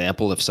great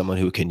example of someone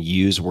who can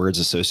use words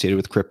associated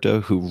with crypto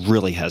who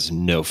really has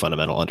no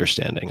fundamental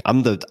understanding.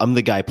 I'm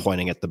the guy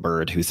pointing at the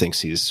bird who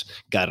thinks he's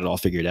got it all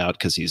figured out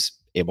because he's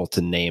able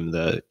to name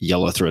the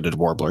yellow-throated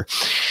warbler.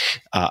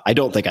 I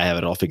don't think I have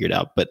it all figured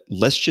out, but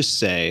let's just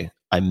say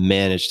I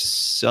managed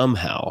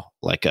somehow,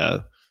 like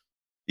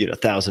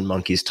 1,000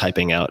 monkeys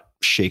typing out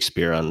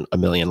Shakespeare on a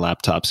million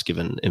laptops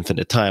given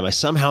infinite time. I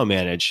somehow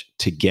managed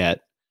to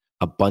get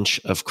a bunch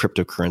of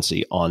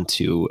cryptocurrency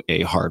onto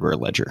a hardware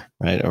ledger,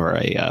 right? Or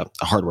a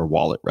hardware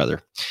wallet,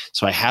 rather.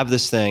 So I have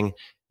this thing.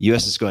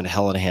 US is going to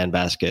hell in a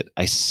handbasket.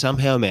 I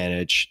somehow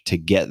managed to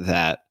get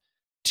that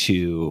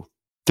to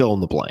fill in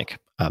the blank.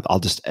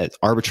 I'll just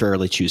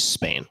arbitrarily choose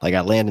Spain. Like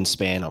I land in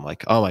Spain. I'm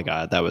like, oh my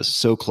God, that was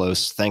so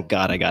close. Thank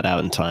God I got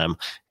out in time.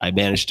 I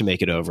managed to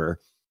make it over.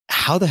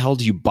 How the hell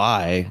do you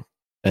buy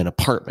an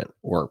apartment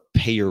or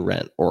pay your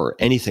rent or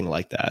anything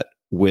like that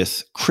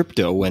with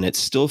crypto when it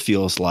still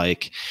feels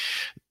like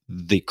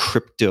the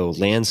crypto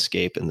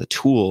landscape and the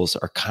tools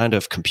are kind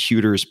of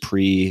computers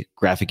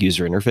pre-graphic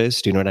user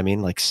interface? Do you know what I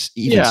mean? Like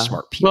even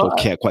smart people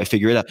can't quite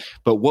figure it out.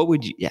 But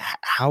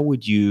how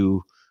would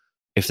you,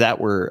 if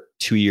that were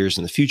 2 years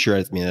in the future,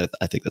 I mean,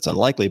 I think that's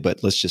unlikely,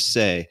 but let's just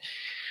say.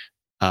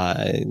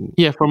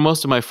 For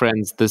most of my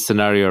friends, the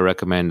scenario I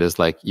recommend is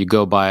like you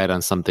go buy it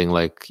on something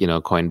like,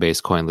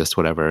 Coinbase, CoinList,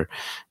 whatever.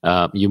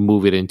 You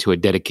move it into a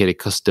dedicated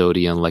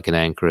custodian like an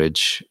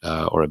Anchorage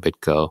or a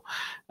BitGo.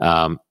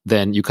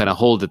 Then you kind of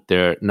hold it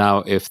there. Now,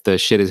 if the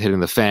shit is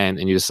hitting the fan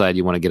and you decide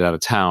you want to get out of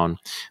town,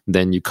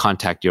 then you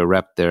contact your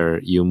rep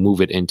there, you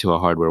move it into a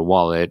hardware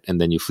wallet,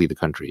 and then you flee the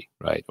country,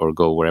 right? Or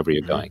go wherever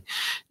you're going.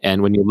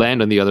 And when you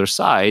land on the other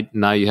side,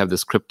 now you have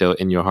this crypto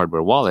in your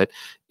hardware wallet.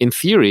 In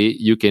theory,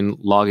 you can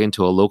log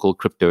into a local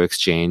crypto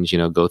exchange,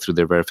 go through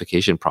their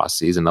verification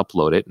processes and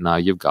upload it. Now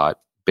you've got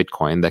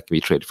Bitcoin that can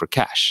be traded for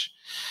cash.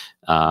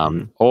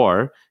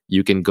 Or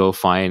you can go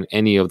find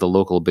any of the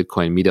local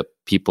Bitcoin meetup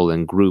people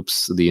and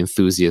groups, the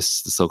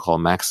enthusiasts, the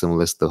so-called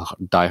maximalists, the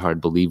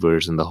diehard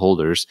believers and the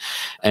holders,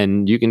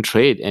 and you can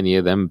trade any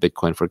of them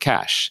Bitcoin for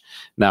cash.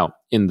 Now,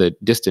 in the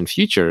distant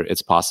future,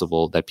 it's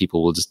possible that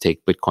people will just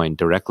take Bitcoin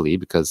directly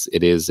because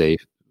it is a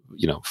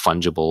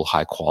fungible,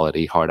 high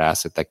quality, hard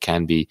asset that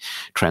can be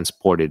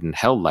transported and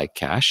held like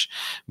cash.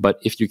 But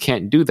if you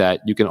can't do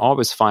that, you can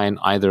always find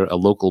either a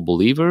local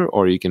believer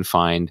or you can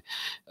find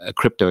a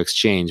crypto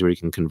exchange where you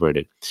can convert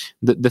it.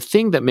 The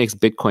thing that makes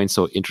Bitcoin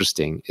so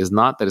interesting is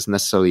not that it's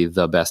necessarily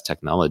the best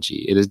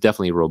technology. It is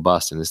definitely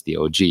robust and it's the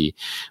OG.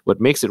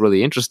 What makes it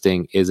really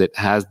interesting is it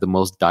has the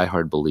most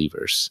diehard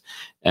believers.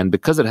 And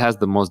because it has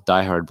the most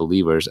diehard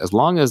believers, as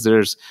long as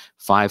there's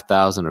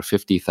 5,000 or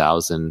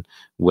 50,000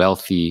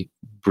 wealthy,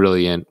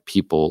 brilliant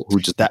people who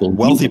just that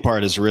wealthy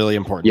part is really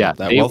important. Yeah,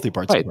 wealthy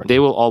part's important. They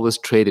will always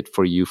trade it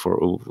for you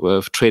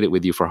trade it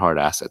with you for hard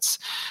assets.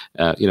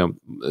 I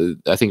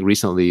think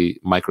recently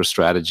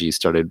MicroStrategy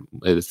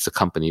it's a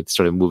company that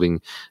started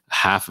moving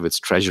half of its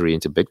treasury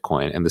into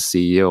Bitcoin, and the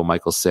CEO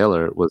Michael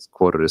Saylor was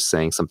quoted as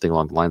saying something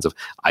along the lines of,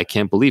 "I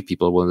can't believe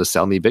people are willing to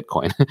sell me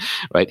Bitcoin."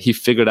 Right? He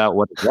figured out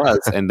what it was,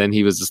 and then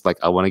he was just like,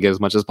 "I want to get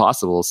as much as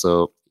possible."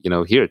 So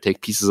here,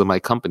 take pieces of my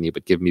company,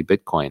 but give me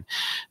Bitcoin.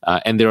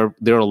 And there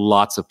are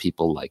lots of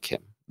people like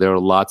him. There are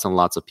lots and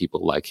lots of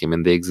people like him,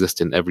 and they exist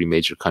in every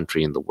major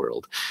country in the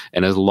world.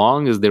 And as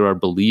long as there are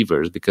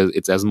believers, because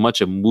it's as much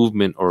a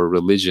movement or a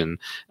religion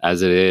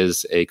as it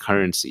is a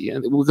currency.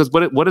 And because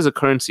what is a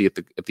currency at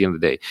the end of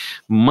the day?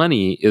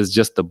 Money is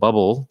just the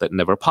bubble that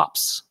never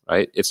pops.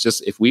 Right? It's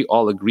just if we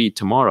all agree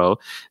tomorrow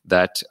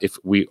that if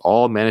we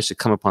all manage to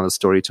come upon the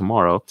story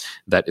tomorrow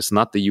that it's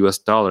not the US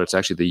dollar, it's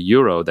actually the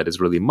euro that is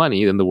really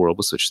money, then the world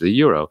will switch to the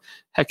euro.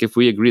 Heck, if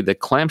we agreed that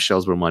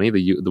clamshells were money,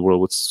 the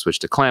world would switch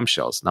to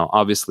clamshells. Now,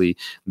 obviously,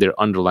 there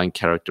are underlying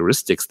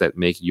characteristics that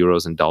make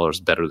euros and dollars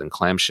better than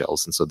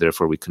clamshells, and so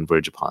therefore we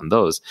converge upon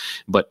those.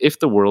 But if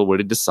the world were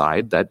to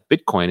decide that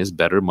Bitcoin is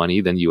better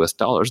money than US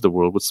dollars, the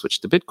world would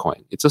switch to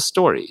Bitcoin. It's a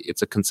story.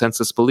 It's a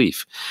consensus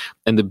belief.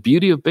 And the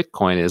beauty of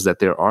Bitcoin is that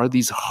there are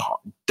these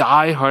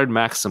die-hard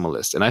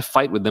maximalists, and I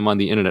fight with them on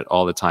the internet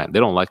all the time. They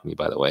don't like me,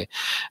 by the way.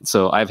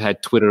 So I've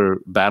had Twitter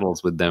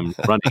battles with them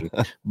running,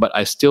 but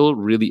I still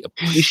really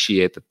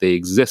appreciate that they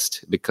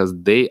exist because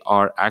they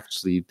are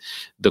actually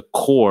the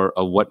core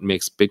of what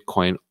makes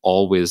Bitcoin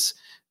always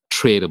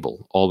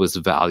tradable, always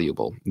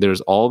valuable.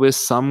 There's always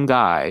some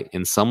guy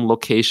in some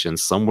location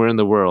somewhere in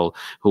the world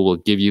who will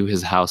give you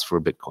his house for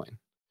Bitcoin.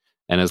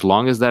 And as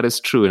long as that is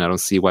true, and I don't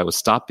see why it would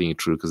stop being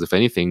true, because if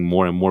anything,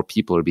 more and more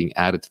people are being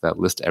added to that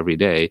list every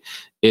day,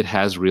 it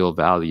has real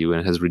value and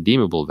it has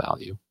redeemable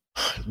value.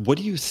 What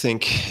do you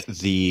think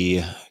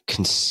the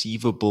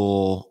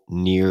conceivable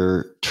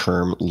near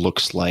term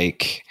looks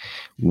like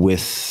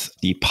with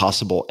the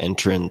possible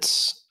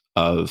entrance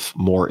of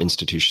more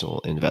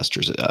institutional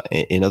investors?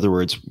 In other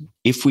words,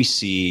 if we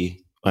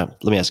see,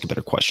 let me ask a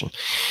better question.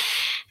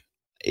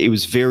 It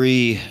was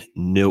very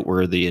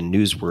noteworthy and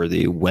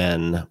newsworthy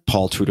when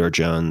Paul Tudor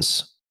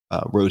Jones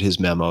wrote his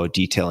memo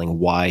detailing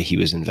why he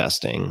was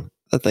investing.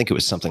 I think it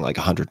was something like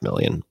 $100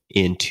 million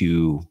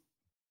into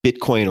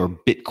Bitcoin or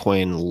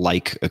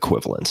Bitcoin-like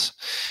equivalents,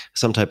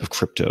 some type of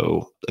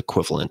crypto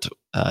equivalent,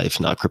 if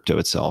not crypto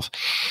itself.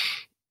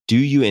 Do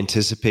you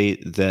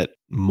anticipate that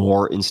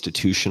more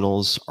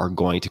institutionals are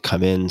going to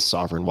come in,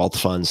 sovereign wealth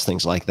funds,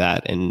 things like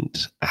that? And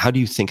how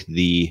do you think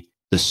the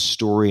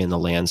story and the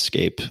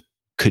landscape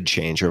could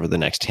change over the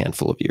next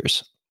handful of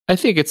years? I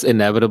think it's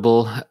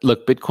inevitable.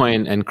 Look,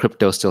 Bitcoin and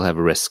crypto still have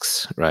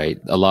risks, right?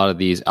 A lot of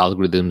these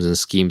algorithms and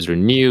schemes are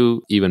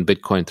new. Even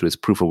Bitcoin, through its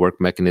proof of work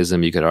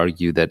mechanism, you could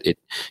argue that it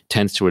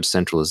tends towards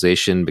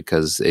centralization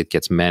because it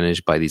gets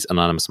managed by these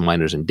anonymous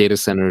miners and data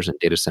centers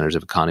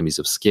have economies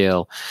of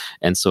scale.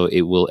 And so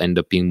it will end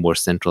up being more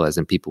centralized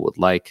than people would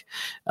like.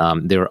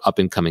 There are up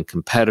and coming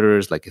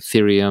competitors like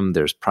Ethereum.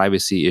 There's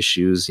privacy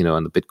issues,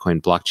 on the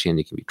Bitcoin blockchain,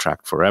 you can be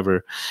tracked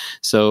forever.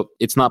 So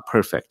it's not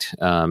perfect.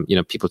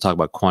 People talk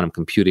about quantum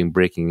computing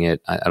breaking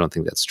it. I don't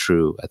think that's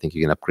true. I think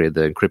you can upgrade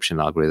the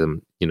encryption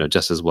algorithm,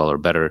 just as well or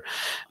better.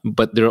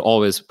 But there are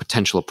always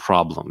potential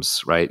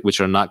problems, right, which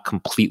are not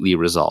completely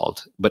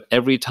resolved. But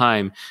every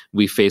time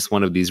we face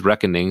one of these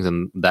reckonings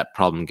and that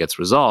problem gets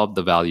resolved,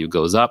 the value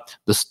goes up,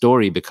 the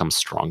story becomes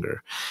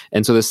stronger.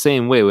 And so the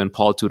same way when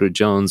Paul Tudor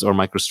Jones or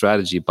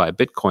MicroStrategy buy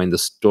Bitcoin, the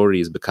story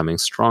is becoming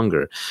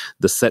stronger.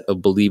 The set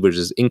of believers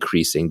is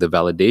increasing, the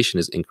validation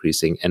is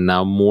increasing, and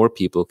now more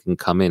people can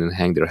come in and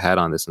hang their hat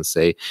on this and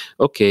say,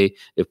 okay,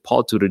 if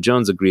Paul Tudor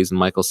Jones agrees and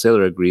Michael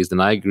Saylor agrees,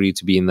 then I agree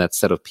to be in that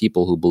set of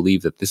people who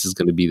believe that this is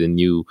going to be the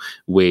new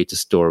way to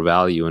store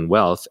value and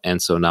wealth.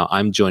 And so now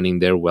I'm joining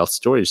their wealth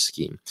storage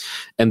scheme.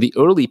 And the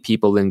early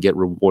people then get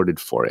rewarded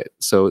for it.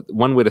 So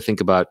one way to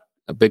think about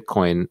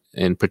Bitcoin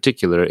in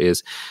particular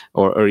is,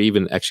 or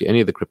even actually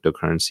any of the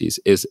cryptocurrencies,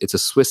 is it's a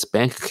Swiss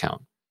bank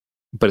account.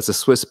 But it's a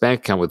Swiss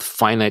bank account with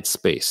finite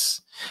space.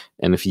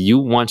 And if you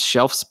want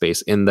shelf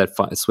space in that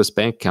Swiss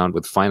bank account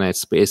with finite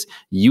space,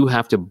 you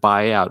have to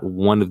buy out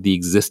one of the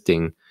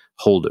existing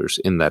holders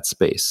in that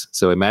space.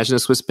 So imagine a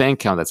Swiss bank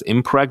account that's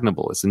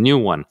impregnable. It's a new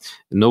one.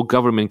 No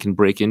government can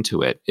break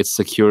into it. It's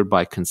secured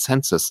by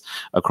consensus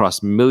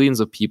across millions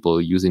of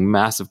people using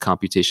massive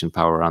computation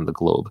power around the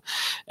globe.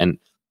 And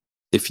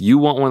if you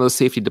want one of those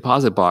safety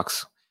deposit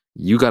boxes,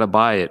 you got to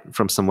buy it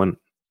from someone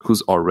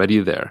who's already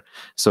there.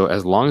 So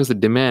as long as the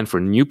demand for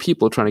new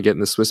people trying to get in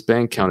the Swiss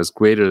bank account is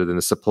greater than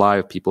the supply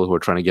of people who are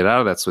trying to get out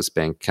of that Swiss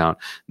bank account,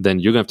 then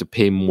you're going to have to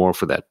pay more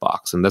for that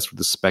box. And that's where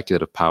the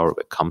speculative power of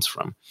it comes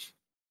from.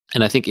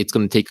 And I think it's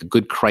going to take a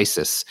good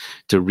crisis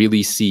to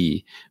really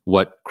see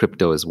what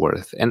crypto is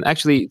worth. And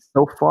actually,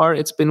 so far,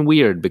 it's been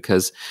weird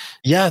because...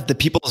 Yeah, the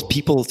people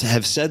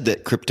have said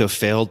that crypto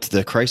failed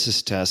the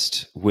crisis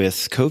test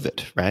with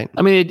COVID, right?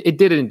 I mean, it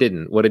did and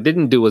didn't. What it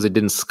didn't do was it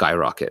didn't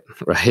skyrocket,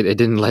 right? It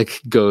didn't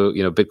go,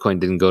 Bitcoin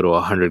didn't go to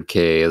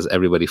 100K as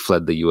everybody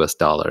fled the US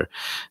dollar.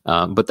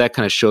 But that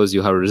kind of shows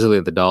you how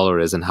resilient the dollar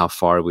is and how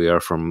far we are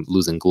from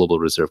losing global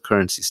reserve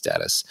currency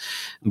status.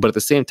 But at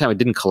the same time, it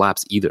didn't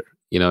collapse either.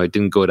 It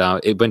didn't go down.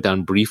 It went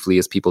down briefly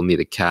as people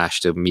needed cash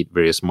to meet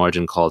various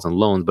margin calls and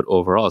loans, but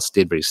overall it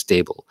stayed very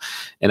stable.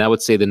 And I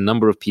would say the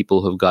number of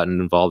people who have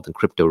gotten involved in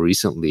crypto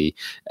recently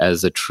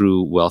as a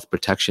true wealth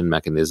protection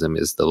mechanism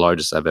is the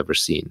largest I've ever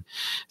seen.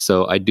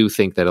 So I do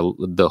think that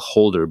the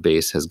holder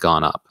base has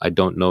gone up. I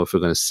don't know if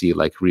we're going to see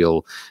like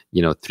real,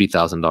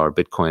 $3,000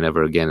 Bitcoin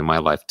ever again in my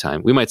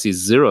lifetime. We might see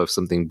zero if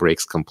something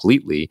breaks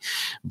completely,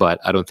 but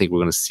I don't think we're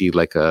going to see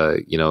like a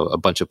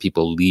bunch of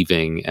people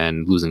leaving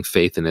and losing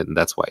faith in it, and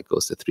that's why it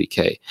goes to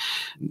 3K.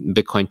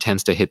 Bitcoin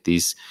tends to hit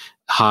these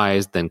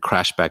highs, then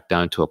crash back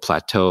down to a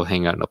plateau,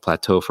 hang out in a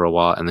plateau for a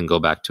while, and then go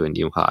back to a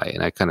new high.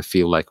 And I kind of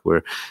feel like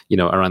we're,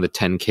 around the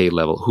 10K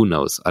level. Who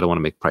knows? I don't want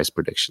to make price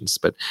predictions,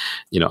 but,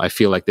 I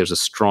feel like there's a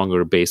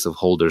stronger base of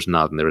holders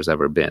now than there has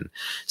ever been.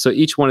 So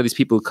each one of these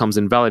people who comes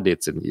and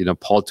validates it.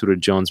 Paul Tudor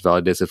Jones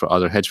validates it for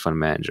other hedge fund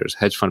managers.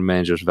 Hedge fund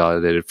managers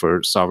validate it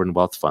for sovereign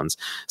wealth funds.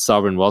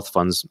 Sovereign wealth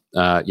funds,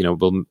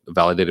 will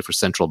validate it for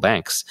central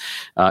banks.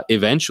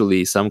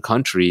 Eventually, some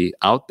country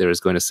out there is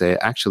going to say,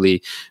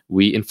 actually,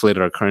 we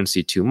inflated our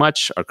currency too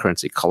much. Our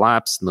currency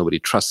collapsed. Nobody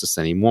trusts us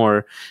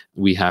anymore.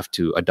 We have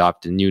to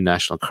adopt a new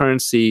national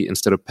currency.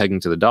 Instead of pegging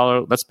to the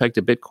dollar, let's peg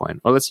to Bitcoin,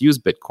 or let's use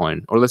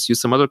Bitcoin, or let's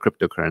use some other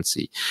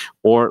cryptocurrency,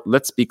 or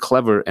let's be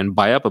clever and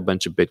buy up a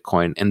bunch of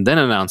Bitcoin and then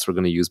announce we're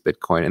going to use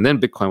Bitcoin, and then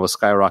Bitcoin will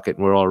skyrocket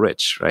and we're all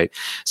rich, right?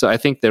 So I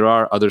think there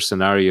are other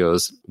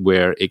scenarios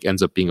where it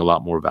ends up being a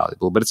lot more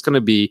valuable, but it's going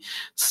to be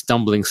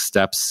stumbling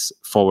steps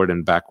forward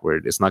and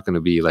backward. It's not going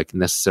to be like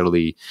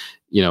necessarily,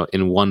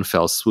 in one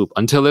fell swoop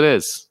until it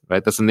is,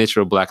 right? That's the nature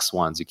of black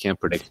swans. You can't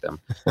predict them.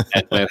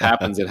 And when it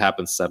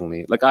happens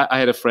suddenly. Like I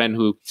had a friend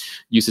who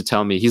used to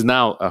tell me, he's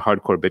now a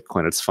hardcore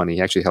Bitcoiner. It's funny.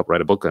 He actually helped write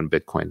a book on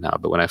Bitcoin now.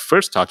 But when I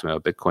first talked to him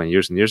about Bitcoin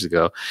years and years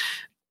ago,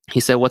 he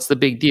said, what's the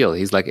big deal?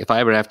 He's like, if I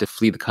ever have to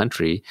flee the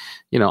country,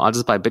 I'll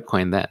just buy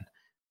Bitcoin then.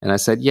 And I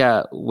said,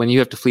 yeah, when you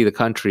have to flee the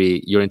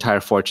country, your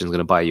entire fortune is going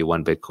to buy you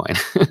one Bitcoin,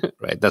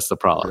 right? That's the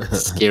problem.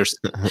 It's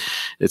scarcity.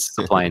 It's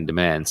supply and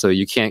demand. So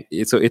you can't,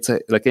 it's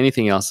like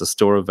anything else, a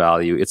store of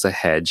value. It's a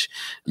hedge.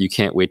 You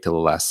can't wait till the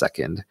last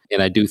second.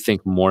 And I do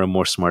think more and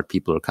more smart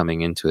people are coming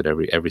into it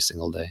every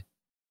single day.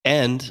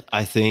 And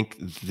I think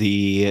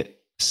the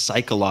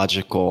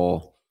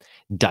psychological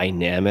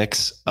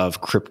dynamics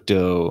of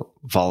crypto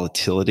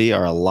volatility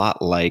are a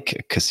lot like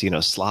a casino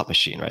slot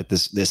machine, right?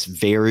 This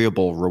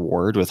variable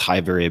reward with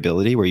high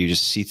variability where you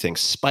just see things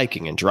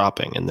spiking and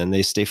dropping, and then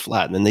they stay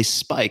flat, and then they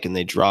spike and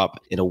they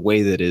drop in a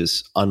way that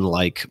is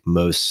unlike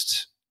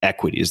most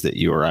equities that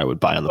you or I would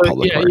buy on the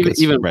public markets.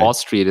 Even right? Wall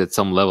Street at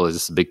some level is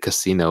just a big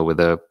casino with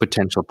a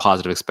potential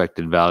positive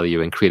expected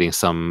value and creating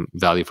some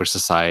value for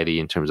society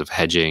in terms of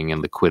hedging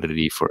and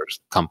liquidity for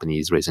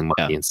companies raising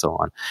money and so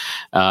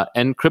on.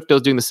 And crypto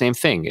is doing the same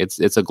thing.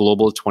 It's a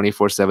global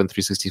 24/7,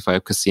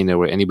 365 casino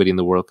where anybody in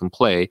the world can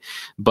play,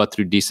 but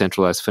through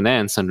decentralized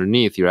finance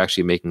underneath, you're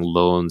actually making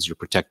loans, you're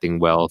protecting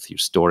wealth, you're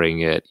storing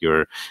it,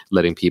 you're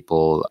letting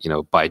people,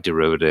 buy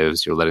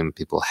derivatives, you're letting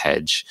people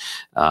hedge.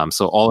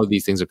 So all of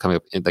these things are coming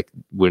up. Like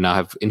we now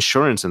have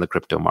insurance in the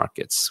crypto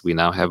markets. We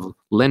now have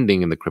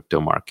lending in the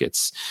crypto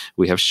markets.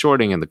 We have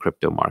shorting in the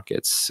crypto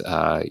markets.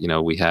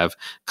 We have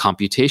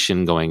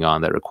computation going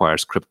on that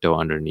requires crypto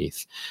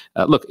underneath.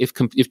 Look, if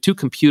two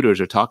computers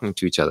are talking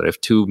to each other,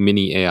 if two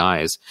mini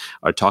AIs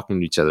are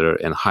talking to each other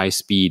in high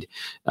speed,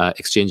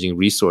 exchanging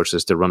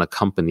resources to run a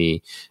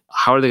company,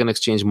 how are they going to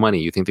exchange money?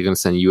 You think they're going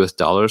to send US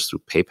dollars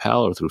through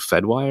PayPal or through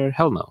Fedwire?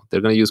 Hell no. They're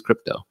going to use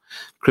crypto.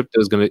 Crypto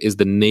is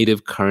the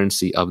native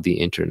currency of the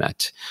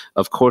internet.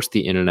 Of course,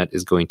 the internet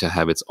is going to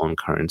have its own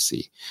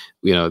currency.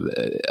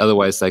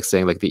 Otherwise, like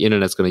saying like the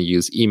internet's going to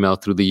use email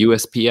through the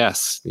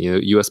USPS,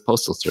 US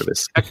Postal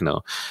Service. Heck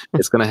no.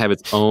 It's going to have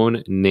its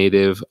own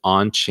native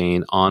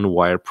on-chain,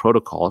 on-wire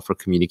protocol for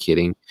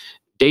communicating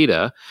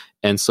data.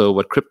 And so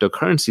what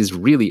cryptocurrencies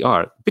really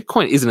are,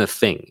 Bitcoin isn't a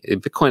thing.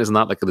 Bitcoin is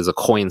not like there's a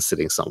coin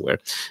sitting somewhere.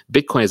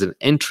 Bitcoin is an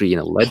entry in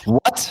a ledger.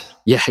 What?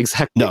 Yeah,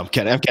 exactly. No, I'm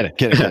kidding.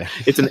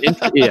 It's an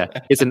entry,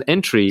 it's an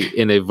entry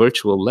in a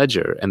virtual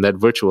ledger, and that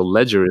virtual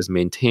ledger is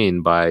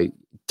maintained by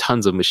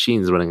tons of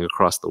machines running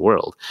across the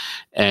world.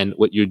 And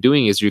what you're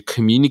doing is you're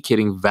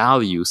communicating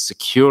value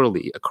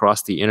securely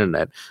across the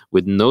internet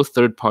with no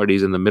third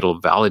parties in the middle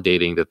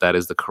validating that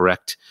is the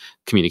correct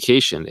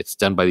communication. It's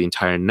done by the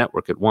entire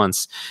network at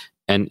once.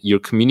 And you're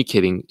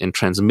communicating and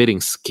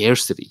transmitting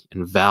scarcity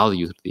and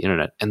value to the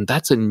internet. And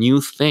that's a new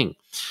thing.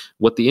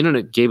 What the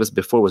internet gave us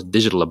before was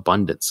digital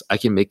abundance. I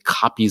can make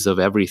copies of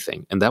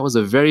everything. And that was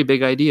a very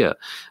big idea.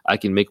 I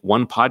can make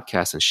one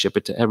podcast and ship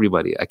it to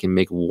everybody. I can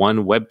make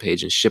one web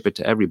page and ship it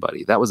to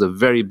everybody. That was a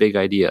very big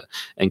idea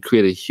and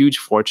created huge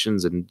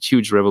fortunes and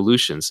huge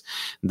revolutions.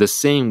 The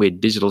same way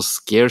digital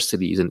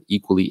scarcity is an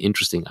equally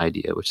interesting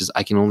idea, which is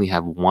I can only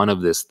have one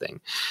of this thing.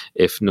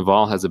 If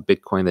Naval has a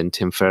Bitcoin, then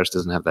Tim Ferriss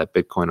doesn't have that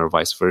Bitcoin, or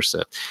vice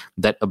versa.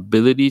 That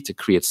ability to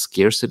create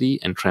scarcity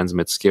and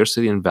transmit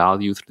scarcity and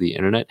value through the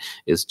internet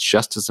is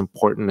just as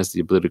important as the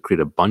ability to create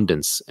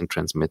abundance and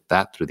transmit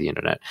that through the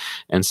internet.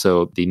 And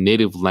so the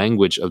native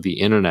language of the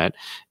internet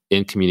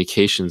in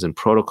communications and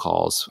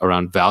protocols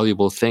around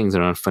valuable things,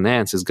 around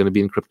finance, is going to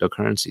be in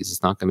cryptocurrencies.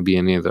 It's not going to be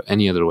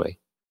any other way.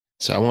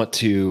 So I want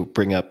to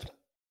bring up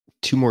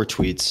two more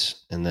tweets,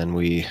 and then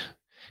we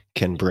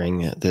can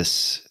bring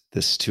this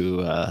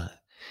to a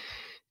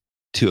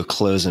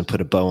close and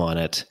put a bow on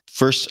it.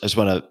 First, I just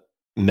want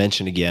to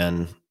mention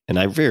again, and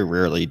I very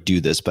rarely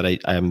do this, but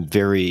I'm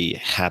very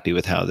happy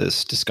with how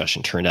this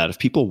discussion turned out. If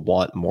people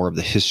want more of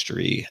the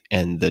history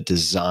and the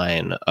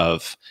design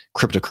of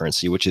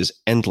cryptocurrency, which is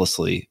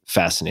endlessly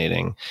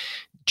fascinating,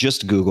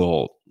 just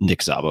Google Nick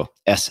Szabo,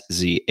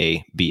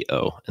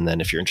 Szabo. And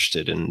then if you're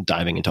interested in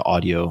diving into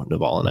audio,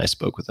 Naval and I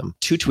spoke with him.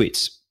 Two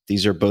tweets.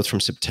 These are both from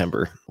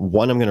September.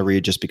 One I'm going to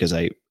read just because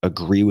I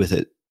agree with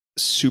it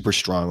super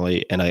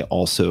strongly, and I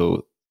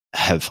also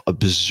have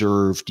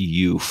observed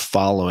you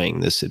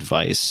following this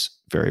advice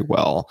very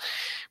well,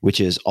 which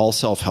is all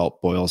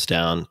self-help boils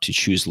down to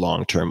choose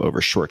long-term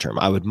over short-term.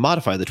 I would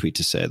modify the tweet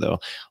to say, though,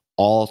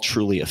 all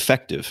truly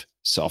effective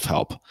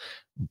self-help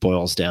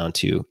boils down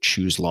to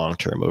choose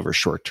long-term over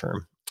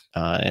short-term.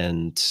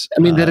 And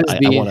I mean,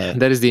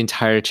 that is the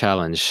entire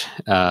challenge,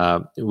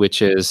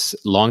 which is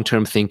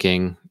long-term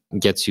thinking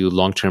gets you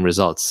long-term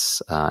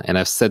results. And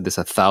I've said this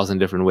 1,000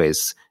 different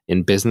ways.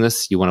 In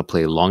business, you want to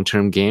play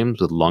long-term games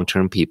with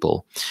long-term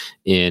people.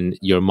 In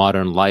your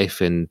modern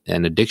life and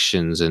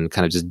addictions and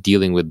kind of just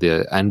dealing with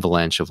the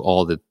avalanche of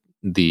all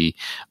the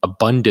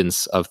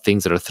abundance of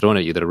things that are thrown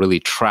at you that are really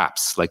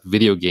traps, like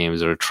video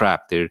games are a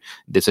trap.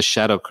 There's a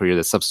shadow career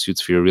that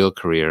substitutes for your real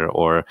career,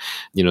 or,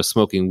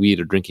 smoking weed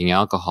or drinking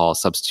alcohol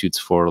substitutes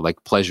for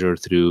like pleasure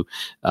through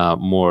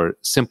more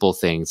simple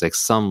things like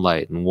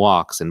sunlight and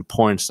walks, and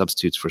porn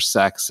substitutes for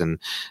sex, and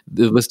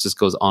the list just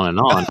goes on and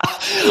on.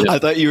 I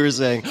thought you were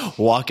saying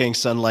walking,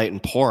 sunlight,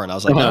 and porn. I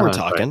was like, now we're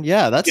talking. Right.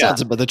 Yeah, that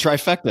sounds about the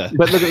trifecta.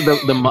 But look at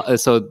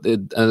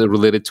the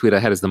related tweet I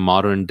had is the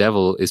modern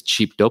devil is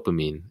cheap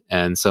dopamine.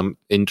 And some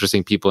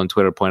interesting people on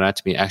Twitter point out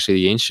to me, actually,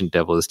 the ancient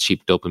devil is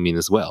cheap dopamine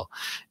as well.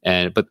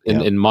 But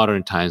in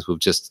modern times, we've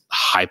just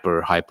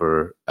hyper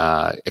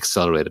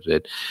accelerated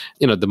it.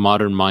 The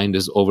modern mind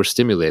is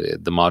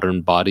overstimulated. The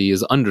modern body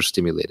is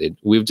understimulated.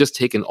 We've just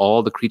taken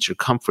all the creature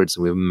comforts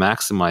and we've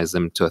maximized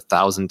them to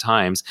 1,000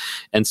 times.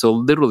 And so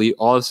literally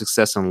all of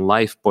success in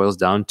life boils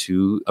down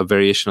to a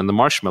variation on the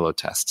marshmallow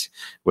test,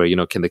 where,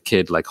 can the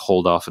kid like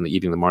hold off on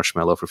eating the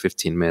marshmallow for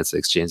 15 minutes in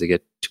exchange to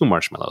get 2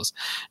 marshmallows?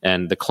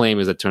 And the claim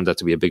is that turns out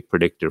to be a big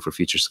predictor for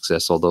future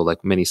success, although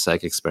like many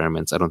psych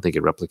experiments, I don't think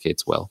it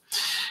replicates well.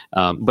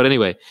 But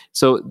anyway,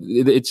 so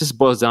it just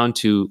boils down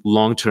to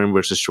long-term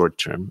versus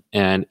short-term.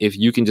 And if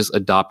you can just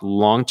adopt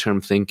long-term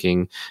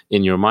thinking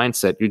in your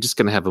mindset, you're just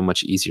going to have a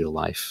much easier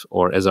life.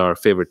 Or as our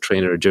favorite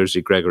trainer,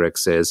 Jerzy Gregorek,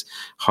 says,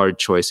 hard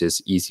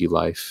choices, easy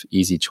life,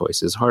 easy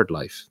choices, hard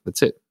life.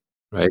 That's it.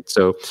 Right.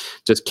 So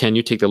just, can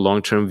you take the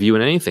long-term view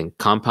in anything?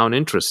 Compound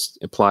interest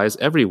applies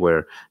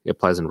everywhere. It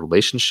applies in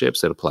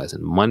relationships. It applies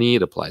in money.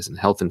 It applies in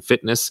health and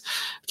fitness.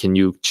 Can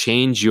you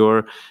change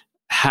your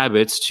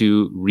habits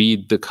to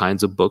read the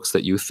kinds of books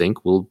that you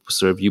think will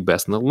serve you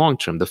best in the long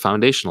term, the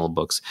foundational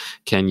books?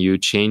 Can you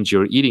change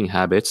your eating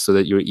habits so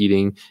that you're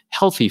eating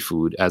healthy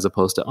food as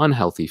opposed to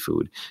unhealthy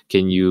food?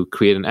 Can you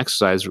create an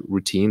exercise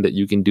routine that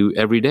you can do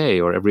every day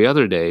or every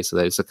other day so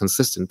that it's a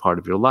consistent part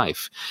of your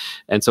life?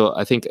 And so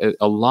I think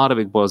a lot of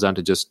it boils down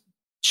to just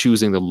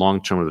choosing the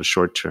long term or the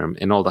short term.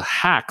 And all the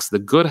hacks, the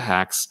good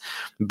hacks,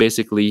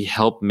 basically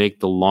help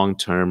make the long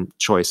term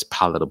choice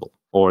palatable,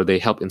 or they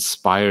help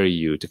inspire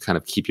you to kind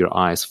of keep your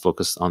eyes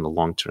focused on the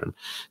long term.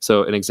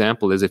 So an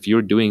example is, if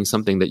you're doing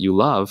something that you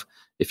love,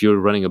 if you're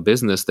running a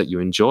business that you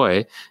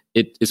enjoy,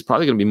 it is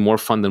probably going to be more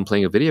fun than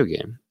playing a video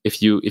game.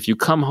 If you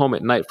come home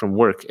at night from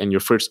work and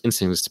your first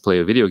instinct is to play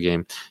a video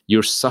game,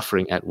 you're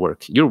suffering at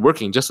work. You're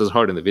working just as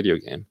hard in the video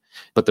game,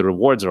 but the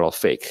rewards are all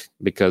fake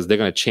because they're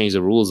going to change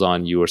the rules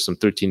on you, or some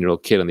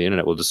 13-year-old kid on the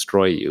internet will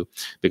destroy you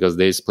because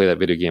they just play that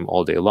video game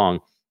all day long.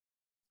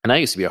 And I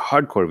used to be a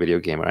hardcore video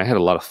gamer. I had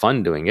a lot of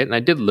fun doing it, and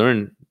I did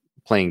learn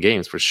playing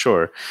games for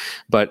sure.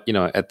 But,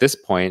 at this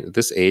point, at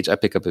this age, I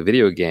pick up a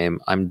video game,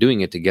 I'm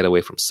doing it to get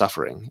away from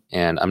suffering,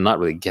 and I'm not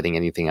really getting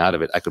anything out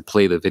of it. I could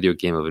play the video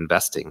game of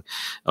investing,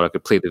 or I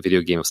could play the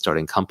video game of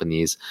starting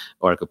companies,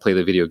 or I could play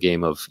the video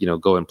game of,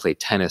 go and play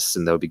tennis,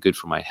 and that would be good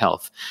for my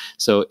health.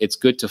 So it's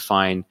good to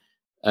find,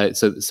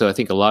 so I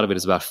think a lot of it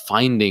is about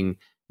finding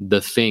the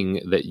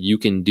thing that you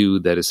can do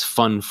that is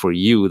fun for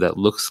you, that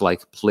looks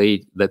like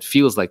play, that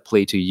feels like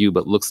play to you,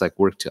 but looks like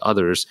work to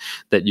others,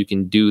 that you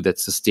can do that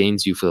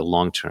sustains you for the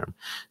long term.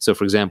 So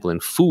for example,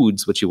 in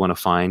foods, what you want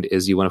to find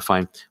is you want to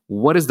find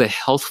what is the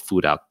health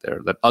food out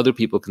there that other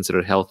people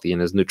consider healthy and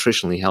is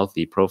nutritionally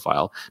healthy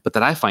profile, but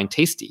that I find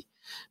tasty.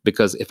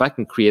 Because if I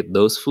can create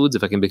those foods,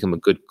 if I can become a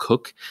good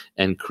cook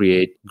and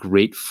create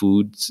great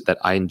foods that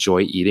I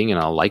enjoy eating and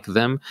I like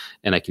them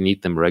and I can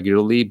eat them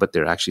regularly, but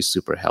they're actually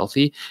super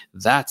healthy,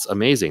 that's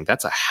amazing.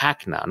 That's a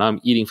hack now. Now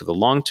I'm eating for the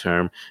long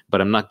term,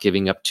 but I'm not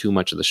giving up too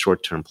much of the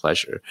short-term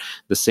pleasure.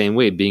 The same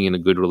way being in a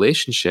good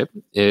relationship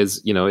is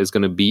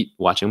going to beat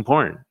watching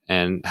porn.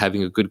 And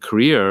having a good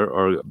career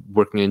or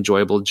working an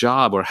enjoyable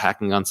job or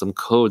hacking on some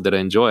code that I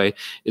enjoy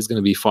is going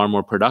to be far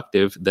more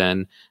productive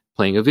than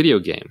playing a video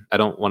game. I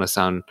don't want to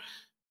sound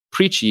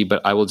preachy,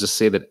 but I will just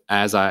say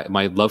that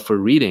my love for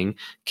reading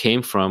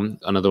came from,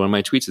 another one of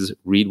my tweets is,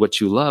 read what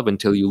you love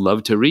until you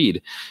love to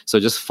read. So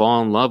just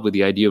fall in love with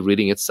the idea of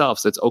reading itself.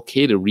 So it's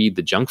okay to read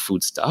the junk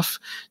food stuff.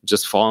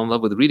 Just fall in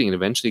love with reading and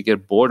eventually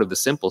get bored of the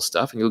simple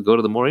stuff and you'll go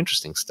to the more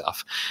interesting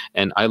stuff.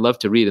 And I love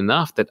to read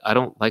enough that I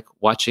don't like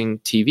watching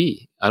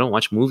TV. I don't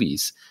watch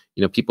movies.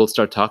 People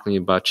start talking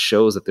about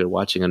shows that they're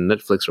watching on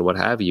Netflix or what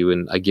have you,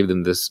 and I give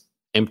them this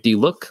empty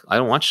look. I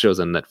don't watch shows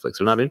on Netflix.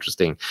 They're not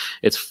interesting.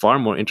 It's far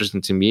more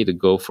interesting to me to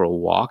go for a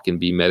walk and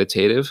be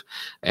meditative,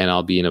 and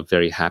I'll be in a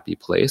very happy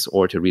place,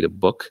 or to read a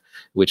book,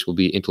 which will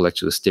be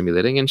intellectually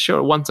stimulating. And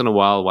sure, once in a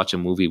while, watch a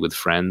movie with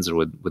friends or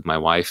with my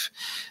wife,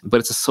 but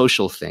it's a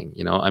social thing.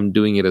 I'm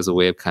doing it as a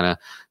way of kind of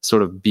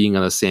sort of being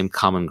on the same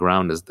common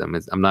ground as them.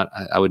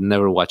 I would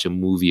never watch a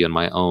movie on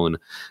my own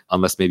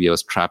unless maybe I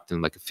was trapped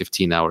in like a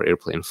 15-hour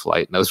airplane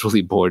flight and I was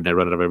really bored and I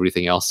run out of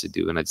everything else to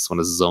do and I just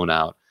want to zone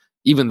out.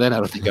 Even then, I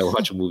don't think I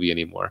watch a movie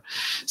anymore.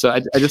 So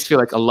I just feel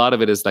like a lot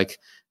of it is like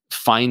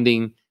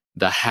finding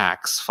the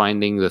hacks,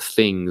 finding the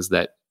things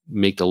that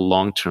make the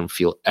long term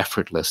feel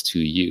effortless to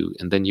you,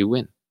 and then you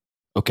win.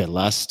 Okay,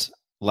 last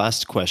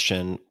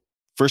question.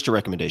 First, a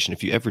recommendation.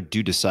 If you ever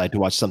do decide to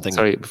watch something...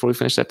 Sorry, before we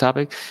finish that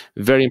topic,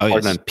 very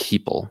important on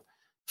people.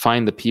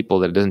 Find the people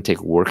that it doesn't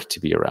take work to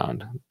be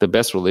around. The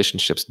best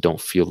relationships don't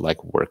feel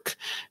like work.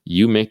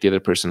 You make the other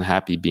person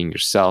happy being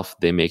yourself.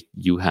 They make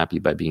you happy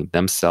by being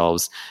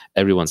themselves.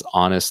 Everyone's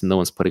honest. No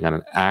one's putting on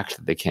an act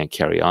that they can't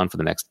carry on for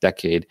the next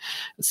decade.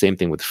 Same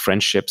thing with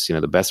friendships.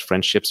 The best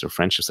friendships are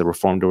friendships that were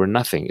formed over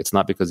nothing. It's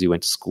not because you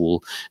went to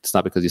school. It's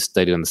not because you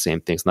studied on the same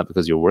thing. It's not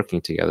because you're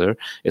working together.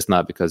 It's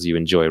not because you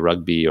enjoy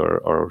rugby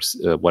or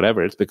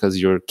whatever. It's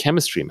because your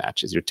chemistry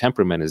matches. Your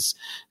temperament is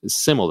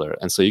similar.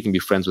 And so you can be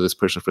friends with this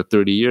person for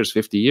 30 years,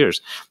 50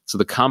 years. So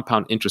the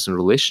compound interest in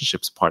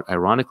relationships part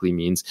ironically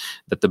means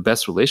that the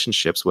best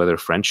relationships, whether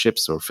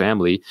friendships or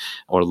family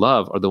or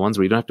love, are the ones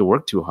where you don't have to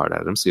work too hard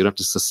at them. So you don't have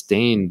to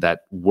sustain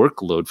that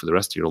workload for the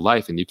rest of your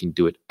life, and you can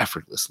do it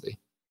effortlessly.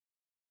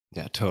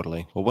 Yeah,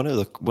 totally. Well,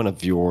 one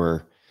of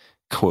your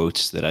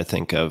quotes that I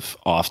think of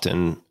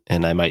often,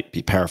 and I might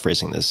be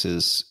paraphrasing this,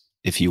 is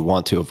if you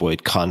want to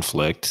avoid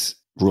conflict,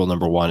 rule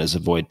number one is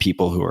avoid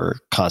people who are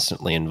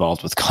constantly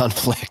involved with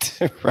conflict,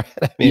 right?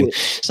 I mean,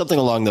 something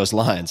along those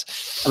lines.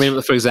 I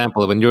mean, for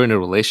example, when you're in a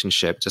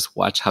relationship, just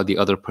watch how the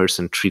other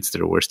person treats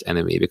their worst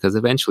enemy, because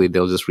eventually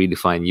they'll just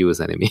redefine you as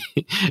enemy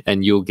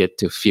and you'll get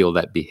to feel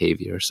that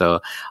behavior.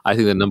 So I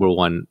think the number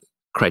one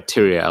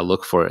criteria I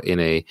look for in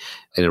a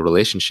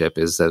relationship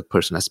is that the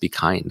person has to be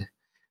kind.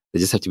 They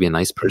just have to be a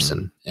nice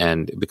person.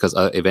 And because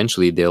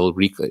eventually they'll,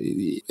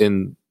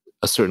 in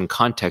a certain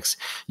context,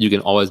 you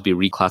can always be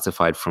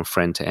reclassified from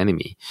friend to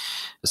enemy.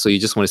 So you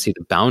just want to see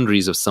the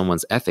boundaries of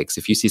someone's ethics.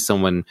 If you see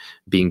someone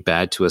being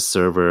bad to a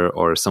server,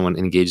 or someone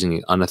engaging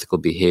in unethical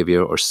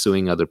behavior, or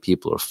suing other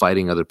people, or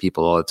fighting other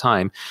people all the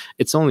time,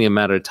 it's only a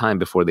matter of time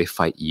before they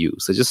fight you.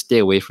 So just stay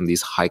away from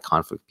these high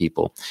conflict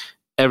people.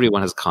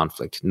 Everyone has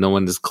conflict. No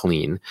one is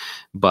clean.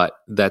 But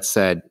that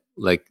said,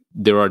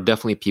 there are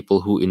definitely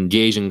people who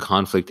engage in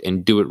conflict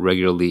and do it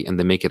regularly, and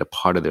they make it a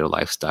part of their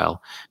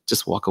lifestyle.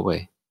 Just walk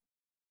away.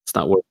 It's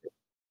not worth it.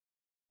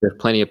 There are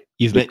plenty of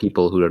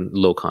people who are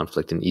low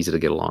conflict and easy to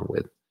get along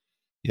with.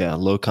 Yeah,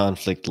 low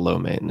conflict, low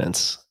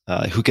maintenance,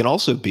 who can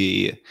also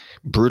be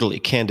brutally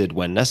candid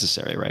when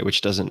necessary, right?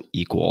 Which doesn't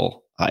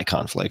equal high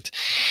conflict.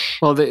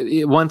 Well,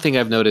 one thing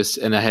I've noticed,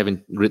 and I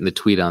haven't written the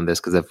tweet on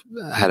this because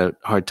I've had a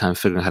hard time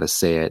figuring out how to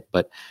say it,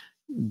 but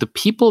the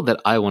people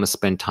that I want to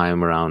spend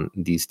time around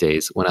these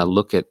days, when I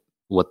look at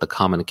what the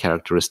common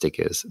characteristic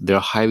is, they're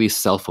highly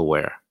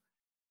self-aware.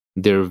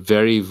 They're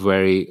very,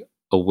 very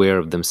aware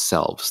of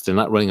themselves. They're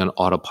not running on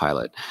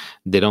autopilot.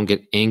 They don't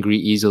get angry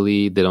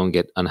easily. They don't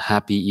get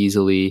unhappy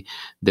easily.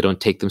 They don't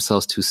take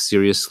themselves too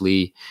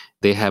seriously.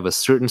 They have a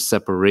certain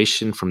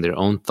separation from their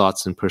own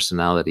thoughts and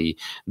personality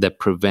that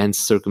prevents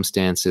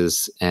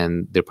circumstances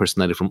and their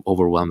personality from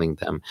overwhelming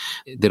them.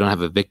 They don't have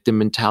a victim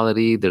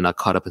mentality. They're not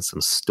caught up in some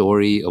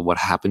story of what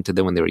happened to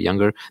them when they were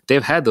younger.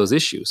 They've had those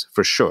issues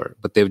for sure,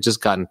 but they've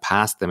just gotten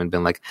past them and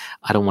been like,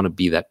 I don't want to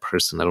be that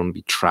person. I don't want to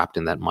be trapped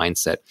in that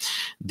mindset.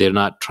 They're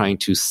not trying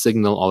to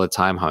signal all the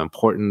time how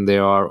important they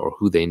are or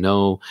who they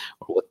know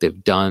or what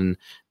they've done.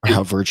 Or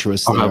how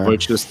virtuous or they how are.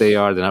 virtuous they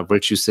are. They're not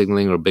virtue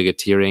signaling or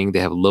bigoteering. They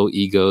have low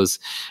egos.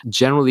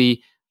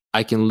 Generally,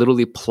 I can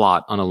literally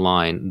plot on a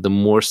line, the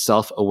more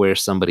self-aware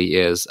somebody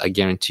is, I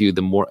guarantee you,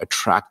 the more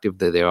attractive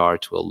that they are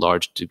to a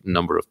large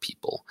number of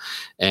people.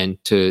 And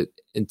to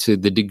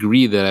the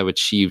degree that I've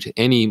achieved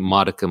any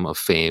modicum of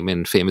fame,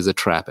 and fame is a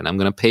trap, and I'm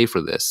going to pay for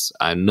this.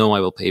 I know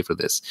I will pay for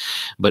this.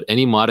 But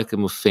any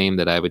modicum of fame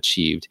that I've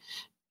achieved,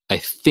 I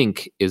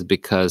think is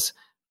because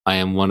I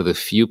am one of the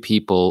few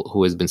people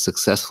who has been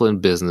successful in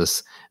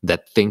business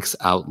that thinks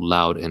out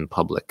loud in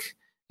public.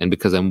 And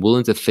because I'm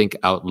willing to think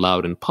out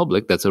loud in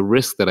public, that's a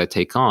risk that I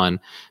take on.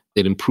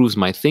 It improves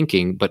my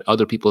thinking, but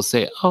other people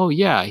say, oh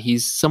yeah,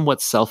 he's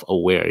somewhat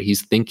self-aware.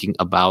 He's thinking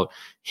about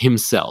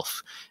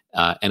himself.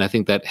 And I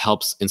think that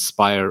helps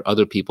inspire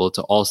other people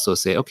to also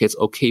say, okay, it's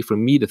okay for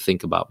me to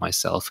think about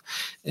myself.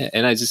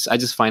 And I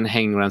just find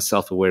hanging around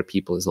self-aware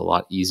people is a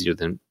lot easier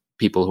than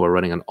people who are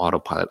running on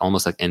autopilot,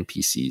 almost like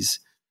NPCs.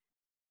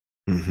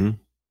 Mm-hmm.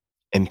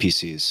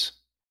 NPCs.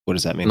 What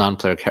does that mean?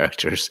 Non-player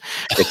characters.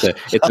 It's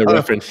a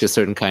reference to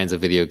certain kinds of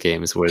video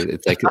games where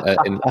it's like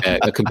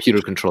a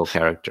computer control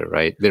character,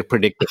 right? They're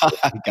predictable.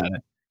 Got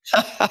it.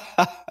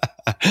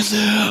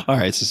 All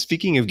right. So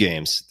speaking of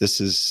games,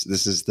 this is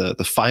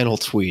the final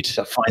tweet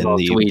the final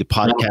in tweet. the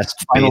podcast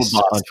Final based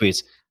boss. on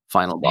tweets.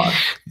 Final boss.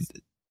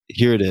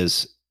 Here it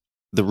is.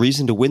 The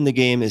reason to win the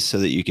game is so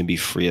that you can be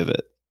free of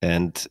it.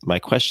 And my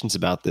questions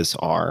about this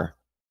are,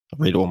 I'll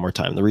read it one more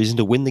time. The reason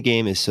to win the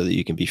game is so that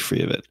you can be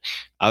free of it.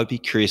 I would be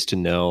curious to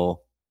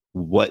know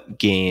what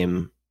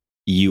game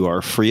you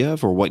are free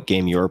of, or what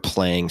game you're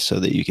playing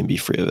so that you can be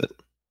free of it.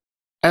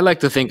 I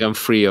like to think I'm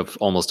free of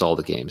almost all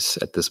the games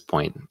at this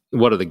point.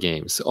 What are the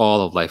games?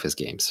 All of life is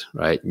games,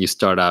 right? You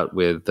start out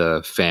with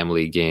the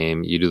family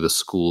game, you do the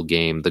school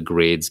game, the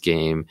grades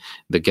game,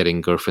 the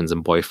getting girlfriends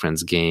and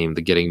boyfriends game,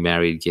 the getting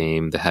married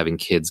game, the having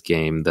kids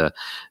game, the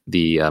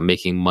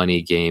making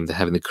money game, the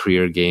having the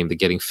career game, the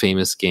getting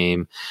famous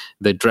game,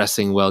 the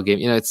dressing well game.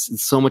 You know,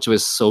 it's so much of it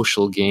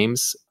social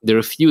games. There are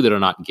a few that are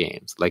not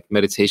games, like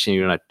meditation.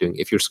 You're not doing.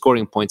 If you're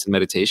scoring points in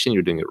meditation,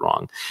 you're doing it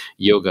wrong.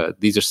 Yoga,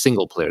 these are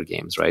single player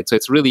games, right? So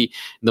it's really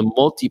the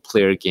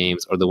multiplayer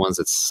games are the ones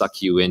that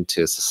suck you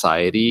into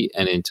society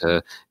and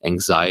into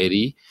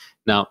anxiety.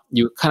 Now,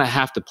 you kind of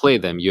have to play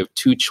them. You have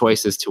two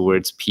choices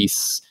towards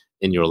peace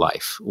in your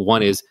life.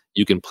 One is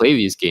you can play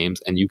these games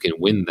and you can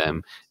win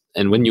them.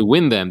 And when you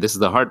win them, this is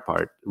the hard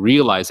part,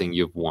 realizing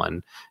you've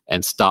won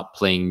and stop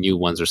playing new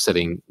ones or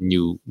setting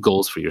new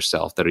goals for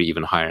yourself that are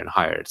even higher and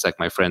higher. It's like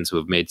my friends who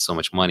have made so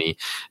much money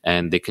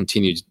and they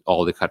continue,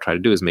 all they try to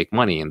do is make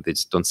money and they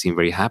just don't seem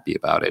very happy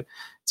about it.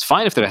 It's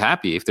fine if they're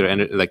happy, if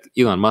they're like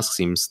Elon Musk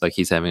seems like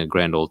he's having a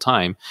grand old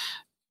time.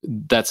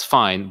 That's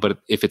fine. But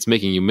if it's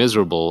making you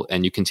miserable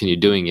and you continue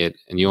doing it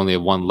and you only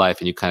have one life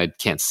and you kind of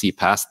can't see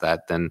past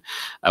that, then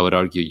I would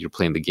argue you're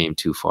playing the game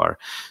too far.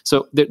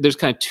 So there's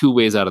kind of two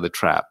ways out of the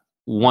trap.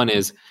 One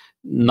is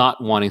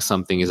not wanting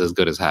something is as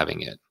good as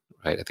having it,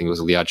 right? I think it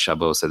was Liad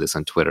Chabot said this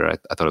on Twitter.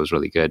 I thought it was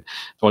really good.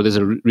 Or there's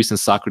a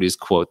recent Socrates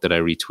quote that I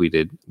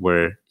retweeted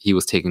where he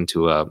was taken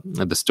to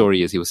the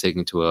story is he was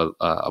taken to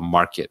a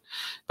market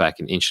back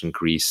in ancient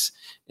Greece,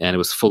 and it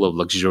was full of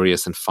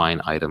luxurious and fine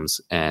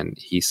items. And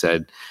he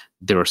said,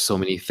 there are so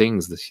many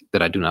things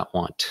that I do not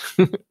want,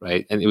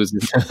 right? And it was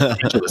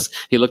ridiculous.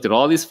 He looked at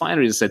all these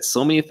fineries and said,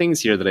 so many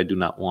things here that I do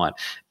not want.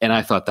 And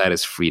I thought that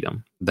is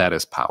freedom. That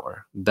is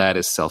power. That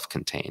is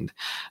self-contained.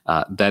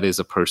 That is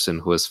a person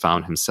who has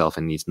found himself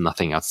and needs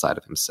nothing outside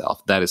of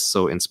himself. That is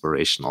so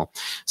inspirational.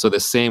 So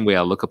the same way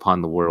I look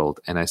upon the world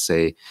and I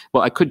say,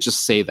 well, I could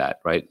just say that,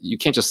 right? You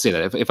can't just say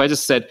that. If I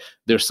just said,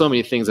 there's so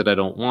many things that I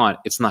don't want,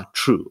 it's not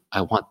true.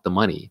 I want the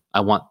money. I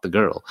want the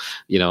girl.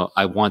 You know,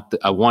 I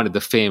wanted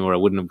the fame, or I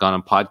wouldn't have gone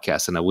on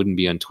podcasts and I wouldn't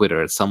be on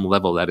Twitter. At some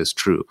level, that is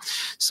true.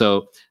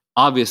 So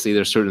obviously,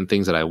 there's certain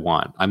things that I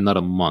want. I'm not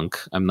a monk.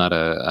 I'm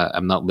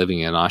not living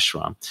in an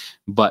ashram.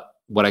 But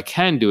what I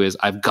can do is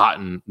I've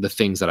gotten the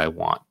things that I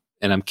want,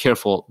 and I'm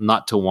careful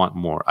not to want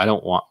more. I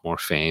don't want more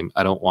fame.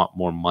 I don't want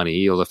more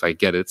money. Or if I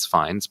get it, it's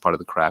fine. It's part of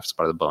the craft. It's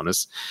part of the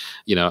bonus.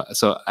 You know,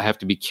 so I have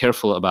to be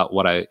careful about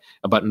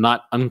about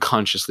not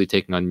unconsciously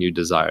taking on new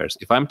desires.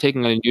 If I'm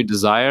taking on a new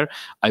desire,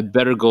 I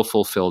better go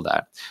fulfill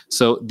that.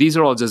 So these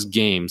are all just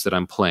games that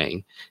I'm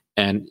playing.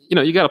 And, you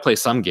know, you got to play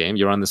some game.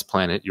 You're on this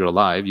planet. You're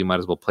alive. You might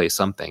as well play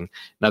something.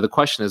 Now, the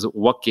question is,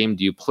 what game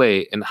do you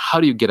play and how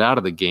do you get out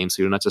of the game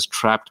so you're not just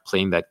trapped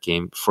playing that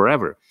game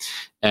forever?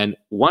 And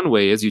one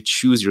way is you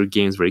choose your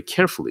games very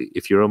carefully.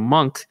 If you're a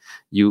monk,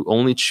 you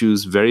only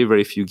choose very,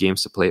 very few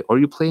games to play, or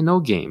you play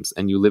no games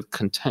and you live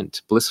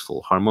content,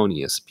 blissful,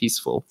 harmonious,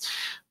 peaceful.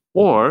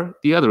 Or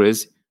the other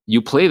is you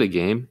play the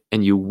game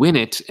and you win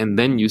it, and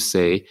then you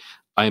say,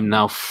 I am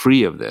now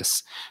free of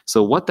this.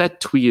 So what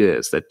that tweet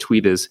is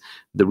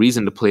the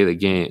reason to play the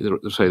game,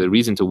 the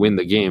reason to win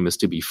the game is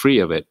to be free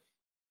of it.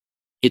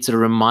 It's a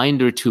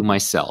reminder to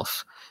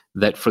myself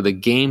that for the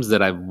games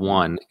that I've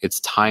won, it's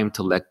time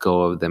to let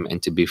go of them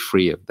and to be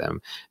free of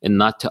them, and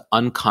not to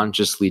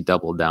unconsciously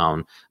double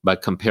down by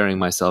comparing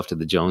myself to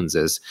the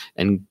Joneses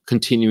and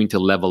continuing to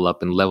level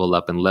up and level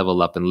up and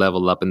level up and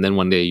level up. And then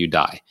one day you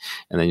die.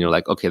 And then you're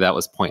like, okay, that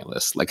was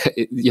pointless. Like,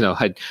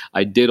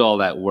 I did all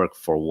that work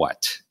for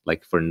what?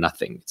 Like for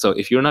nothing. So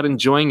if you're not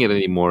enjoying it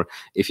anymore,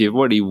 if you've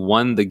already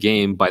won the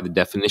game by the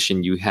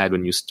definition you had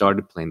when you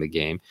started playing the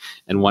game,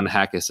 and one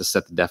hack is to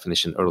set the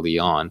definition early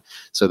on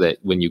so that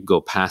when you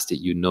go past it,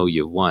 you know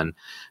you've won.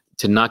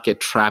 To not get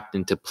trapped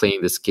into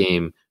playing this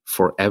game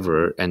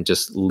forever and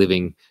just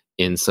living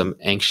in some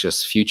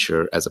anxious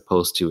future as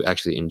opposed to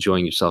actually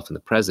enjoying yourself in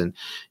the present,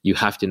 you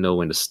have to know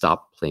when to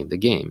stop playing the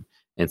game.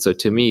 And so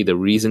to me, the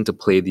reason to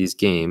play these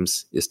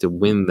games is to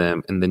win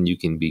them, and then you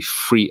can be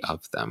free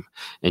of them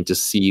and to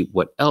see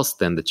what else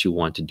then that you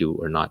want to do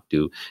or not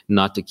do,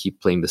 not to keep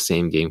playing the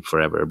same game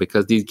forever.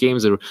 Because these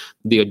games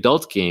the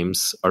adult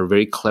games are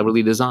very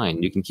cleverly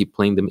designed. You can keep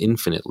playing them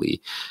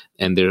infinitely.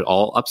 And they're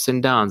all ups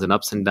and downs and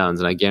ups and downs.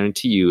 And I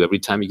guarantee you, every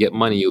time you get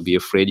money, you'll be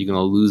afraid you're going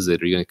to lose it,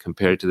 or you're going to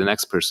compare it to the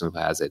next person who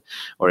has it.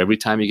 Or every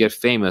time you get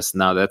famous,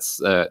 now that's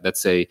an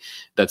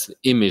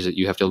image that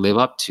you have to live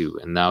up to.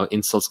 And now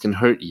insults can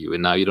hurt you.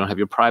 And now you don't have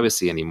your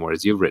privacy anymore,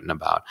 as you've written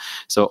about.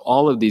 So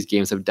all of these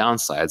games have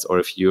downsides. Or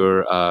if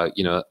you're,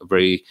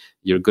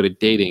 you're good at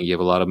dating, you have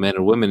a lot of men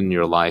or women in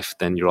your life,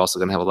 then you're also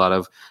going to have a lot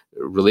of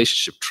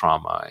relationship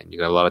trauma, and you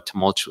got a lot of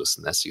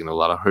tumultuousness, you got a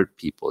lot of hurt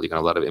people, you got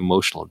a lot of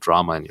emotional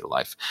drama in your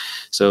life.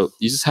 So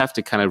you just have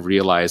to kind of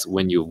realize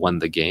when you've won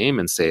the game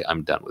and say,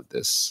 I'm done with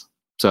this.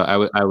 So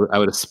I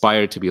would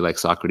aspire to be like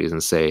Socrates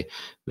and say,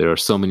 there are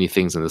so many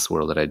things in this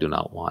world that I do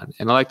not want.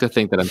 And I like to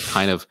think that I'm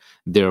kind of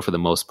there for the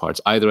most parts.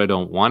 Either I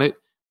don't want it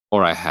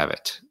or I have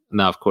it.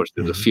 Now, of course,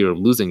 there's a fear of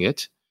losing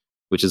it,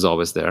 which is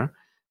always there.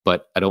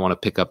 But I don't want to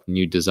pick up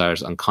new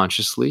desires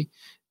unconsciously.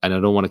 And I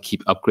don't want to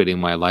keep upgrading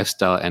my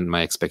lifestyle and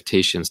my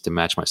expectations to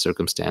match my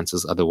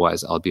circumstances.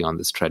 Otherwise, I'll be on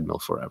this treadmill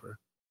forever.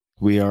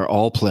 We are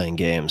all playing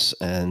games.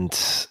 And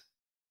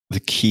the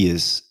key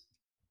is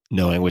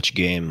knowing which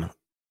game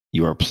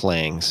you are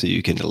playing so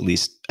you can at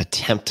least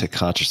attempt to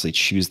consciously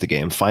choose the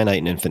game. Finite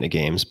and Infinite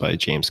Games by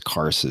James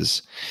Carse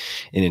is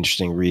an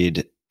interesting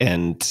read.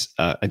 And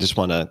I just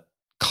want to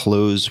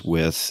close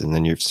with, and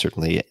then you're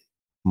certainly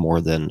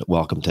more than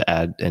welcome to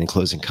add any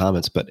closing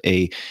comments, but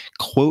a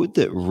quote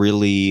that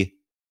really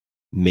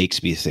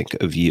makes me think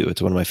of you.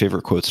 It's one of my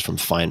favorite quotes from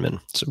Feynman.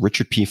 So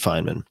Richard P.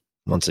 Feynman,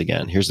 once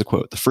again, here's the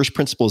quote. The first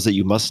principle is that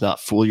you must not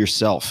fool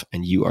yourself,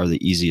 and you are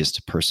the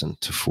easiest person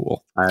to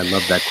fool. I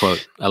love that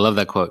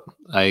quote.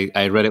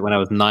 I read it when I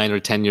was 9 or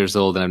 10 years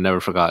old, and I've never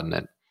forgotten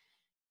it.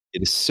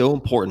 It is so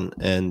important,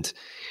 and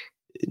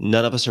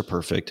none of us are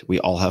perfect. We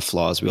all have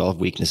flaws. We all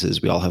have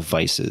weaknesses. We all have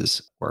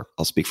vices, or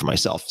I'll speak for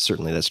myself.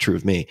 Certainly that's true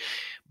of me.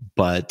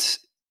 But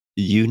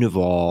you,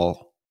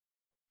 Naval,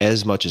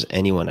 as much as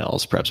anyone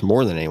else, perhaps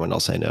more than anyone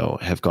else I know,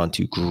 have gone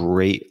to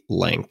great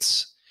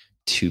lengths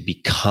to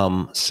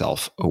become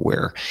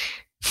self-aware.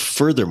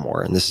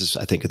 Furthermore, and this is,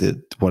 I think,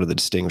 one of the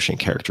distinguishing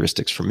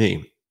characteristics for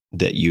me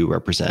that you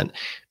represent,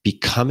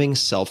 becoming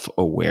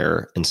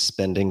self-aware and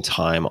spending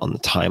time on the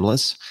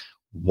timeless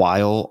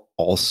while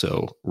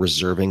also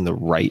reserving the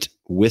right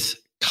with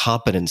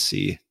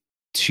competency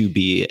to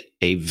be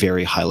a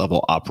very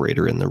high-level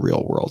operator in the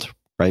real world,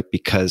 right?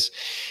 Because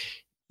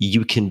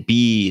you can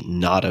be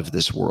not of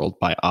this world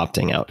by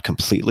opting out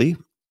completely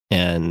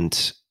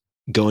and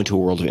go into a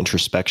world of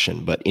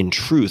introspection, but in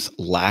truth,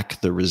 lack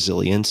the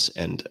resilience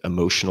and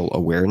emotional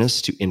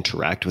awareness to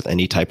interact with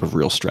any type of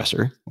real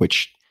stressor,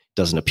 which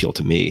doesn't appeal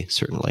to me,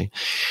 certainly.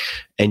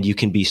 And you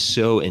can be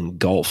so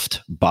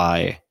engulfed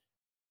by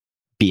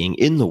being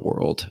in the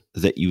world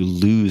that you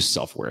lose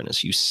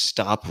self-awareness. You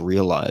stop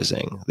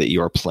realizing that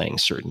you are playing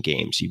certain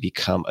games. You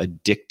become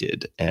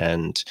addicted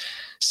and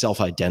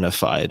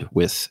self-identified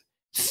with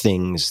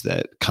things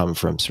that come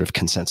from sort of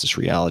consensus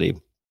reality.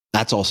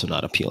 That's also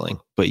not appealing.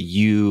 But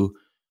you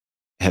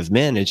have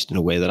managed in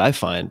a way that I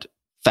find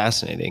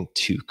fascinating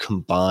to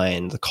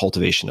combine the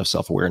cultivation of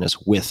self-awareness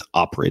with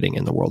operating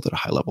in the world at a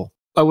high level.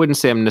 I wouldn't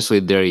say I'm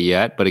necessarily there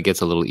yet, but it gets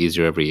a little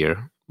easier every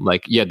year.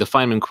 Like, yeah, the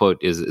Feynman quote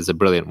is a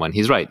brilliant one.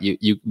 He's right.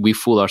 We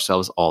fool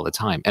ourselves all the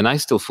time. And I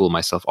still fool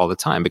myself all the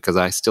time because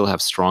I still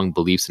have strong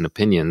beliefs and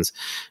opinions.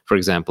 For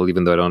example,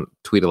 even though I don't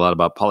tweet a lot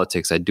about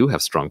politics, I do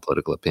have strong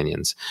political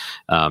opinions.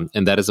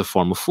 And that is a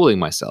form of fooling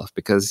myself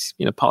because,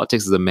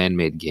 politics is a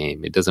man-made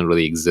game. It doesn't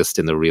really exist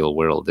in the real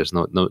world. There's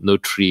no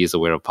tree is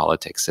aware of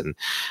politics. And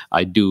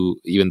I do,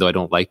 even though I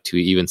don't like to,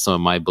 even some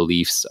of my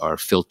beliefs are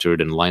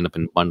filtered and line up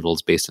in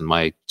bundles based on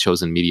my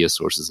chosen media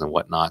sources and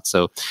whatnot.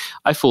 So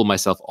I fool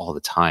myself all the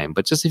time.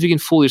 But just if you can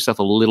fool yourself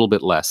a little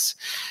bit less,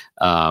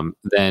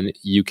 then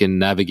you can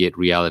navigate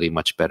reality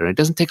much better. And it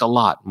doesn't take a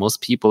lot.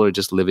 Most people are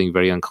just living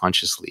very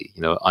unconsciously,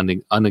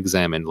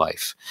 unexamined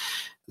life.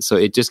 So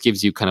it just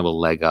gives you kind of a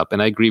leg up.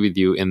 And I agree with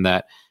you in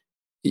that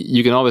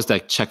you can always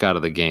check out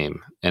of the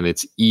game and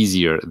it's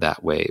easier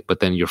that way,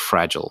 but then you're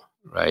fragile,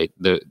 right?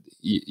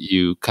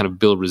 You kind of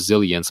build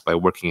resilience by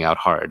working out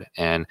hard.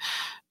 And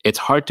it's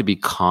hard to be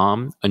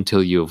calm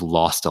until you've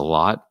lost a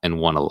lot and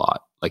won a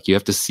lot. Like you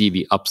have to see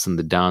the ups and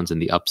the downs and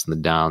the ups and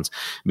the downs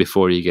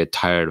before you get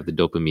tired of the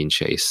dopamine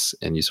chase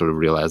and you sort of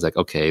realize like,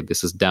 okay,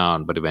 this is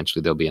down, but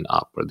eventually there'll be an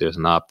up, or there's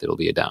an up, there'll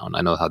be a down.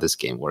 I know how this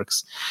game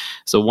works.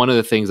 So one of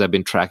the things I've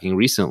been tracking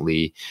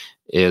recently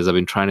is I've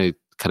been trying to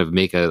kind of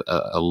make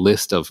a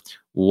list of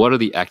what are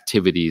the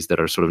activities that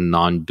are sort of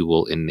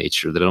non-dual in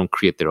nature, that don't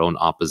create their own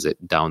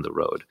opposite down the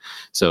road.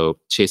 So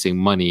chasing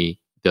money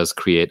does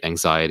create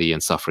anxiety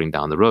and suffering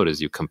down the road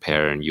as you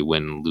compare and you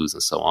win and lose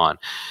and so on.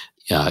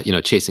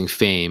 Chasing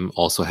fame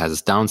also has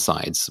its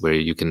downsides where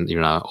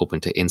you're now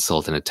open to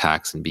insult and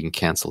attacks and being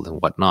canceled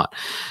and whatnot.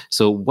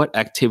 So what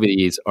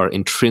activities are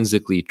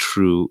intrinsically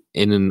true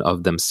in and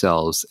of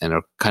themselves and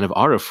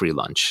are a free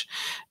lunch?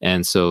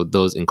 And so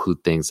those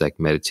include things like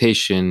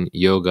meditation,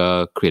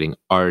 yoga, creating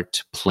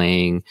art,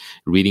 playing,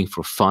 reading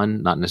for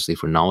fun, not necessarily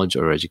for knowledge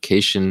or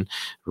education,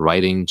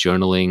 writing,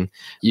 journaling.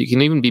 You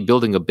can even be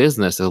building a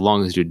business as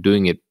long as you're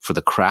doing it for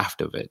the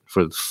craft of it,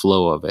 for the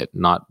flow of it,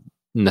 not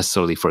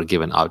necessarily for a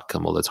given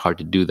outcome, although it's hard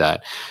to do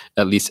that.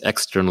 At least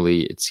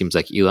externally, it seems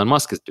like Elon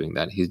Musk is doing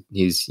that.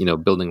 He's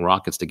building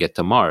rockets to get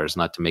to Mars,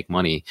 not to make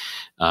money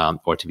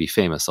or to be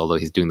famous, although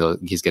he's getting those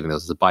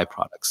as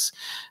byproducts.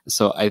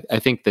 So I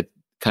think that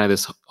kind of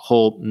this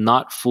whole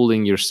not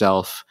fooling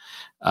yourself,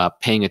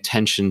 paying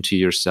attention to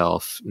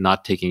yourself,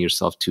 not taking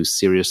yourself too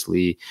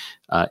seriously,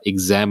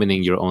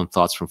 examining your own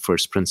thoughts from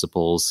first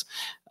principles,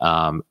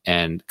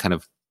 and kind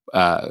of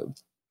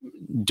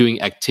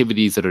doing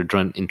activities that are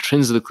done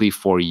intrinsically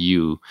for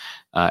you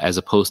as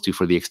opposed to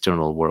for the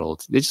external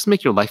world. They just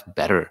make your life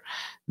better.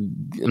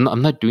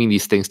 I'm not doing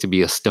these things to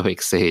be a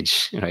Stoic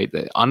sage, right?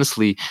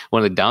 Honestly,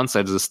 one of the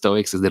downsides of the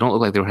Stoics is they don't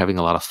look like they were having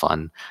a lot of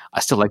fun. I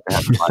still like to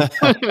have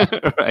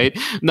fun, right?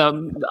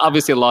 Now,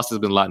 obviously, a loss has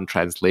been a lot in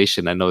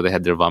translation. I know they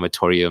had their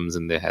vomitoriums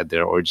and they had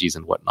their orgies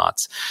and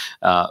whatnots.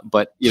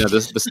 But,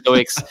 the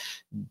Stoics,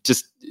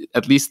 just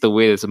at least the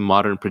way it's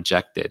modern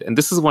projected. And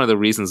this is one of the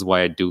reasons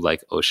why I do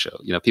like Osho.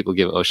 People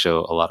give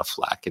Osho a lot of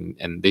flack,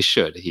 and they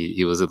should.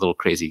 He was a little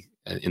crazy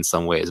in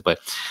some ways, but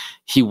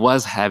he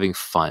was having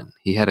fun.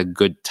 He had a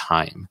good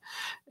time.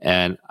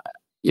 And,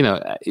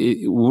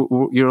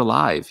 you're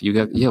alive. You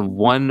have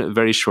one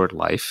very short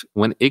life.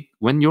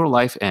 When your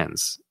life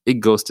ends, it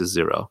goes to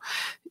zero.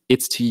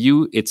 It's to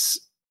you, it's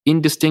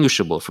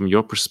indistinguishable from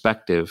your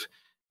perspective.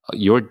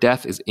 Your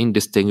death is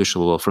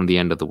indistinguishable from the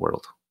end of the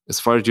world. As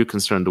far as you're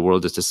concerned, the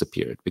world has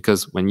disappeared.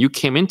 Because when you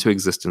came into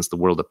existence, the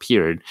world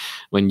appeared.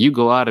 When you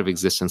go out of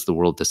existence, the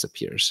world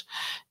disappears.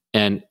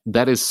 And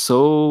that is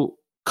so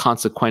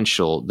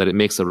consequential that it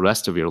makes the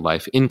rest of your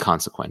life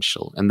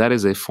inconsequential. And that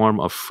is a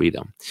form of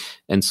freedom.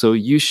 And so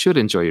you should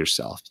enjoy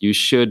yourself. You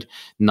should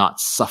not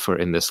suffer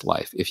in this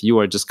life. If you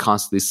are just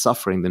constantly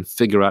suffering, then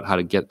figure out how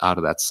to get out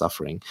of that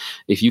suffering.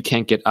 If you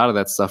can't get out of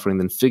that suffering,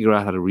 then figure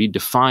out how to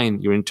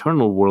redefine your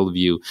internal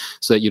worldview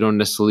so that you don't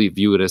necessarily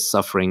view it as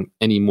suffering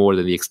any more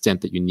than the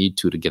extent that you need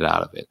to get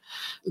out of it.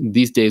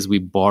 These days, we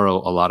borrow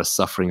a lot of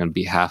suffering on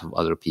behalf of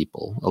other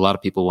people. A lot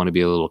of people want to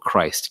be a little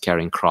Christ,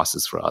 carrying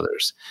crosses for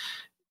others.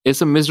 It's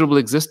a miserable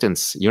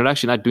existence. You're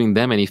actually not doing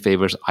them any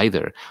favors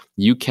either.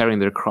 You carrying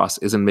their cross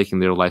isn't making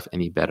their life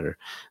any better.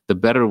 The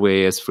better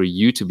way is for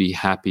you to be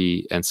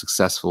happy and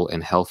successful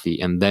and healthy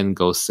and then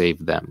go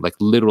save them, like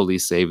literally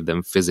save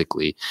them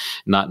physically,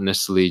 not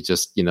necessarily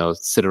just,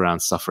 sit around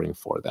suffering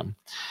for them.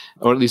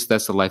 Or at least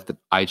that's the life that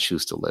I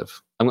choose to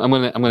live. I'm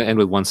going to end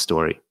with one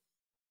story.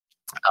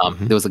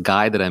 There was a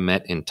guy that I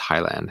met in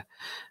Thailand,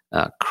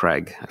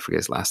 Craig, I forget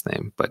his last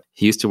name, but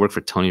he used to work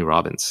for Tony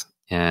Robbins.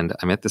 And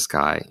I met this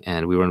guy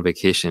and we were on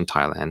vacation in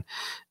Thailand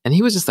and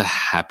he was just the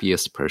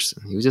happiest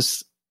person. He was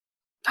just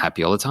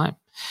happy all the time.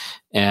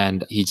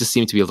 And he just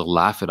seemed to be able to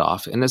laugh it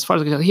off. And as far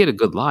as he had a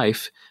good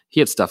life, he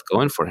had stuff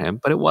going for him,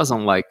 but it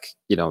wasn't like,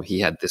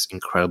 he had this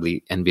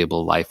incredibly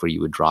enviable life where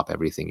you would drop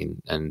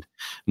everything and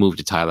move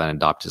to Thailand and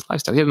adopt his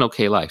lifestyle. He had an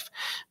okay life,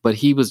 but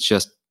he was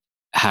just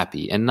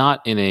happy, and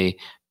not in a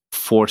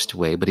forced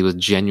way, but he was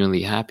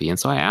genuinely happy. And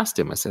so I asked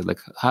him, I said, like,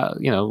 how,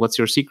 what's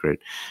your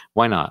secret?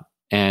 Why not?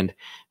 And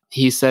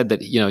he said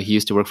that, he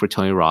used to work for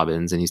Tony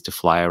Robbins and he used to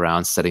fly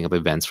around setting up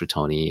events for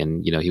Tony.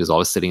 And, he was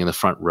always sitting in the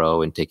front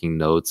row and taking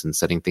notes and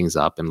setting things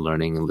up and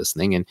learning and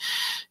listening. And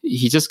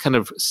he just kind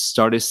of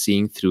started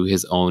seeing through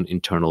his own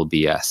internal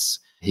BS.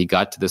 He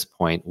got to this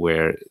point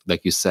where,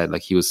 like you said,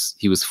 like he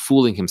was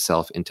fooling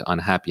himself into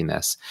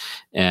unhappiness.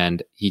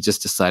 And he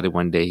just decided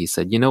one day, he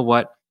said, you know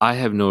what? I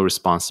have no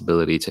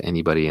responsibility to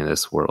anybody in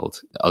this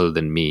world other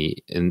than me.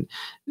 And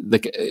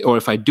or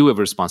if I do have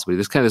a responsibility,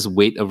 there's kind of this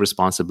weight of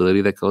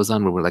responsibility that goes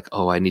on where we're like,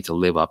 oh, I need to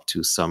live up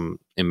to some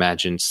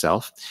imagined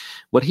self.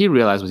 What he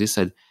realized was, he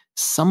said,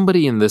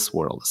 somebody in this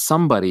world,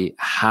 somebody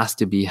has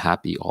to be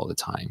happy all the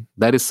time.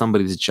 That is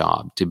somebody's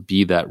job, to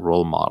be that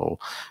role model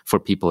for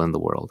people in the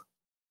world.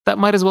 That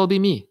might as well be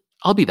me.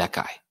 I'll be that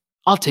guy.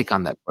 I'll take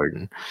on that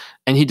burden.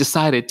 And he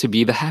decided to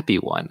be the happy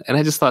one. And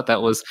I just thought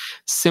that was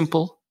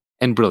simple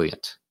and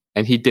brilliant.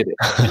 And he did it.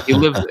 And he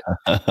lived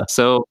it.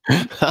 So,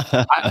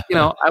 I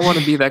want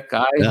to be that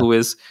guy who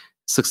is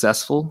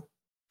successful,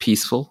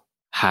 peaceful,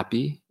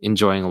 happy,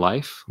 enjoying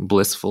life,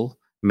 blissful,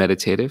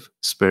 meditative,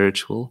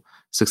 spiritual,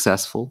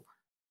 successful,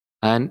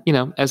 and,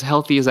 as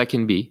healthy as I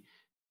can be,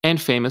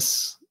 and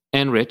famous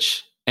and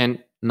rich, and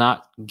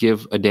not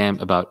give a damn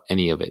about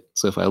any of it.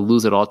 So if I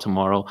lose it all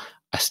tomorrow,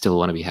 I still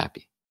want to be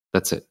happy.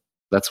 That's it.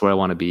 That's where I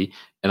want to be.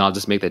 And I'll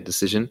just make that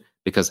decision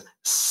because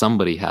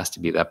somebody has to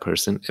be that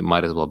person. It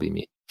might as well be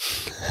me.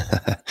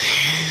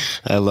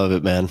 I love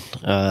it, man.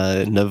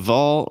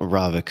 Naval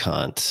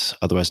Ravikant,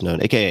 otherwise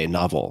known, aka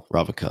Naval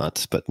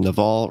Ravikant, but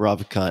Naval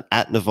Ravikant,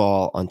 at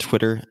Naval on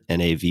Twitter,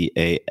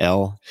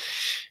 Naval.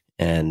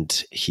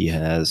 And he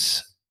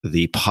has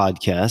the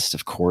podcast,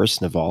 of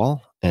course,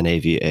 Naval,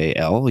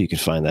 Naval. You can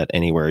find that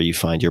anywhere you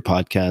find your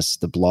podcasts,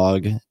 the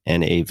blog,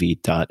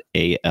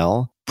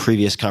 nav.al.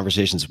 Previous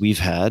conversations we've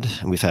had,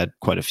 and we've had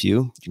quite a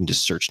few. You can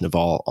just search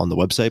Naval on the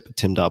website,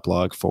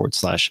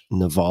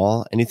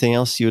 tim.blog/Naval. Anything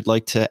else you would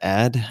like to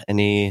add?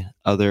 Any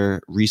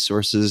other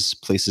resources,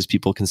 places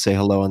people can say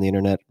hello on the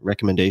internet,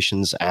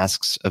 recommendations,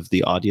 asks of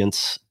the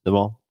audience,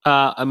 Naval?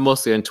 I'm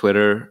mostly on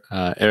Twitter.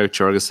 Eric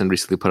Jorgensen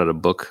recently put out a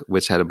book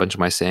which had a bunch of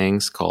my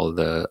sayings called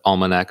The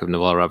Almanac of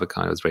Naval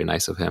Ravikant. It was very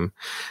nice of him.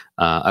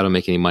 I don't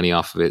make any money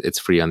off of it. It's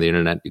free on the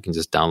internet. You can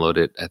just download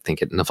it, I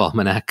think, at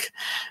Navalmanac.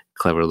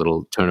 Clever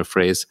little turn of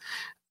phrase.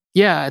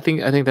 Yeah, I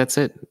think that's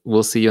it.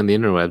 We'll see you on the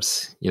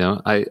interwebs.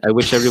 I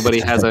wish everybody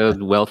has a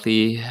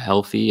wealthy,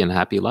 healthy, and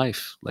happy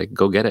life. Like,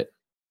 go get it.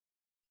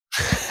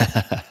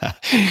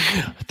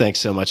 Thanks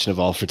so much,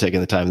 Naval, for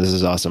taking the time. This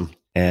is awesome.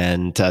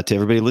 And to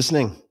everybody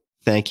listening,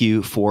 thank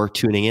you for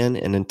tuning in.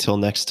 And until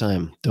next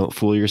time, don't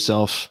fool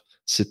yourself.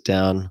 Sit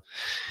down,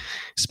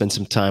 spend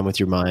some time with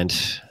your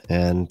mind,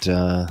 and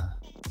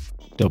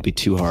don't be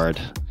too hard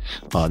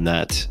on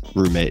that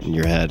roommate in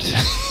your head.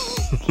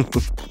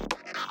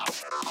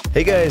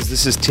 Hey guys,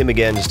 this is Tim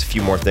again. Just a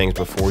few more things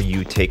before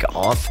you take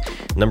off.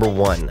 Number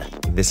one,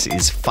 this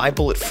is 5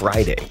 Bullet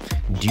Friday.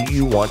 Do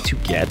you want to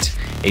get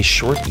a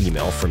short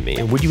email from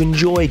me? Would you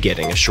enjoy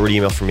getting a short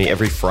email from me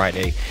every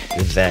Friday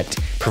that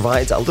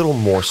provides a little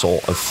morsel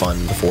of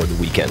fun before the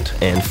weekend?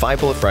 And 5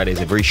 Bullet Friday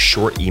is a very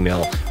short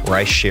email where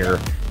I share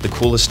the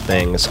coolest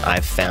things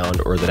I've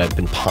found or that I've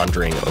been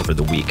pondering over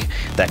the week.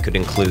 That could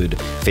include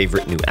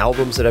favorite new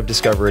albums that I've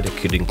discovered. It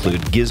could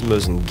include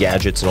gizmos and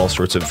gadgets and all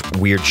sorts of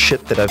weird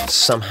shit that I've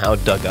somehow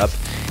dug up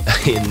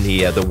in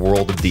the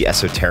world of the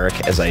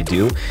esoteric as I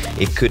do.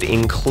 It could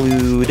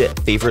include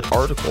favorite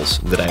articles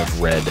that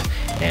I've read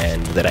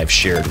and that I've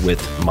shared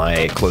with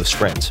my close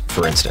friends,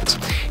 for instance.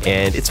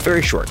 And it's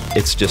very short.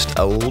 It's just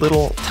a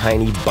little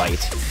tiny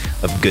bite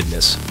of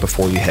goodness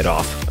before you head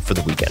off for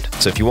the weekend.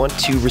 So if you want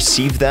to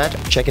receive that,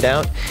 check it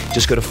out.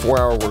 Just go to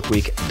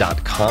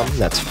 4hourworkweek.com.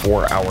 That's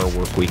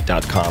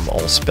 4hourworkweek.com,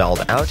 all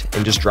spelled out,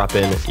 and just drop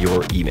in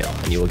your email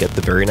and you will get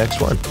the very next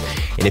one.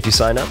 And if you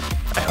sign up,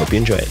 I hope you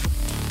enjoy it.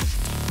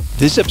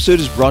 This episode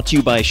is brought to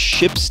you by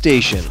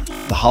ShipStation.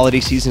 The holiday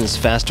season is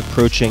fast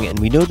approaching, and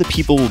we know that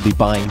people will be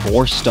buying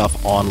more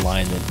stuff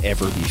online than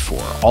ever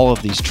before. All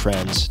of these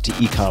trends to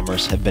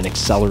e-commerce have been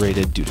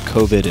accelerated due to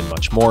COVID and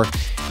much more.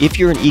 If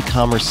you're an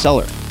e-commerce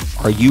seller,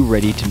 are you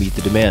ready to meet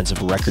the demands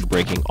of a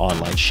record-breaking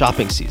online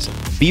shopping season?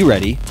 Be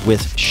ready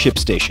with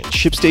ShipStation.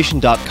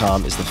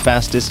 ShipStation.com is the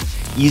fastest,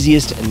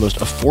 easiest, and most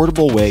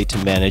affordable way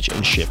to manage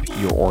and ship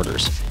your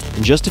orders.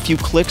 In just a few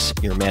clicks,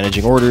 you're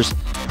managing orders,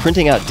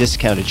 printing out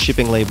discounted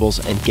shipping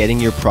labels, and getting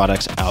your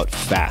products out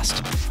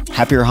fast.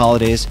 Happier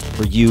holidays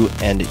for you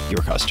and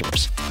your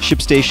customers.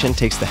 ShipStation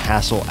takes the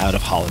hassle out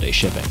of holiday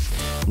shipping.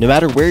 No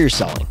matter where you're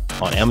selling,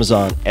 on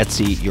Amazon,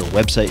 Etsy, your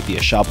website via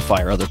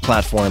Shopify or other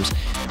platforms,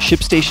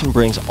 ShipStation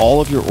brings all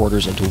of your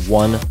orders into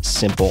one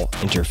simple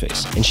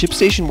interface. And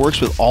ShipStation works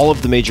with all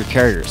of the major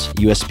carriers,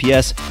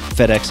 USPS,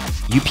 FedEx,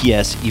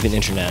 UPS, even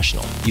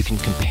international. You can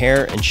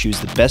compare and choose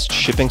the best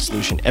shipping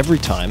solution every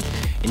time,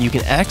 and you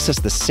can access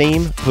the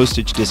same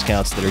postage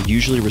discounts that are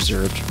usually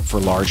reserved for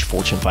large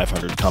Fortune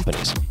 500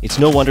 companies. It's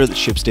no wonder that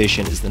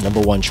ShipStation is the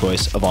 #1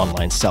 choice of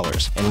online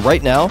sellers. And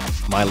right now,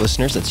 my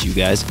listeners, that's you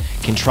guys,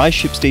 can try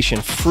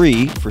ShipStation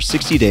free for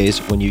 60 days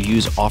when you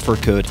use offer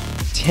code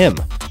TIM.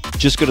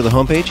 Just go to the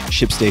homepage,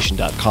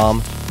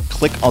 ShipStation.com,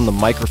 click on the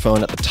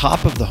microphone at the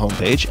top of the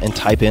homepage and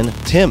type in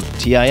TIM,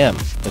 T-I-M.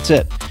 That's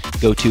it.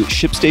 Go to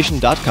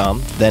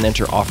ShipStation.com, then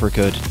enter offer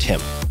code TIM.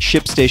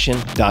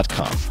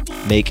 ShipStation.com.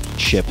 Make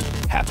ship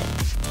happen.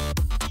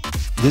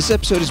 This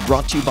episode is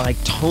brought to you by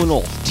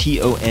Tonal,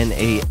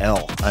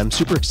 T-O-N-A-L. I'm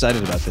super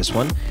excited about this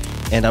one,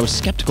 and I was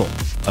skeptical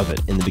of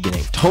it in the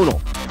beginning.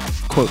 Tonal.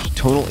 Quote,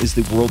 Tonal is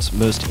the world's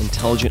most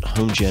intelligent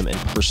home gym and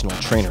personal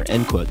trainer,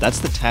 end quote. That's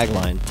the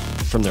tagline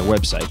from their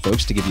website,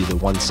 folks, to give you the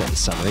one-sentence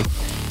summary.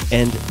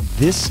 And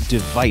this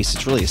device,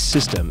 it's really a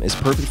system, is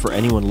perfect for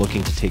anyone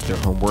looking to take their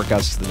home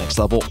workouts to the next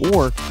level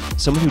or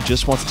someone who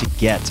just wants to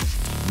get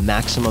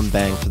maximum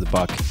bang for the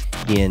buck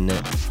in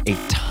a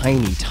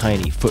tiny,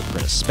 tiny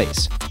footprint of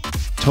space.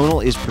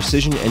 Tonal is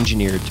precision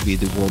engineered to be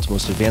the world's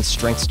most advanced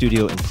strength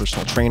studio and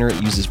personal trainer.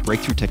 It uses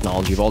breakthrough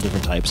technology of all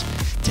different types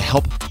to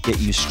help get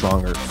you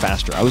stronger,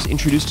 faster. I was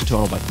introduced to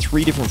Tonal by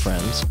 3 different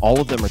friends.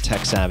 All of them are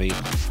tech savvy.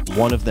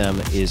 One of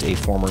them is a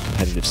former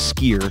competitive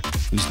skier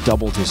who's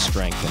doubled his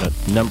strength in a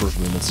number of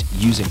movements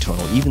using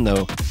Tonal, even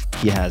though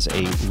he has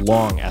a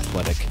long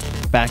athletic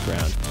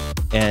background.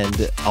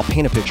 And I'll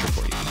paint a picture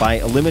for you. By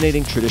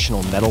eliminating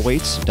traditional metal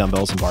weights,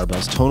 dumbbells and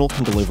barbells, Tonal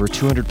can deliver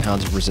 200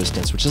 pounds of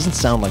resistance, which doesn't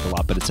sound like a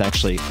lot, but it's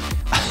actually,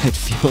 it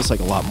feels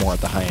like a lot more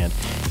at the high end,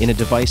 in a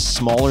device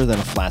smaller than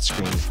a flat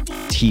screen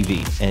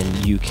TV.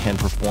 And you can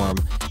perform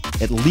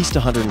at least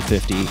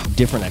 150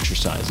 different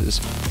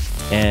exercises.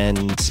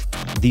 And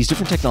these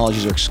different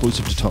technologies are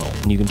exclusive to Tonal,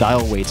 and you can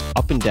dial weights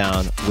up and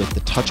down with the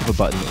touch of a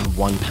button in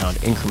 1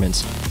 pound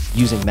increments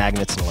using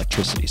magnets and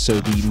electricity. So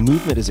the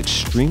movement is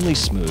extremely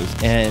smooth,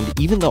 and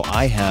even though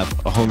I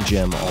have a home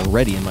gym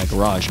already in my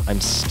garage,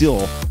 I'm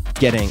still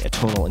getting a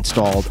Tonal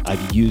installed.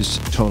 I've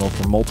used Tonal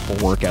for multiple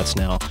workouts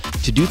now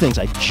to do things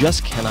I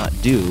just cannot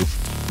do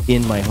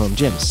in my home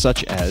gym,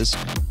 such as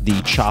the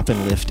chop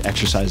and lift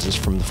exercises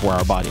from the 4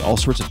 Hour Body, all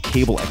sorts of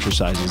cable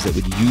exercises that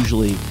would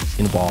usually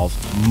involve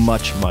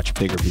much, much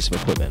bigger piece of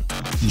equipment.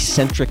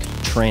 Eccentric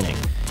training.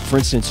 For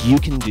instance, you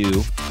can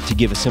do, to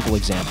give a simple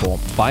example,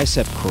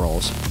 bicep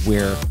curls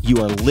where you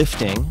are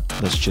lifting,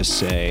 let's just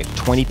say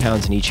 20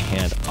 pounds in each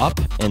hand up,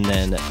 and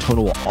then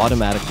Tonal will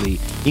automatically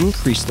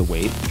increase the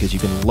weight because you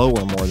can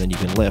lower more than you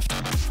can lift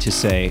to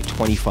say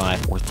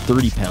 25 or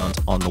 30 pounds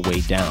on the way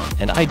down.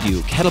 And I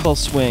do kettlebell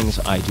swings,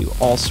 I do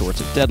all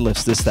sorts of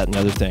deadlifts, this, that, and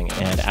other thing.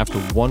 And after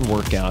one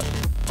workout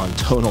on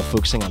Tonal,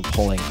 focusing on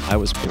pulling, I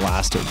was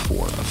blasted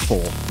for a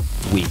full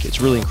week.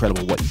 It's really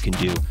incredible what you can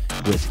do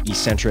with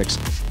eccentrics.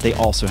 They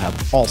also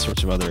have all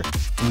sorts of other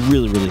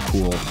really, really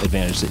cool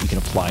advantages that you can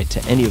apply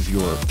to any of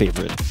your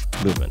favorite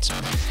movements.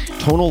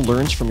 Tonal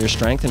learns from your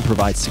strength and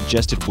provides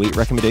suggested weight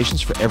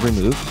recommendations for every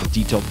move with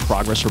detailed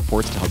progress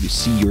reports to help you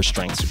see your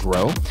strengths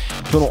grow.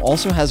 Tonal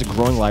also has a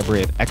growing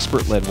library of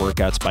expert-led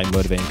workouts by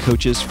motivating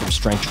coaches from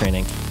strength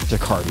training to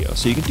cardio.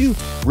 So you can do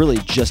really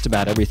just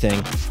about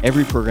everything.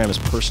 Every program is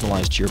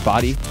personalized to your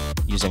body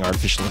using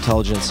artificial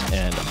intelligence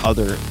and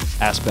other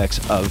aspects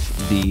of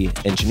the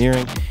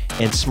engineering,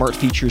 and smart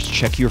features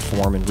check your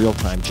form in real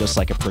time just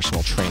like a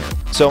personal trainer.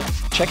 So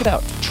check it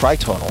out. Try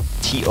Tonal,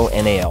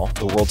 T-O-N-A-L,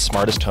 the world's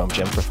smartest home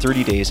gym, for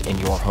 30 days in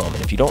your home.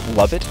 And if you don't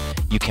love it,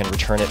 you can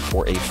return it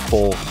for a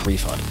full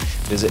refund.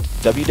 Visit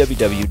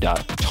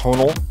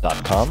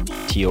www.tonal.com,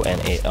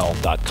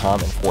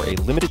 Tonal.com, and for a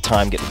limited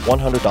time, get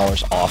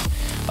 $100 off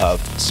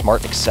of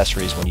smart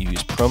accessories when you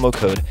use promo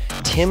code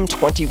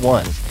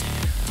TIM21.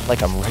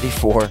 Like I'm ready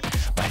for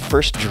my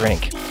first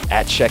drink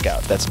at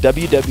checkout. That's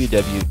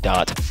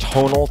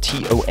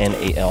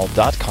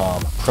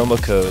www.tonal.com, promo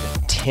code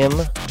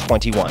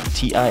TIM21,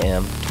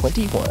 T-I-M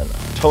 21.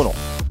 Tonal,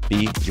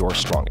 be your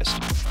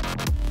strongest.